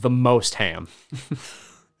I went the most ham.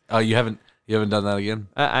 Oh, you haven't done that again?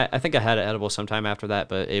 I think I had an edible sometime after that,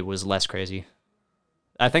 but it was less crazy.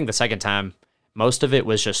 I think the second time, most of it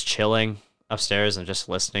was just chilling upstairs and just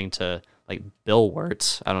listening to like Bill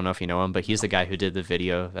Wirtz. I don't know if you know him, but he's the guy who did the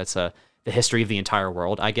video. That's the history of the entire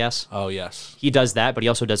world, I guess. Oh, yes. He does that, but he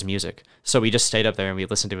also does music. So we just stayed up there and we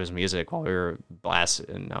listened to his music while we were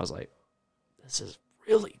blasting, and I was like, this is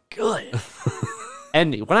really good.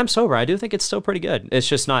 And when I'm sober, I do think it's still pretty good. It's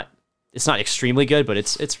just not extremely good, but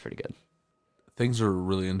it's pretty good. Things are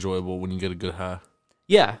really enjoyable when you get a good high.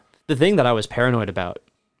 Yeah. The thing that I was paranoid about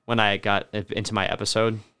when I got into my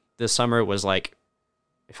episode this summer was like,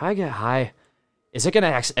 if I get high, is it going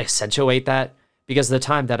to accentuate that? Because the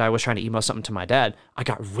time that I was trying to email something to my dad, I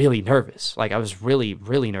got really nervous. Like, I was really,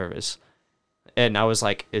 really nervous. And I was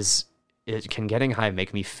like, can getting high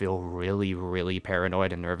make me feel really, really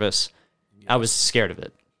paranoid and nervous? Yes. I was scared of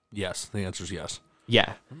it. Yes. The answer is yes.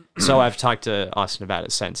 Yeah. So I've talked to Austin about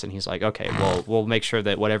it since, and he's like, okay, well, we'll make sure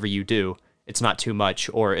that whatever you do, it's not too much,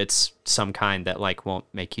 or it's some kind that like won't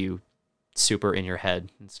make you super in your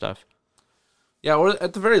head and stuff. Yeah, or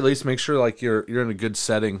at the very least, make sure like you're in a good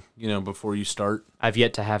setting, before you start. I've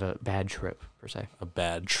yet to have a bad trip, per se. A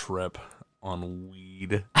bad trip on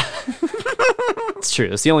weed. It's true.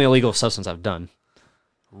 It's the only illegal substance I've done.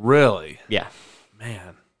 Really? Yeah.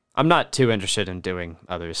 Man. I'm not too interested in doing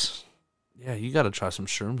others. Yeah, you got to try some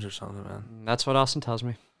shrooms or something, man. That's what Austin tells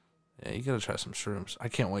me. Yeah, you got to try some shrooms. I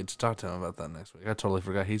can't wait to talk to him about that next week. I totally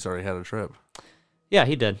forgot he's already had a trip. Yeah,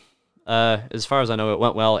 he did. As far as I know, it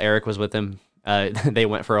went well. Eric was with him. They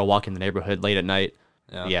went for a walk in the neighborhood late at night.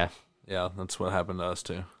 Yeah. Yeah, that's what happened to us,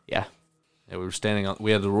 too. Yeah. Yeah, we were standing on...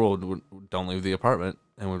 We had the rule, don't leave the apartment,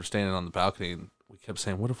 and we were standing on the balcony, and we kept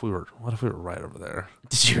saying, what if we were right over there?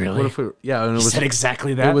 Did you really? What if we were... Yeah, and you said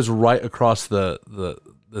exactly that? It was right across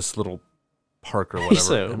this little park or whatever.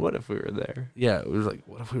 So, what if we were there? Yeah, it was like,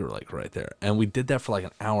 what if we were like right there? And we did that for like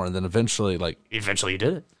an hour, and then eventually you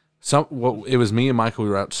did it. It was me and Michael.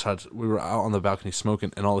 We were outside. We were out on the balcony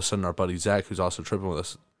smoking, and all of a sudden, our buddy Zach, who's also tripping with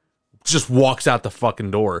us, just walks out the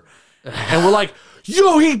fucking door, and we're like,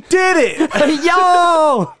 "Yo, he did it!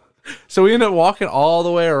 Yo!" So we end up walking all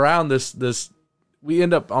the way around this. We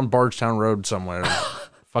end up on Bardstown Road somewhere,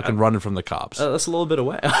 fucking running from the cops. That's a little bit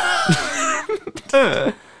away.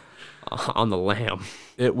 On the lam.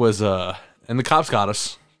 It was and the cops got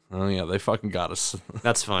us. Oh yeah, they fucking got us.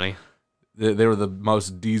 That's funny. They were the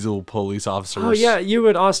most diesel police officers. Oh yeah, you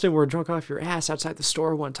and Austin were drunk off your ass outside the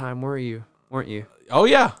store one time, weren't you? Oh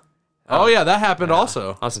yeah. Oh yeah, that happened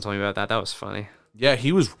also. Austin told me about that. That was funny. Yeah,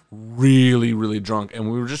 he was really, really drunk,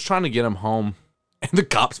 and we were just trying to get him home, and the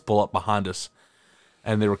cops pull up behind us,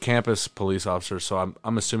 and they were campus police officers. So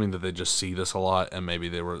I'm assuming that they just see this a lot, and maybe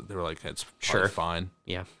they were like, it's probably fine.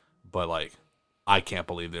 Yeah, but like, I can't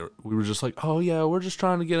believe we were just like, oh yeah, we're just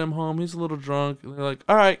trying to get him home. He's a little drunk. And they're like,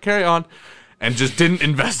 all right, carry on, and just didn't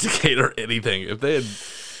investigate or anything. If they had,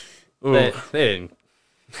 they didn't.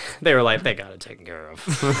 They were like, they got it taken care of.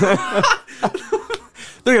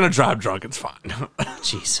 They're gonna drive drunk. It's fine.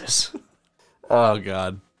 Jesus. Oh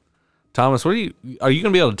God, Thomas, are you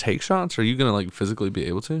gonna be able to take shots? Or are you gonna like physically be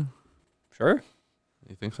able to? Sure.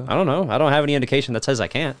 You think so? I don't know. I don't have any indication that says I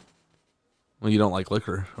can't. Well, you don't like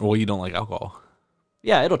liquor, or you don't like alcohol.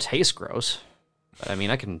 Yeah, it'll taste gross, but I mean,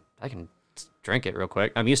 I can drink it real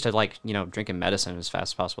quick. I'm used to drinking medicine as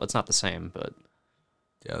fast as possible. It's not the same, but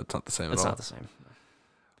yeah, it's not the same. It's not the same.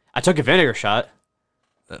 I took a vinegar shot.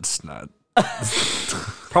 That's not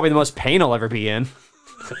probably the most pain I'll ever be in.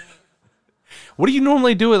 What do you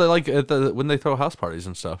normally do with it, when they throw house parties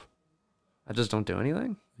and stuff? I just don't do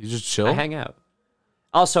anything. You just chill? I hang out.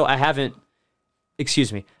 Also, I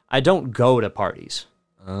don't go to parties.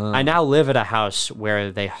 I now live at a house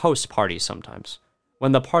where they host parties sometimes.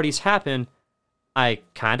 When the parties happen, I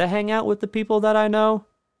kind of hang out with the people that I know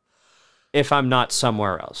if I'm not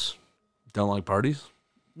somewhere else. Don't like parties?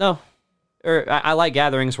 No. Or I like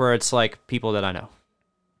gatherings where it's like people that I know.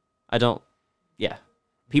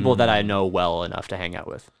 People that I know well enough to hang out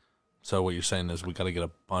with. So what you're saying is we got to get a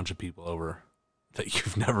bunch of people over that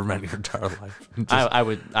you've never met in your entire life.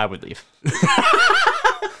 I would leave.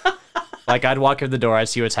 Like, I'd walk in the door, I'd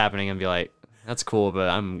see what's happening, and be like, that's cool, but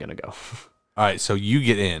I'm going to go. All right, so you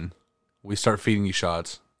get in. We start feeding you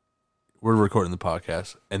shots. We're recording the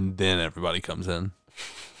podcast, and then everybody comes in.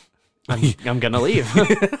 I'm going to leave.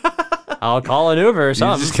 I'll call an Uber or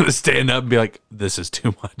something. You're just going to stand up and be like, this is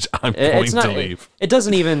too much. I'm going to leave. It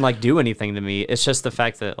doesn't even, do anything to me. It's just the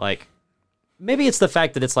fact that, maybe it's the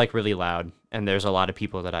fact that it's, really loud, and there's a lot of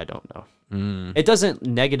people that I don't know. It doesn't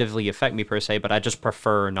negatively affect me per se, but I just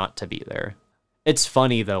prefer not to be there. It's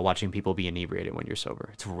funny, though, watching people be inebriated when you're sober.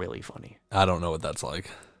 It's really funny. I don't know what that's like.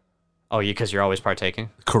 Oh, because you're always partaking?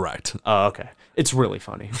 Correct. Oh, okay. It's really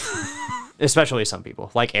funny. Especially some people.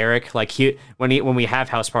 Like Eric, like when we have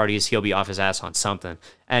house parties, he'll be off his ass on something.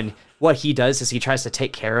 And what he does is he tries to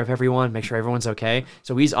take care of everyone, make sure everyone's okay.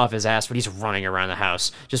 So he's off his ass, but he's running around the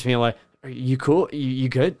house, just being like, "Are you cool? You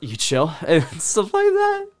good? You chill?" And stuff like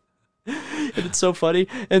that. And it's so funny.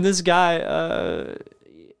 And this guy,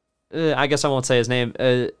 I guess I won't say his name.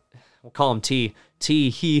 We'll call him T.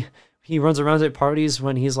 He runs around at parties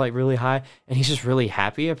when he's like really high, and he's just really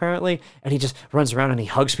happy apparently. And he just runs around and he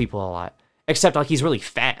hugs people a lot. Except like he's really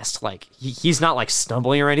fast. Like he's not like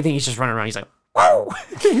stumbling or anything. He's just running around. He's like, "Whoa!"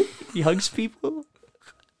 He hugs people.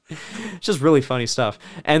 It's just really funny stuff.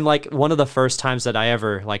 And like one of the first times that I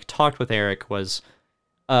ever like talked with Eric was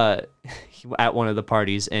at one of the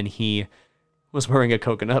parties, and he was wearing a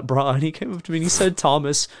coconut bra, and he came up to me and he said,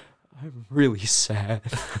 "Thomas, I'm really sad."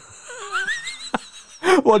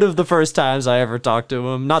 One of the first times I ever talked to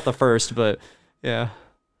him. Not the first, but yeah.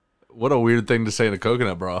 What a weird thing to say in a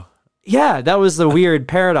coconut bra. Yeah, that was the weird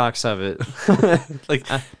paradox of it. Like,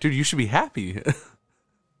 dude, you should be happy.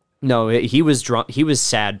 No, he was drunk. He was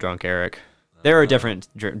sad drunk Eric. There are different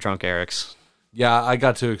drunk Erics. Yeah, I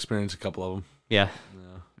got to experience a couple of them. Yeah.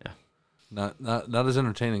 Not as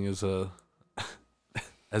entertaining as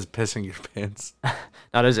as pissing your pants.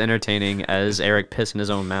 Not as entertaining as Eric pissing his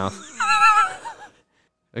own mouth.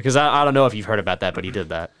 Because I don't know if you've heard about that, but he did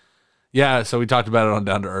that. Yeah, so we talked about it on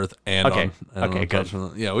Down to Earth and okay, good.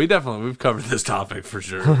 Yeah, we've covered this topic for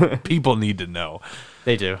sure. People need to know.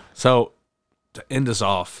 They do. So to end us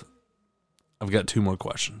off, I've got 2 more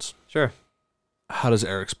questions. Sure. How does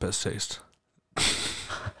Eric's piss taste?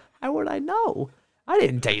 How would I know? I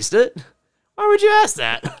didn't taste it. Why would you ask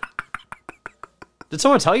that? Did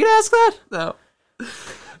someone tell you to ask that? No.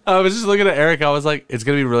 I was just looking at Eric. I was like, it's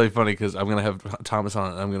gonna be really funny because I'm gonna have Thomas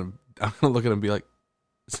on, and I'm gonna look at him and be like,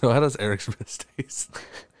 so how does Eric's piss taste?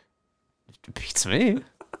 It beats me.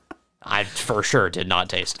 I for sure did not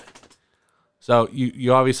taste it. So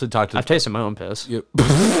you obviously talked to. I've tasted my own piss.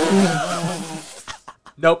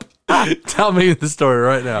 Nope. Tell me the story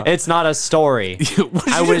right now. It's not a story.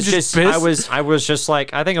 I was just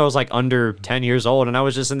like, I think I was like under 10 years old, and I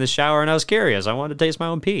was just in the shower and I was curious. I wanted to taste my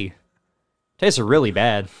own pee. Tasted really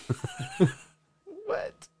bad.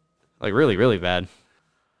 What? Like really, really bad.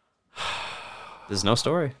 There's no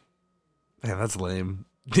story. Man, that's lame.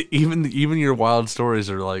 Even your wild stories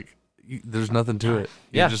are like, there's nothing to it.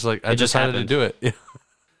 You're just like, I just decided to do it. Yeah.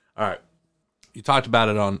 All right. You talked about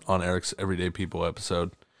it on Eric's Everyday People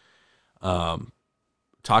episode.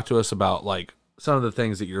 Talk to us about like some of the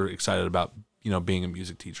things that you're excited about, being a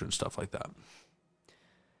music teacher and stuff like that.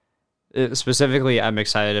 Specifically, I'm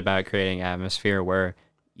excited about creating an atmosphere where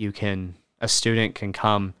a student can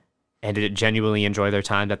come and genuinely enjoy their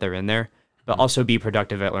time that they're in there, but also be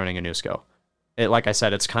productive at learning a new skill. Like I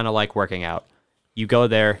said, it's kind of like working out. You go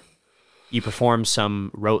there, you perform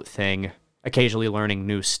some rote thing, occasionally learning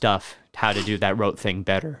new stuff, how to do that rote thing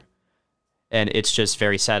better. And it's just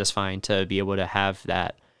very satisfying to be able to have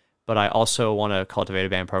that. But I also want to cultivate a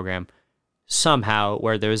band program somehow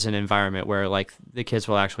where there's an environment where like the kids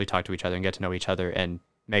will actually talk to each other and get to know each other and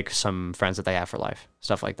make some friends that they have for life,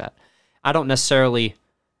 stuff like that. I don't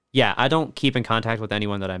keep in contact with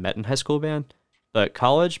anyone that I met in high school band, but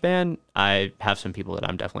college band, I have some people that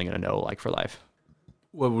I'm definitely going to know like for life.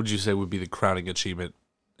 What would you say would be the crowning achievement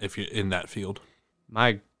if you're in that field?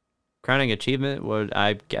 My crowning achievement would,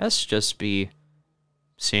 I guess, just be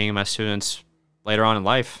seeing my students later on in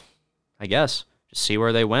life, I guess. Just see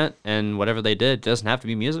where they went and whatever they did. It doesn't have to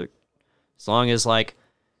be music. As long as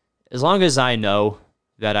I know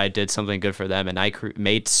that I did something good for them and I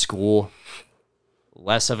made school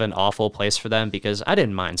less of an awful place for them, because I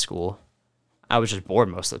didn't mind school. I was just bored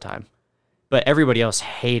most of the time. But everybody else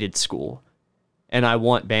hated school. And I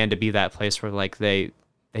want band to be that place where like they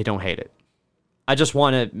don't hate it. I just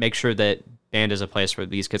want to make sure that band is a place where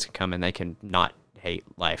these kids can come and they can not hate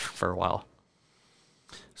life for a while.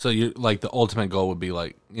 So you like the ultimate goal would be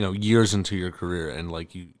like, years into your career and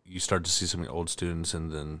like you start to see some of your old students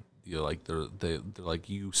and then they're like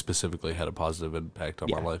you specifically had a positive impact on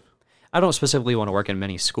my life. I don't specifically want to work in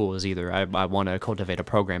many schools either. I want to cultivate a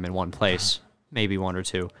program in one place, maybe one or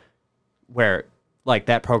two, where like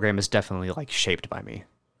that program is definitely like shaped by me.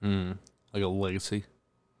 Like a legacy.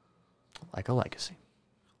 Like a legacy.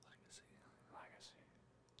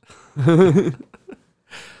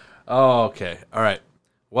 Oh, okay. All right.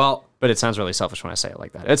 Well, but it sounds really selfish when I say it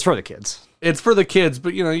like that. It's for the kids. It's for the kids,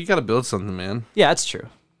 but you got to build something, man. Yeah, that's true.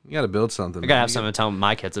 You got to build something. I gotta have something to tell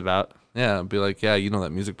my kids about. Yeah, be like, yeah, you know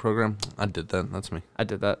that music program? I did that. That's me. I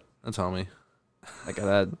did that. That's all me. Like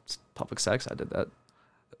I had public sex. I did that.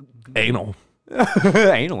 Anal.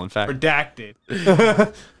 Anal, in fact. Redacted.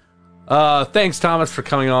 Thanks, Thomas, for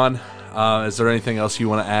coming on. Is there anything else you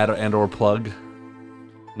want to add or plug?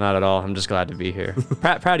 Not at all. I'm just glad to be here.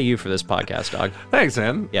 Proud of you for this podcast, dog. Thanks,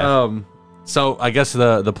 man. Yeah. So I guess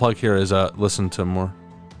the plug here is listen to more.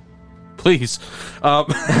 Please.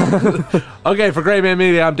 Okay, for Great Man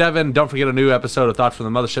Media, I'm Devin. Don't forget a new episode of Thoughts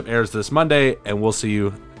from the Mothership airs this Monday, and we'll see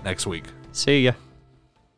you next week. See ya.